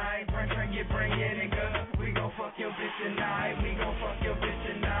tonight. Bring it, nigga. We gon' fuck your bitch tonight. We gon' fuck your bitch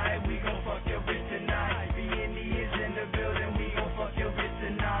tonight. We gon' fuck your bitch tonight. B&E is in the building. We gon' fuck your bitch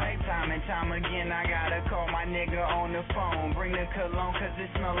tonight. Time and time again, I gotta call my nigga on the phone. Bring the cologne, cause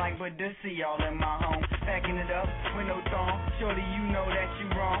it smell like Badoosie all in my home. Packing it up with no thong. Shorty, you know that you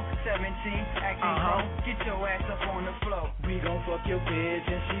wrong. 17, acting wrong. Get your ass up on the floor. We gon' fuck your bitch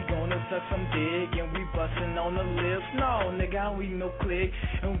and she gonna suck some dick and we bustin' on the lips. No, nigga, we no click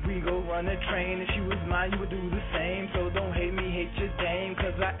and we go run a train. If she was mine, you would do the same. So don't hate me, hate your dame,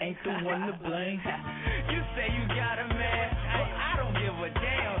 cause I ain't the one to blame. You say you got a man, but I don't give a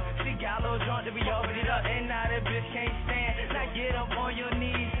damn. She got a little drunk to be open it up, and now that bitch can't stand. Now get up on your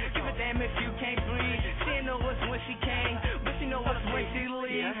knees, give a damn if you can't breathe. She know what's when she came, but she know what's when she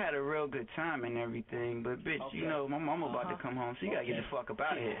leaves. Yeah, I had a real good time and everything, but bitch, you know, my mama about to come home, so you gotta get the fuck up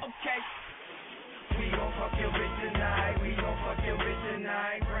out of here. Okay. We gon' fuck your bitch tonight. We gon' fuck your bitch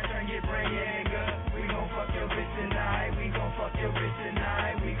tonight. Bring it, nigga. We gon' fuck your bitch tonight. We gon' fuck your bitch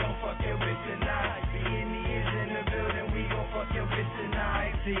tonight. We gon' fuck your bitch tonight. B&E is in the building. We gon' fuck your bitch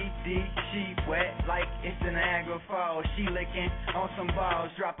tonight. CD, she wet like it's an Niagara Falls. She licking on some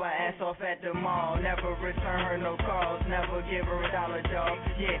balls. Drop her ass off at the mall. Never return her no calls. Never give her $1, dog.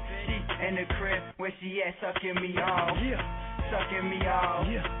 Yeah, she in the crib where she at sucking me off. Yeah, sucking me off.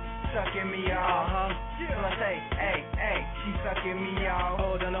 Yeah. Sucking me off. Plus, hey, she sucking me off.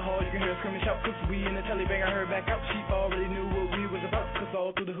 All down the hall, you can hear her screaming, shout, cause we in the telly bang, I heard back out. She already knew what we was about, cause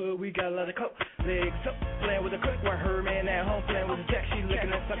all through the hood we got a lot of coke. Legs up, playing with a click, while her man at home playing with a jack. She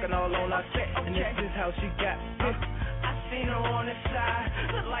licking and sucking all on our set, and this is how she got pissed. I seen her on the side,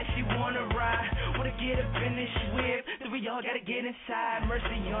 look like she wanna ride. Wanna get up in this whip, so we all gotta get inside.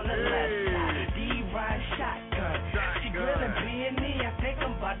 Mercy on the left side, D-ride shotgun. She grilling B&E, I think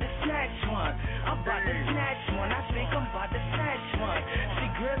I'm about to snatch one. I'm about to snatch one, I think I'm about to snatch one. She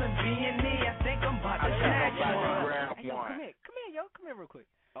grilling B&E, I think I'm about to snatch one. Hey, yo, come here, yo, come here real quick.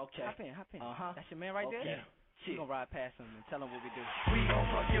 Okay. Hop in. That's your man right there? Yeah. We gonna ride past him and tell him what we do. We gon'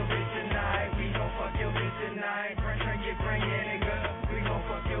 fuck your bitch tonight. We gon' fuck your bitch tonight. Bring it, nigga. We gon'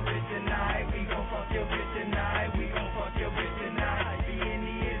 fuck your bitch tonight. We gon' fuck your bitch tonight. We gon' fuck your bitch tonight.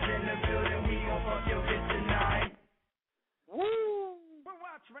 B&E is in the building. We gon' fuck your bitch tonight. Woo!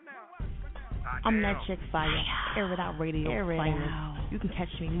 I'm that chick fire. Air It Out Radio finest. You can catch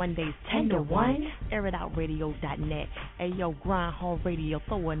me Mondays 10 to 1. AirItOutRadio.net. Hey yo, GRINDHARD Radio,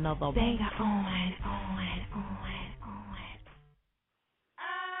 throw another banger on.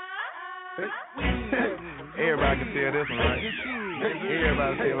 Everybody can tell this one, right?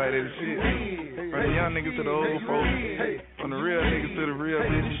 Everybody say it like that shit. From the young niggas to the old folks, from the real niggas to the real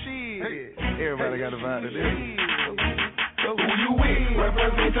bitches. Everybody got a vibe to this. So who you with?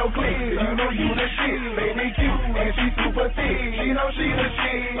 Represent your clique. You know you the shit. Baby cute and she super thick. She know she the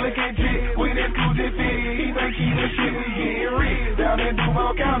shit. Look at Jit with his Gucci fit. He think he the shit. We getting rich down in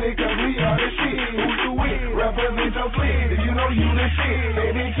Duval County 'cause we are the shit. Who you with? Represent your clique. You know you the shit.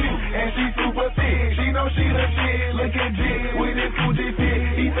 Baby cute and she super thick. She know she the shit. Look at Jit with his Gucci fit.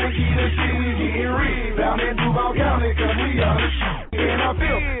 He think he the shit. We getting rich down in Duval County 'cause we are the shit. In a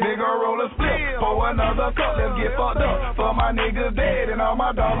field, nigga roll a split. Pour another cup. Let's get fucked up. For my niggas dead and all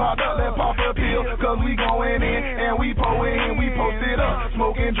my dogs locked up. Let's pop a pill, cause we going in and we pour it in, we post it up.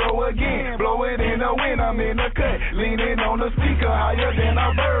 Smoking Joe again, blow it in the wind. I'm in the cut, leaning on the speaker, higher than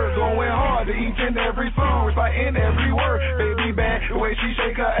a bird. Going hard to each and every song, reciting every word. Baby bad, the way she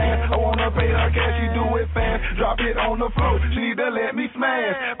shake her ass. I wanna pay her cash, she do it fast. Drop it on the floor, she need to let me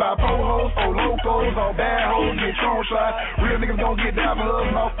smash. By pro-hoes, for locals, all bad hoes, get strong shots. Real niggas gon' get down for us,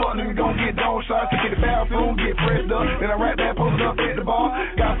 and all fuck niggas gon' get down shots. Get the bathroom, get pressed up, then I write that posted up at the bar.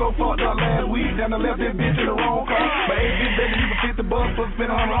 Got so fucked up last week, then I left this bitch in the wrong car. My age bitch begging me for 50 bucks, plus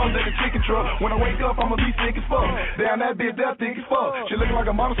spend $100 at the chicken truck. When I wake up, I'ma be sick as fuck. Damn, that bitch, that thick as fuck. She looking like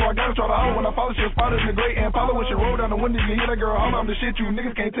a model, so I gotta try to hold. When I follow, she'll spot us in the great and follow. When she roll down the window, you hear that girl holler, I'm the shit, you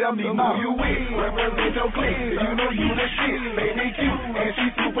niggas can't tell me no. You with, represent your clique. You know you the shit. Baby cute, and she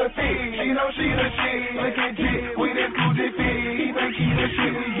super thick. She know she the shit. Look at Jit, with this Gucci fit. He think he the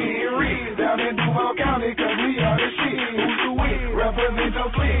shit. We getting rich down in Duval County, cause we are the shit. Who you with, represent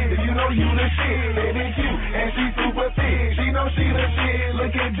your clique. You know you the shit. Baby cute, and she super thick. She know she the shit.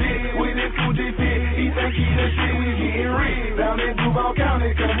 Look at Jit, with this Gucci fit. He think he the shit. We getting rich down in Duval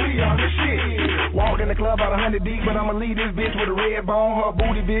County, cause we are the shit. Walked in the club about 100 deep, but I'ma leave this bitch with a red bone. Her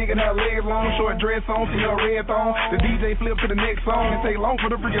booty big and her legs long, short dress on, see her red thong. The DJ flip to the next song and take long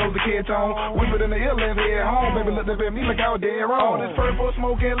for the freakos to catch on. Whip it in the ear, left head home, baby looked up at me like I was dead wrong. All this purple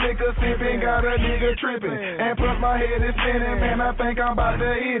smoking, liquor sipping, got a nigga tripping. And plus my head is spinning, man, I think I'm about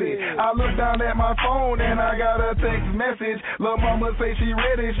to hit it. I look down at my phone and I got a text message. Lil' mama say she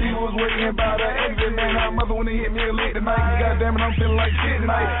ready, she was waiting by the exit. Man, her mother wanna hit me a lick tonight. Goddamn it, I'm feeling like shit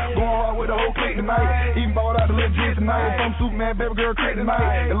tonight. Going hard with the whole clique tonight. Even bought out the legit tonight. Some Superman, baby girl, crazy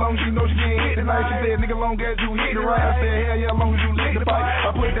tonight. As long as you know she getting hit tonight. She said, nigga, long as you hit it right. I said, hell yeah, as long as you lick the pipe. I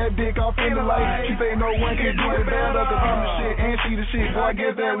put that dick off in the light. She say, no one can do it better, cause I'm the shit and she the shit. So I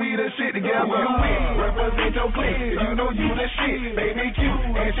guess that we the shit together. You win, represent your clique. You know you the shit. Baby cute,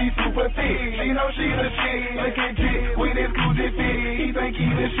 and she super thick. She know she the shit. Look at Jit, with this Gucci fit. He think he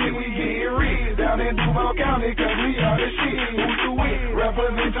the shit. We getting rich down in Duval County, cause we are the shit. Who you with,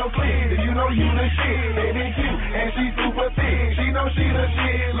 represent your clique. You know you the shit. Baby cute, and she super thick. She know she the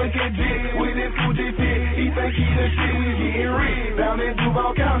shit. Look at Jit, with this Gucci fit. He think he the shit. We getting rich down in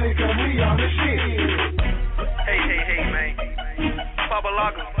Duval County, cause we are the shit. Hey, man. Papa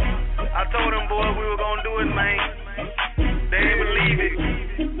Locker. I told them boys we were gonna do it, man. They didn't believe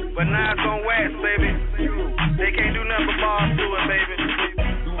it. But now it's gonna wax, baby. They can't do nothing but bars to it, baby.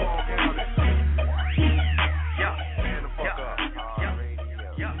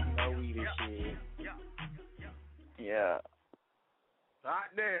 Yeah. Hot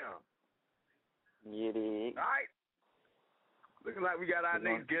damn. Yeah, dig. All right. Looking like we got our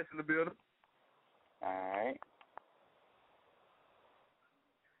next guest in the building. All right.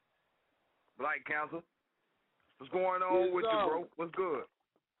 Black Council. What's going on with you, bro? What's good?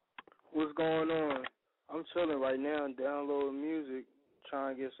 What's going on? I'm chilling right now and downloading music,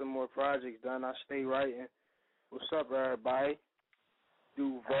 trying to get some more projects done. I stay writing. What's up, everybody?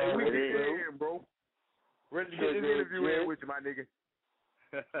 Duval. Hey, we here, bro. Ready to get this interview in with you, my nigga.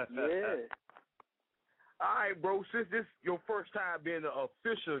 Yeah. All right, bro. Since this your first time being an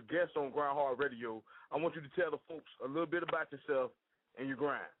official guest on GRINDHARD Radio, I want you to tell the folks a little bit about yourself and your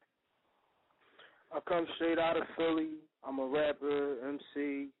grind. I come straight out of Philly. I'm a rapper,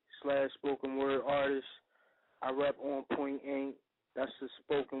 MC / spoken word artist. I rap On Point Inc. That's the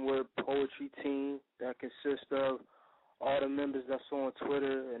spoken word poetry team that consists of all the members that's on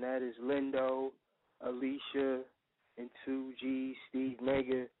Twitter, and that is Lindo, Alicia, and 2G, Steve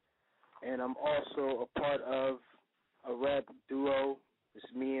Mega. And I'm also a part of a rap duo.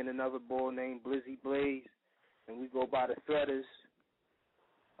 It's me and another boy named Blizzy Blaze, and we go by the Threaders.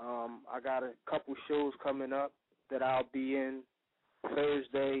 I got a couple shows coming up that I'll be in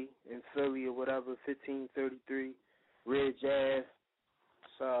Thursday in Philly or whatever, 1533 Ridge Ave.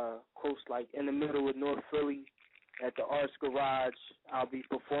 It's close, like in the middle of North Philly at the Arts Garage. I'll be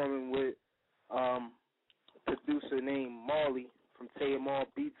performing with a producer named Marley from Tayamar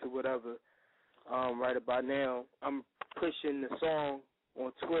Beats or whatever. Right about now, I'm pushing the song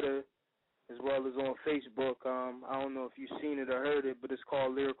on Twitter as well as on Facebook. I don't know if you've seen it or heard it, but it's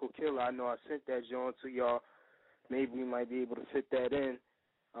called Lyrical Killer. I know I sent that joint to y'all. Maybe we might be able to fit that in.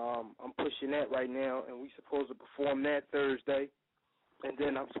 I'm pushing that right now, and we're supposed to perform that Thursday. And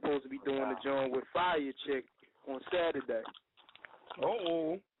then I'm supposed to be doing the joint with Fire Chick on Saturday.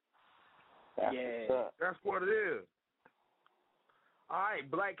 Oh. Yeah. That's what it is. All right,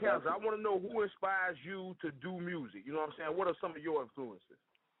 Black Council, I want to know who inspires you to do music. You know what I'm saying? What are some of your influences?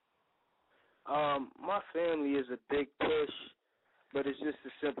 My family is a big push, but it's just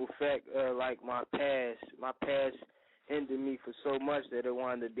a simple fact, like my past hindered me for so much that it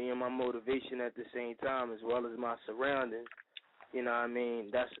wound up being my motivation at the same time, as well as my surroundings. You know what I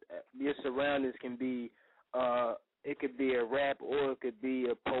mean? Your surroundings can be, it could be a rap or it could be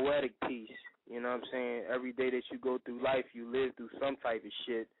a poetic piece. You know what I'm saying? Every day that you go through life, you live through some type of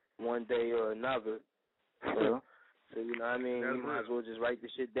shit one day or another. Yeah. So, you know what I mean? You might as well just write the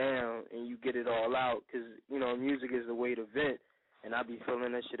shit down and you get it all out because, you know, music is the way to vent. And I be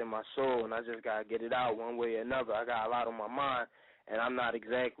feeling that shit in my soul, and I just got to get it out one way or another. I got a lot on my mind, and I'm not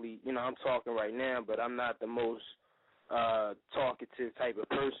exactly, you know, I'm talking right now, but I'm not the most talkative type of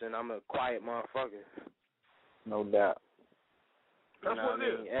person. I'm a quiet motherfucker. No doubt. That's what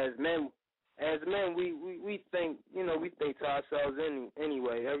it is. as men, we think, we think to ourselves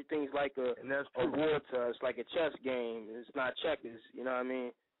anyway. Everything's like a war to us, like a chess game. It's not checkers. You know what I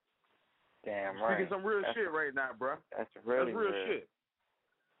mean? Damn right. Speaking some real shit right now, bro. That's really real shit.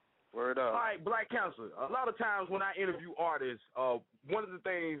 Word up. All right, Black Counselor. A lot of times when I interview artists, one of the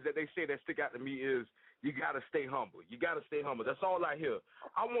things that they say that stick out to me is you got to stay humble. You got to stay humble. That's all I hear.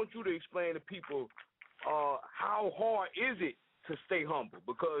 I want you to explain to people how hard is it to stay humble?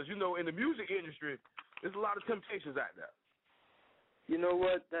 Because, in the music industry, there's a lot of temptations out there. You know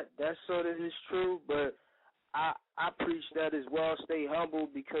what? That sort of is true, but I preach that as well. Stay humble,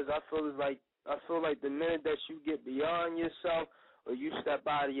 because I feel like the minute that you get beyond yourself, or you step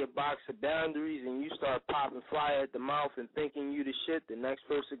out of your box of boundaries and you start popping fire at the mouth and thinking you the shit, the next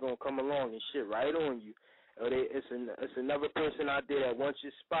person gonna come along and shit right on you. Or it's another person out there that wants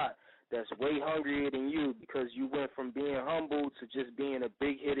your spot that's way hungrier than you, because you went from being humble to just being a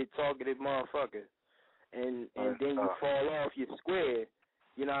big-headed, targeted motherfucker. And then you fall off your square.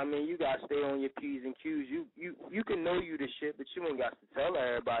 You know what I mean? You got to stay on your P's and Q's. You can know you the shit, but you ain't got to tell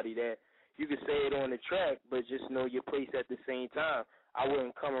everybody that. You can say it on the track, but just know your place at the same time. I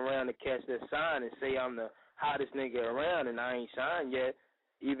wouldn't come around to catch that sign and say I'm the hottest nigga around and I ain't signed yet.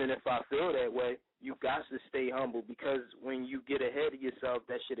 Even if I feel that way, you got to stay humble, because when you get ahead of yourself,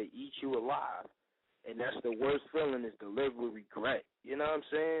 that shit'll eat you alive. And that's the worst feeling, is to live with regret. You know what I'm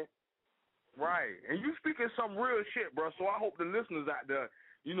saying? Right. And you speaking some real shit, bro. So I hope the listeners out there,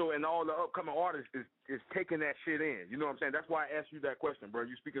 and all the upcoming artists is taking that shit in. You know what I'm saying? That's why I asked you that question, bro.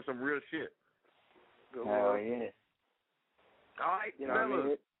 You speaking some real shit. Oh, yeah. All right,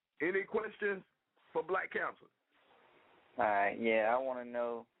 fellas, any questions for Black Counsel? All right, yeah, I want to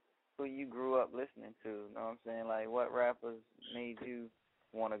know who you grew up listening to. You know what I'm saying? Like, what rappers made you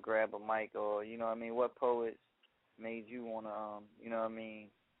want to grab a mic, or, what poets made you want to,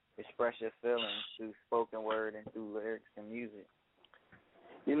 express your feelings through spoken word and through lyrics and music?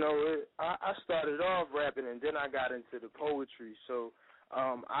 I started off rapping, and then I got into the poetry. So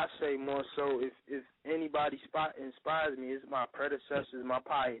I say more so, if anybody inspires me, it's my predecessors, my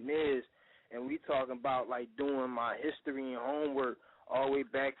pioneers, and we talking about like doing my history and homework all the way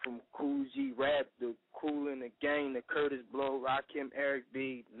back from Cool G Rap, the Kool and the Gang, the Curtis Blow, Rakim, Eric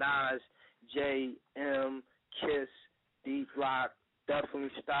B, Nas, J, M, Kiss, D Block, definitely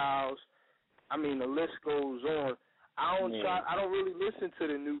Styles. I mean, the list goes on. I don't really listen to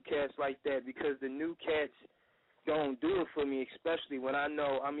the new cats like that, because the new cats don't do it for me, especially when I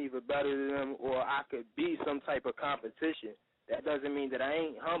know I'm either better than them or I could be some type of competition. That doesn't mean that I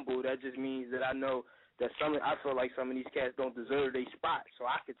ain't humble. That just means that I know that I feel like some of these cats don't deserve their spot, so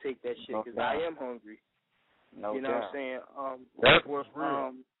I could take that shit, because I am hungry. No you know what I'm saying? That's what's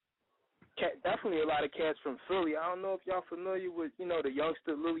real. Definitely a lot of cats from Philly. I don't know if y'all familiar with, the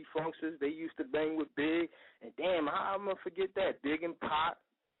youngster Lily Funksters. They used to bang with Big. And damn, how I'm going to forget that? Big and Pop,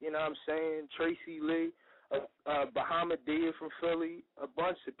 you know what I'm saying? Tracy Lee, Bahama D from Philly, a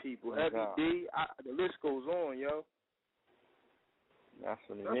bunch of people. Heavy D, the list goes on, yo. That's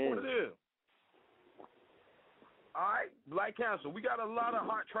what it is. All right, Black Counsel, we got a lot of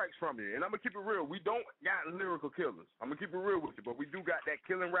hot tracks from you. And I'm going to keep it real. We don't got lyrical killers. I'm going to keep it real with you. But we do got that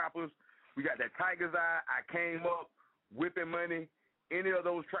killing rappers. We got that Tiger's Eye, I Came Up, Whipping Money. Any of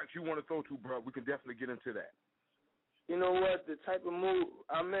those tracks you want to throw to, bro, we can definitely get into that. You know what? The type of mood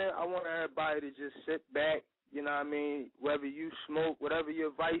I'm in, I want everybody to just sit back, you know what I mean? Whether you smoke, whatever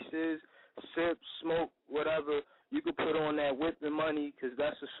your vice is, sip, smoke, whatever, you can put on that Whipping Money, because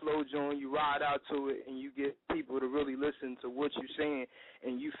that's a slow joint. You ride out to it, and you get people to really listen to what you're saying,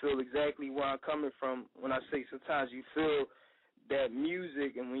 and you feel exactly where I'm coming from when I say sometimes you feel that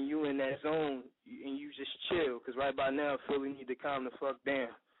music, and when you in that zone, and you just chill, because right by now, Philly need to calm the fuck down.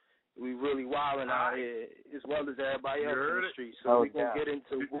 We really wilding out here, as well as everybody else in the street. So we're going to get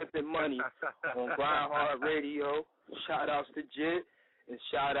into Whipping Money on GRINDHARD Radio. Shout-outs to Jit, and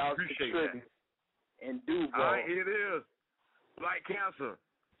shout-outs to Trippy and Duval. All right, here it is. Black Cancer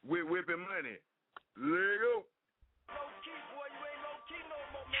with Whipping Money. There you go.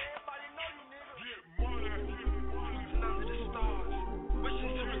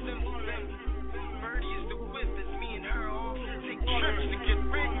 Trips to get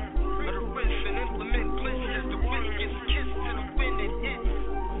rich, let her whiff and implement bliss as the whip gets kissed to the wind and hits.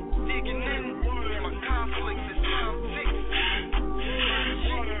 Digging in, my conflicts as time ticks.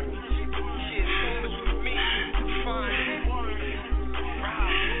 Shit, moments with me, find it.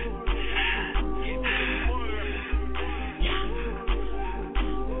 Ride.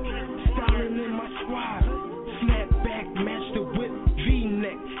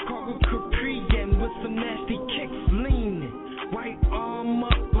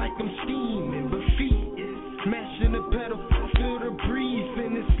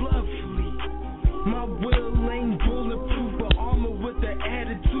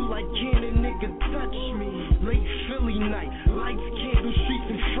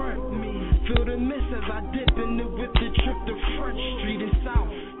 feel the miss as I dip in it with the trip to Front Street and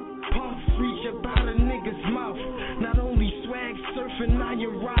South. Puffs reach about a nigga's mouth. Not only swag surfing, I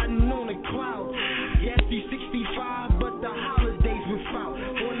am riding on a cloud. Yes, 65, but the holidays without.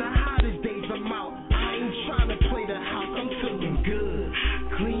 On the hottest days I'm out. I ain't trying to play the house, I'm feeling good.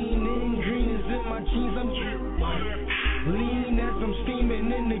 Clean and green is in my jeans, I'm getting money. Lean as I'm steaming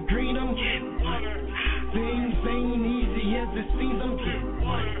in the green, I'm getting money. Things ain't easy as it seems, I'm getting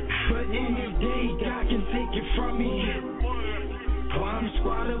money. But any day, God can take it from me. While I'm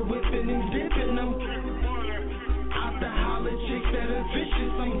squatter whipping and dipping, I'm out the holler chicks that are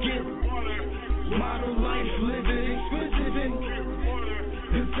vicious, I'm getting model life, living exquisite, and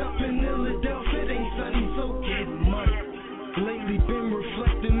it's up in Philadelphia, it ain't sunny, so get money. Lately been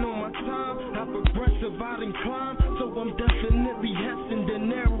reflecting on my time, how progressive I done climb, so I'm definitely hessing De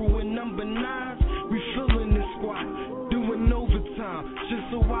Niro and number 9s, refilling the squad, doing overtime,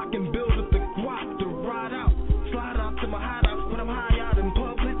 just so I can build up the guap to ride out, slide out to my hideouts, when I'm high out in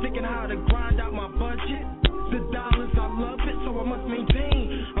public, thinking how to grind out my budget. The dollars, I love it, so I must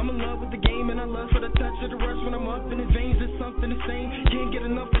maintain. I'm in love with the game and I love for the touch of the rush when I'm up in the veins. It's something the same. Can't get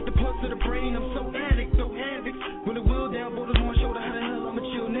enough like the pulse of the brain. I'm so addict, so havoc. When the wheel down, boulders on my shoulder, how the hell I'ma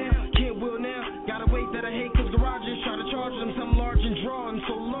chill now? Can't will now. Gotta wait that I hate cause garages try to charge them. Some large and drawing,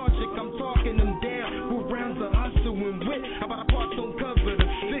 so logic, I'm talking them down. Who rounds the hustle and wit? How about a parts don't cover the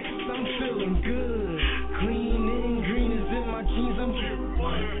fix? I'm feeling good. Clean and green is in my jeans, I'm getting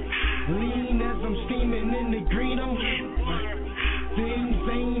money. Lean as I'm steaming in the green, I'm getting money. Things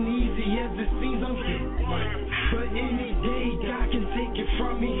ain't easy as it seems, I'm getting money. But any day, God can take it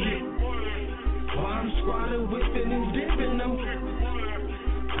from me. While I'm squatter whipping and dipping, I'm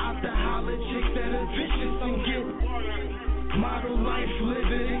out the holler chicks that are vicious, I'm getting model life,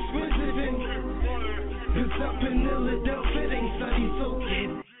 living exquisite, and it's up in Philadelphia, it ain't sunny, so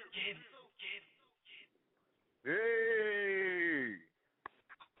get. Hey.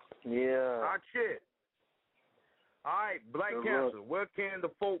 Yeah. Hot shit. All right, Black Good Cancer, luck. where can the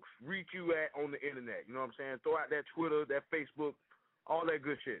folks reach you at on the internet? You know what I'm saying? Throw out that Twitter, that Facebook, all that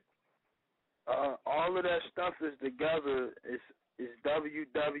good shit. All of that stuff is together. It's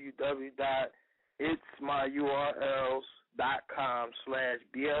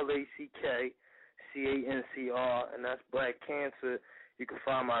www.itsmyurls.com/BLACKCANCR, and that's Black Cancer. You can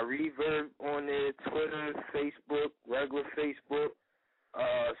find my Reverb on there, Twitter, Facebook, regular Facebook,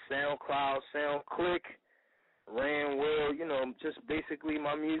 SoundCloud, SoundClick, Ranwell, just basically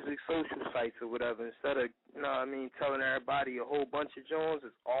my music social sites or whatever. Instead of, telling everybody a whole bunch of Jones,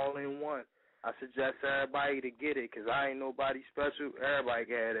 it's all in one. I suggest everybody to get it because I ain't nobody special. Everybody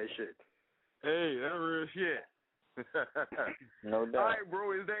can have that shit. Hey, that's real shit. No doubt. All right,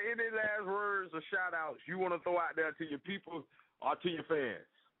 bro, is there any last words or shout-outs you want to throw out there to your people or to your fans?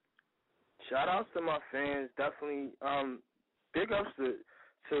 Shout-outs to my fans, definitely. Big ups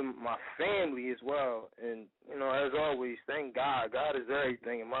to my family as well. And, as always, thank God. God is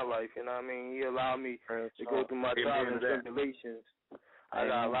everything in my life, you know what I mean? He allowed me to go through my trials and tribulations. I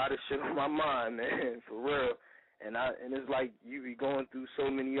got a lot of shit on my mind, man, for real. And it's like you be going through so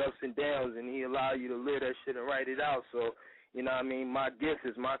many ups and downs, and he allow you to live that shit and write it out. So, my gift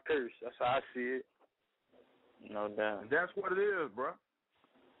is my curse. That's how I see it. No doubt. That's what it is, bro.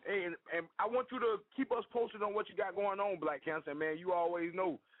 Hey, and I want you to keep us posted on what you got going on, Black Cancer. Man, you always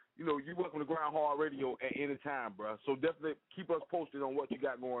know, you welcome to Grind Hard Radio at any time, bro. So definitely keep us posted on what you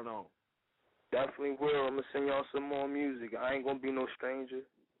got going on. Definitely will. I'm going to send y'all some more music. I ain't going to be no stranger.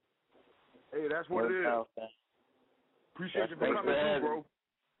 Hey, that's what it is. Appreciate you for coming through, bro.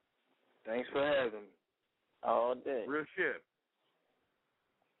 Thanks for having me. All day. Real shit.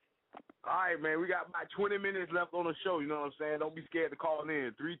 All right, man, we got about 20 minutes left on the show, you know what I'm saying? Don't be scared to call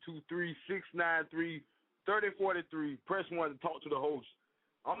in. 323-693-3043. Press 1 to talk to the host.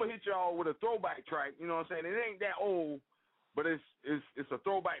 I'm going to hit y'all with a throwback track, you know what I'm saying? It ain't that old, but it's a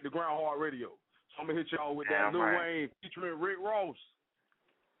throwback to Grind Hard Radio. So I'm going to hit y'all with that Lil Wayne featuring Rick Ross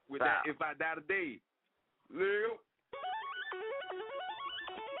with that If I Die Today. Lil.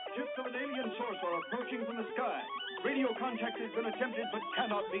 Ships of an alien source are approaching from the sky. Radio contact has been attempted but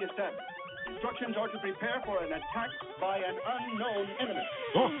cannot be established. Instructions are to prepare for an attack by an unknown enemy.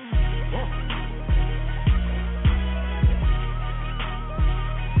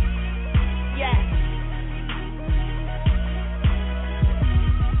 Yes.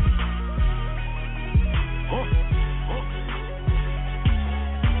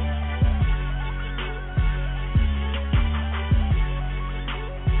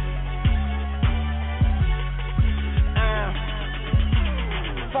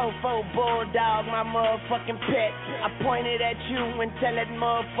 Fofo bull dog, my motherfucking pet. I pointed at you and tell that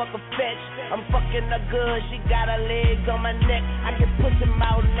motherfucker fetch. I'm fucking her good, she got her legs on my neck. I can pussy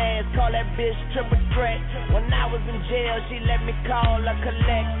mouth and ass, call that bitch triple threat. When I was in jail, she let me call her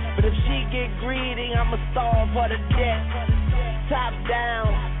collect. But if she get greedy, I'ma starve her to death. Top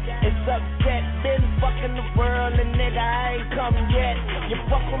down, it's upset. Been fucking the world and nigga, I ain't come yet. You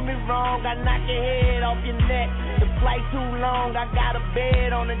fuck with me wrong, I knock your head off your neck. The flight too long, I got a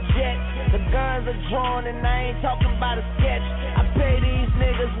bed on a jet. The guns are drawn and I ain't talking about a sketch. I pay these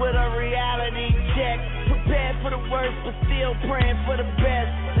niggas with a reality check. Prepared for the worst, but still praying for the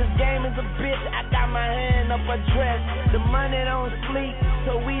best. This game is a bitch, I got my hand up her dress. The money don't sleep,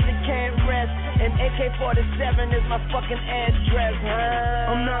 so we just can't rest. And AK-47 is my fucking address,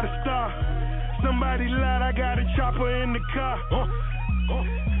 huh? I'm not a star. Somebody lied, I got a chopper in the car.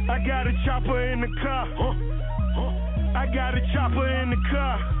 I got a chopper in the car. I got a chopper in the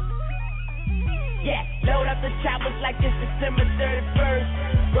car. Yeah, load up the choppers like it's December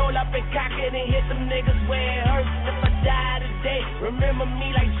 31st. Roll up and cock it and hit them niggas where it hurts. If I die today, remember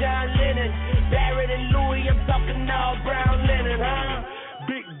me like John Lennon. Barrett and Louis, I'm talking all brown linen, huh?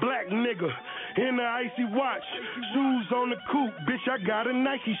 Big black nigga in the icy watch, shoes on the coupe, bitch, I got a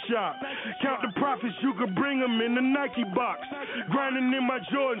Nike shop. Count the profits, you could bring them in the Nike box. Grinding in my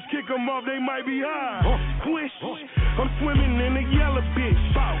Jordans, kick them off, they might be high. Squish, I'm swimming in the yellow bitch.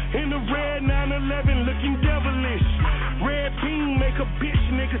 In the red 911, looking devilish. Red beam make a bitch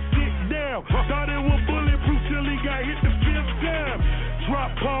nigga sit down. Thought it was bulletproof till he got hit the fifth time.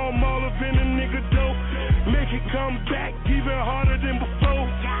 Drop palm all up in a nigga dope. Make it come back even harder than before.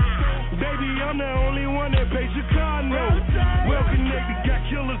 Baby, I'm the only one that pays your car note. Well connected, got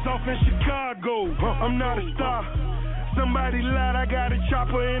killers off in Chicago. I'm not a star. Somebody lied, I got a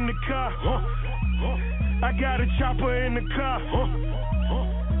chopper in the car. I got a chopper in the car.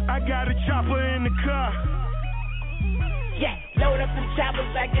 I got a chopper in the car. Yeah, load up them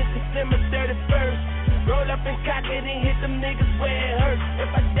choppers like it's December 31st. Roll up and cock it and hit them niggas where it hurts. If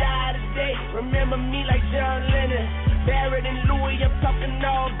I die today, remember me like John Lennon. Barrett and Louis, I'm talking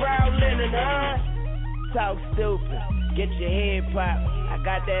all brown linen, huh? Talk stupid, get your head popped. I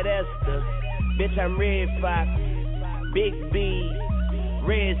got that Esther, bitch, I'm Red Fox. Big B,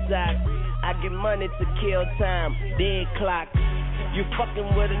 Red Sox. I get money to kill time, dead clock. You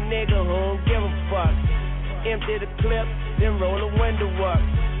fucking with a nigga who don't give a fuck. Empty the clip, then roll the window up.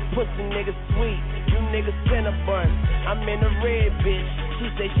 Pussy nigga sweet, you niggas finna bun. I'm in a red bitch, she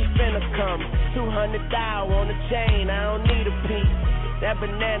say she finna come. 200 thou on the chain, I don't need a piece. That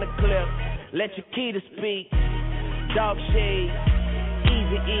banana clip, let your key to speak. Dog shade,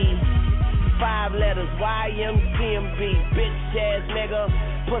 easy E. 5 letters, YMCMB. Bitch ass nigga,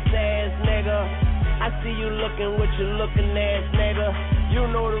 pussy ass nigga. I see you looking with your looking ass nigga. You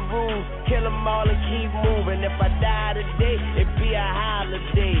know the rules, kill them all and keep moving. If I die today, it be a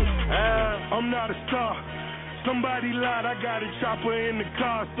holiday. I'm not a star. Somebody lied, I got a chopper in the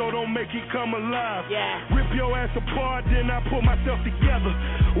car, so don't make it come alive. Yeah. Rip your ass apart, then I put myself together.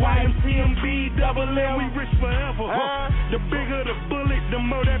 YMCMB, double L, we rich forever. The bigger the bullet, the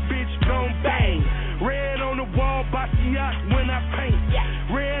more that bitch gon' bang. Red on the wall, Basquiat when I paint.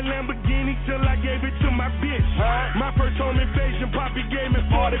 Red Lamborghini till I gave it to my bitch. My first home invasion, Poppy gave me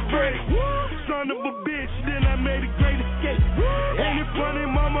 40 bricks. Son of a bitch, then I made a great escape. Ain't it funny,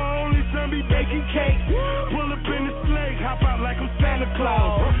 mama only son be baking cake. Pull up in the sleigh, hop out like I'm Santa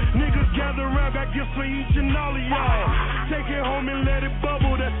Claus. Niggas gather around, got gifts for each and all of y'all. Take it home and let it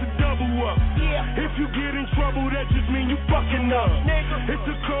bubble, that's a double up. If you get in trouble, that just mean you fucking up. It's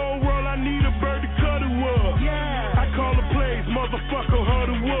a cold world, I need a bird to cut it up. I call the plays, motherfucker,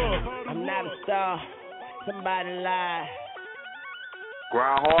 huddle up. I'm not a star, somebody lied.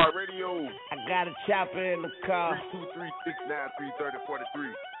 Grind Hard Radio. I got a chopper in the car.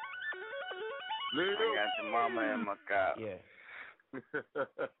 323-693-3043. I got your mama in my car. Yeah.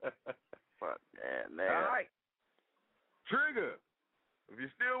 Fuck that, man. All right. Trigger. If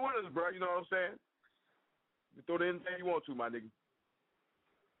you're still with us, bro, you know what I'm saying? You throw the anything you want to, my nigga.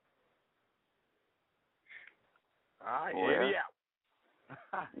 All right, Eddie out.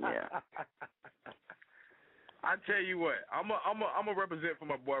 Yeah. I tell you what, I'm a represent for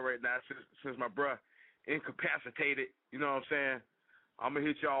my boy right now since my bruh incapacitated. You know what I'm saying? I'm gonna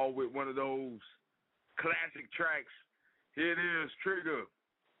hit y'all with one of those classic tracks. Here it is, Trigger.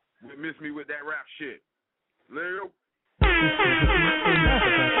 Miss me with that rap shit. Leo.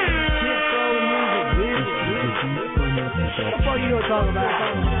 Before you gonna talk about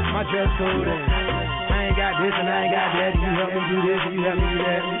my dress code and I ain't got this and I ain't got that, and you help me do this and you help me do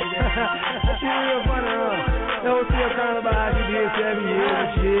that. That shit real funny, huh? No, still crying about how she did 7 years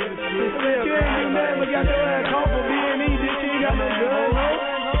and shit. Still crying about that. But got your ass caught for B&E, bitch. You ain't got no gun, no.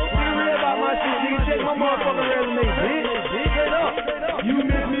 You real about my shit, nigga. Check my motherfucking resume, bitch. Straight up. You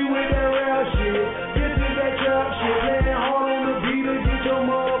miss me with that rap shit. This is that trap shit. Laying hard on the beat to get your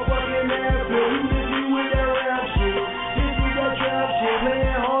motherfucking ass filled. You miss me with that rap shit. This is that trap shit.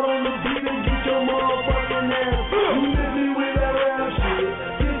 Laying hard on the beat to get your motherfucking ass filled. You miss me with that rap shit.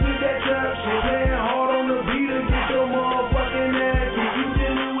 This is that trap shit. Laying hard on the beat to get your motherfucking ass kicked. You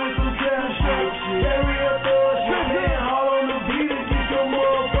dealing with some trap shit. That real thug shit. Laying hard on the beat to get your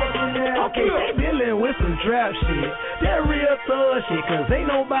motherfucking ass filled. Okay, they dealing with some trap shit. That real thug shit, cause ain't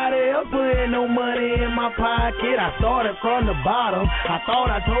nobody else putting no money in my pocket. I started from the bottom, I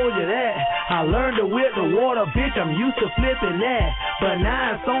thought I told you that. I learned to whip the water, bitch, I'm used to flipping that. But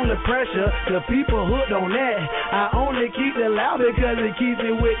now it's on the pressure, the people hooked on that. I only keep it loud because it keeps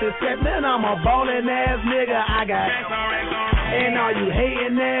me with the step. Man, I'm a ballin' ass nigga, I got. And all you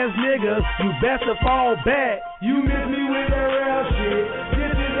hating ass niggas, you best to fall back. You miss me with that rap shit.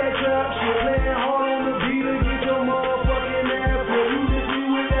 This is that trap shit, laying hard on the beat to get your motherfucking ass filled. You miss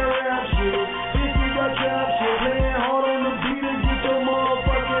me with that rap shit. This is that trap shit, laying hard on the beat to get your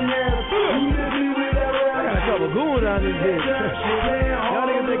motherfucking ass filled. You miss me with that rap shit. I got a couple goons out this bitch. Y'all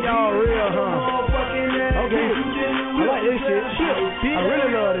niggas think y'all real, huh? Okay, I like this shit. I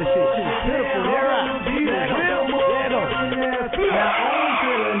really love this shit. Shit is beautiful. Yeah, right. Now on to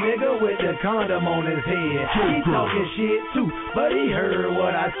the nigga with the condom on his head. He talking shit too, but he heard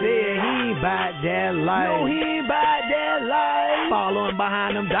what I said. He ain't bite that life. No, he ain't bite that life. Following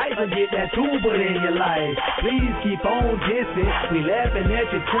behind them dice and get that tuba in your life. Please keep on dissing. We laughing at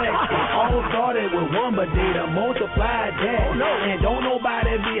your tracks. All started with one, but they done multiplied that. And don't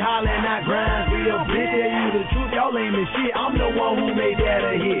nobody be hollering out Grindsville. Bitch, tell you the truth, y'all lame as shit. I'm the one who made that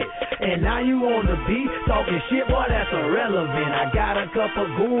a hit. And now you on the beat, talking shit, boy, that's irrelevant. I got a couple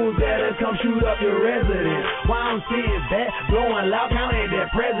goons that'll come shoot up your residence. While I'm sitting back, blowing loud, counting that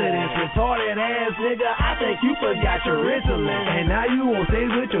presidents. Retarded ass nigga, I think you forgot your Ritalin. And now you on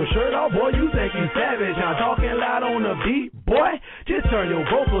stage with your shirt off, boy, you think you savage. I'm talking loud on the beat, boy, just turn your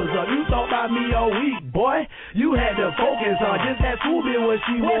vocals up. You thought about me all week, boy, you had to focus on. Just ask Ruby what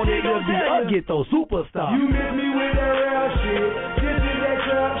she wanted to be a ghetto superstar. You miss me with that rap shit. This is that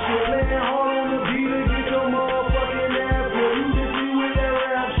trap shit. Laying hard on the beat to get your motherfucking ass filled. You miss me with that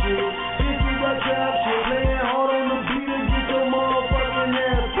rap shit. This is that trap shit. Laying hard on the beat to get your motherfucking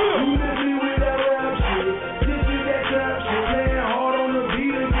ass filled. You miss me with that rap shit. This is that trap shit. Laying hard on the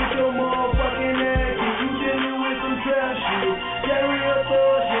beat to get your motherfucking ass kicked. You dealing with some trap shit. That real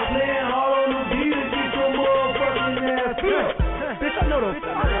thug shit. Laying hard on the beat to get your motherfucking ass filled. Bitch, I know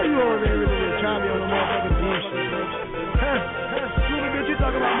you over there really trying me on the motherfucking bullshit. Bitch, you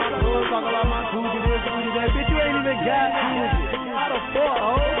talk about my clothes, talk about my Gucci this, Gucci that. Bitch, you ain't even got Gucci. How the fuck,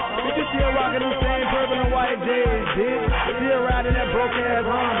 ho? Bitch, you still rocking them same purple and white J's, bitch. Still riding that broke ass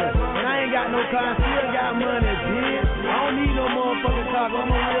Honda. And I ain't got no car, I still got money, bitch. I don't need no motherfucking car, I'm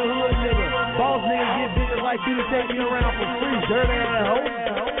a real hood nigga. Boss niggas get bitches like you to take me around for free, dirty ass ho.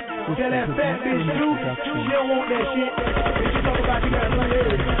 You tell that fat bitch too, she don't want that shit. Bitch, you talk about you got some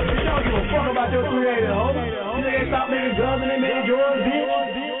lady. Bitch, y'all give a fuck about your creator, ho. You ain't stop making guns and they made yours, bitch.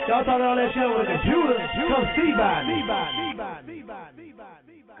 Y'all talking all that shit with a computer. Come see by me.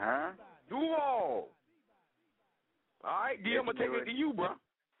 Huh? Duval. All right, D, I'm going to take it to you, bro.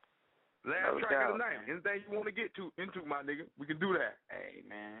 Last track of the night. Anything you want to get into, my nigga, we can do that. Hey,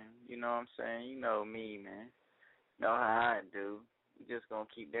 man, you know what I'm saying? You know me, man. You know how I do. We just going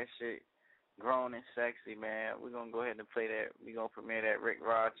to keep that shit grown and sexy, man. We're going to go ahead and play that. We're going to premiere that Rick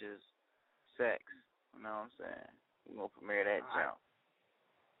Rogers Sex. You know what I'm saying? We're going to premiere that jump.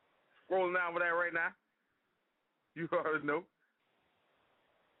 Rolling down with that right now. You already know.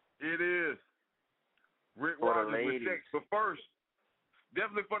 It is Rick Rogers with Sex. But first,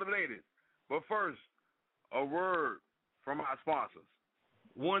 definitely for the ladies. But first, a word from our sponsors.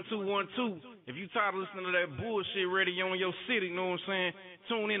 1212. If you tired of listening to that bullshit radio in your city, you know what I'm saying?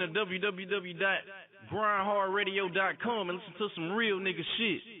 Tune in to www.grindhardradio.com and listen to some real nigga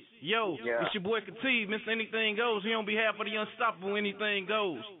shit. Yo, it's your boy Khatib. Mr. Anything Goes. He on behalf of the unstoppable Anything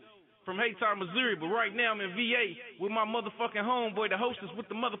Goes. From Haytime, Missouri, but right now I'm in VA with my motherfucking homeboy, the hostess with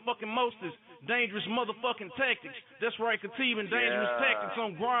the motherfucking mostest. Dangerous motherfucking Tactics. That's right, Khatib and Dangerous Tactics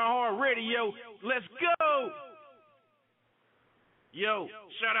on Grindhard Radio. Let's go! Yo,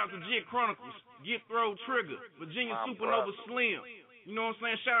 shout out to Jit Chronicles, Gift Road Trigger, Virginia Supernova Slim. You know what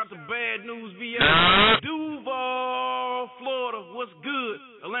I'm saying? Shout out to Bad News VA, Duval, Florida, what's good?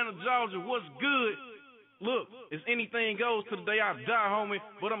 Atlanta, Georgia, what's good? Look, it's anything goes to the day I die, homie.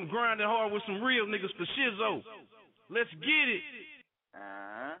 But I'm grinding hard with some real niggas for shizzo. Let's get it.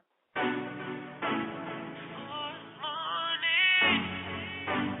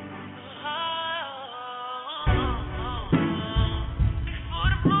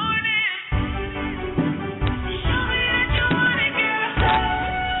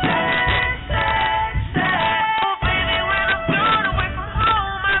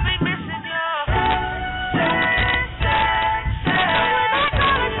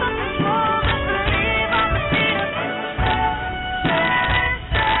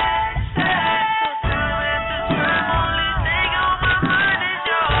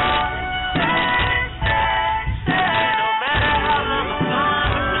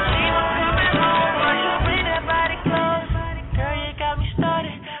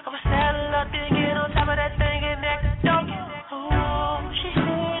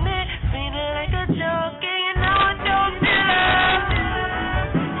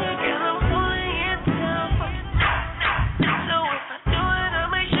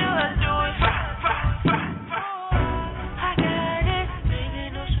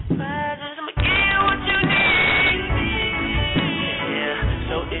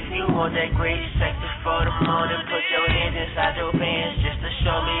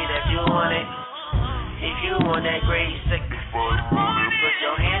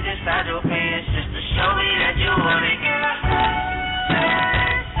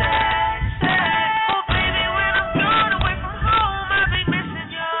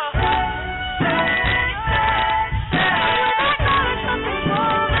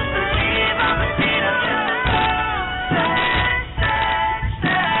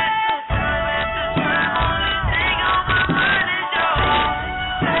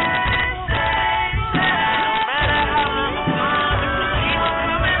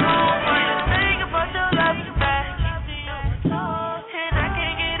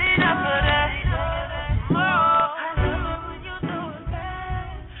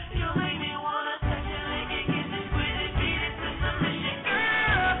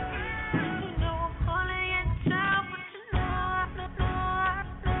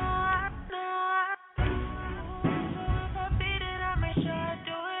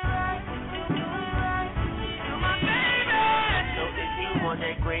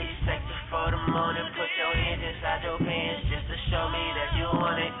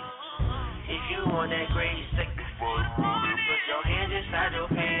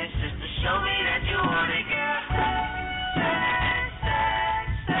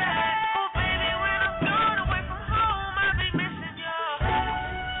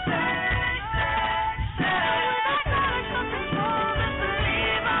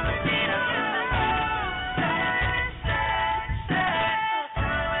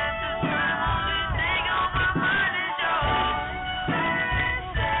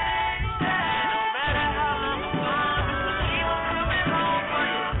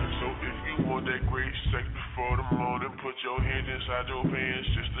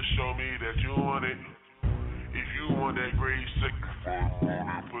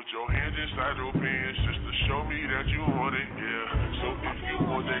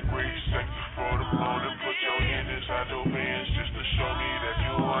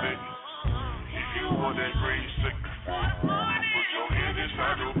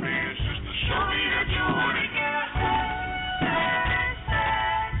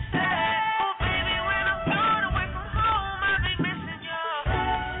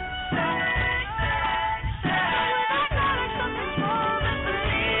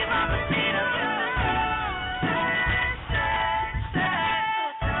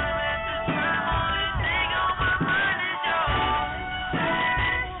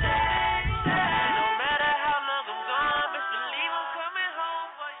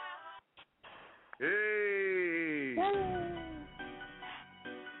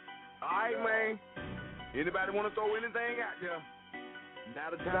 Anybody want to throw anything out there?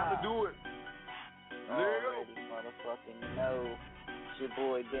 Now the time to do it. Already motherfucking know. It's your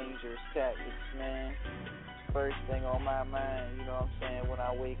boy Dangerous Tactics, man. First thing on my mind, you know what I'm saying, when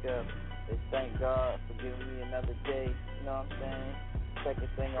I wake up is thank God for giving me another day, you know what I'm saying? Second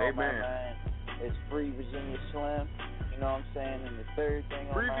thing on my mind is Free Virginia Slim, you know what I'm saying? And the third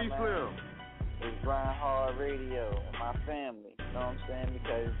thing on my mind is Grind Hard Radio and my family, you know what I'm saying?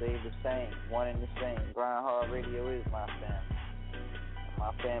 Because they the same, one and the same. Grind Hard Radio is my family.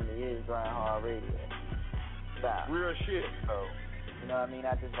 My family is Grind Hard Radio. Stop. Real shit. So, you know what I mean?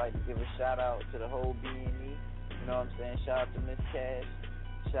 I just like to give a shout out to the whole B&E. You know what I'm saying? Shout out to Miss Cash.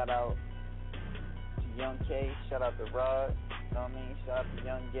 Shout out to Young K. Shout out to Rod. You know what I mean? Shout out to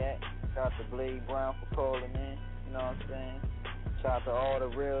Young Gat. Shout out to Blade Brown for calling in. You know what I'm saying? Shout out to all the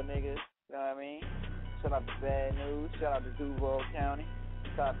real niggas. You know what I mean? Shout out to Bad News. Shout out to Duval County.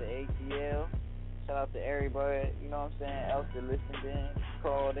 Shout out to ATL. Shout out to everybody, you know what I'm saying, else that listened in,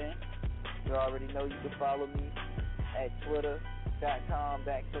 called in. You already know you can follow me at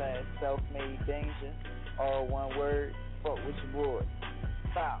twitter.com/selfmadedanger. All one word. Fuck with your boy.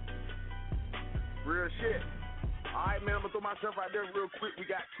 Stop. Real shit. All right, man, I'm going to throw myself out there real quick. We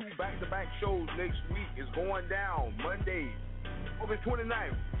got 2 back-to-back shows next week. It's going down Monday, August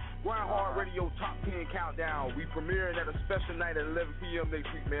 29th. Grind Hard Radio Top 10 Countdown. We premiering at a special night at 11 p.m. next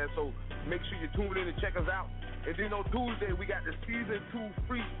week, man. So make sure you tune in and check us out. And then on Tuesday, we got the Season 2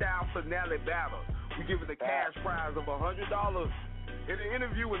 Freestyle Finale Battle. We giving the cash prize of $100 in an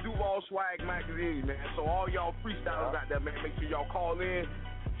interview with Duval Swag Magazine, man. So all y'all freestylers out there, man, make sure y'all call in.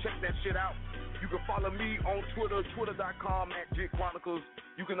 Check that shit out. You can follow me on Twitter, twitter.com/JitChronicles.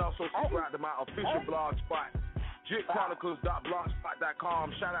 You can also subscribe to my official blog spot,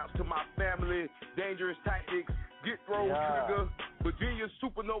 JitChronicles.blogspot.com. Shout outs to my family, Dangerous Tactics, Get Throw Trigger, Virginia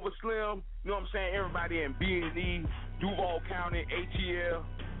Supernova Slim, you know what I'm saying? Everybody in B&E, Duval County, ATL,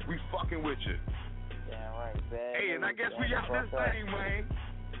 we fucking with you. Damn right, bad. Hey, and I guess we out this thing, man.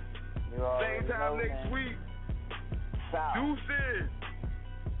 Same time next week. Deuces.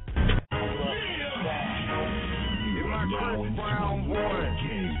 In my Chris Brown boy.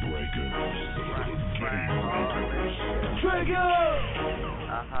 Trigger!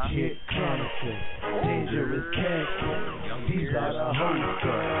 Kid Chronicles, Dangerous Tactics. These are the hosts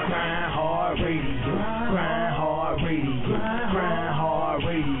of Grind Hard Radio. Grind Hard Radio. Grind Hard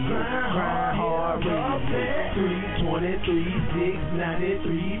Radio. Grind Hard Radio. 320,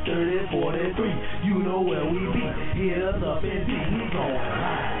 693, 30, 43. You know where we be. Hit us up and see we gon'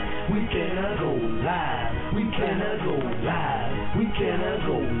 live. We finna go live. We finna go live. We finna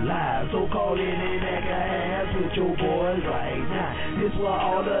go live. So call in and act a ass with your boys right now. This what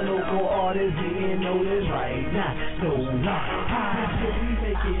all the local artists getting noticed right now. So lie.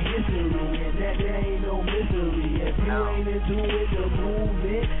 We making history, and that there ain't no mystery. If you ain't into it, the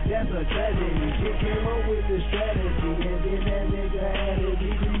movement, that's a tragedy. He came up with the strategy, and then that nigga had it.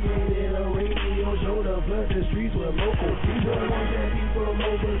 He created a radio show to flood the streets with local people. Want that people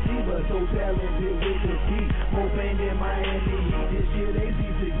overseas, but so talented with the beat. More fame than Miami Heat. This year they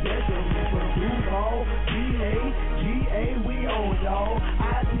see success from me. From Duval, GA, we on, y'all.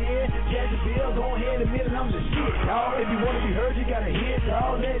 I did Jacksonville, go ahead and admit it, I'm the shit, dawg. If you want to be heard, you gotta hit,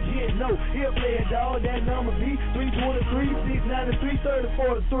 dawg. Let Jit know. He'll play it, dawg. That number be 323, 693, 30,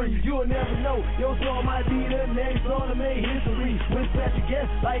 43. You'll never know. Your song might be the next song to make history. With special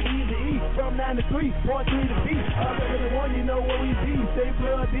guests like Easy E from 93, point 3 to B. Other than the one, you know where we be. Stay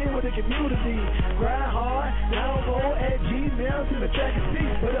plugged in with the community. Grind hard, download at Gmail to the track and see.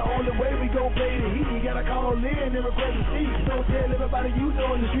 But the only way we gon' play the heat, you gotta call in and request a seat. So tell everybody you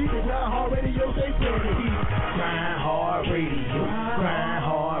know in the street that Grind Hard Radio, stay playing the heat. Grind Hard Radio. Grind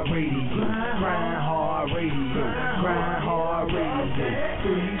Hard Radio. Grind Hard Radio. Grind Hard Radio.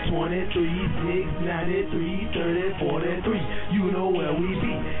 323, 693, 30, 43. You know where we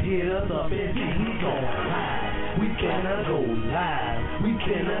be. Hit us up and see we gon' live. We finna go live. We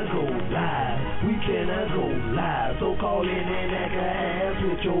finna go live. We finna go live. So call in and act a ass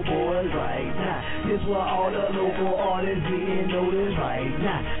with your boys right now. This what all the local artists getting noticed right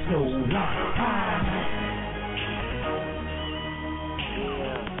now. So lie.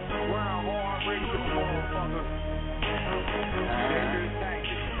 Grind Hard Radio, motherfucker. Dangerous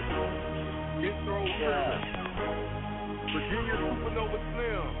Tactics. Get Throw Trigger. Virginia Supernova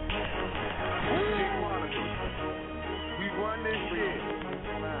Slim. Kid Chronicles. We run this shit.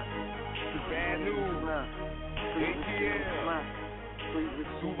 The Bad News. ATL.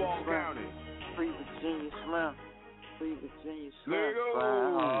 Duval County. Free Virginia Slim. Free Virginia Slim. Lego.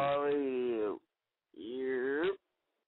 Grind Hard Radio. Yep.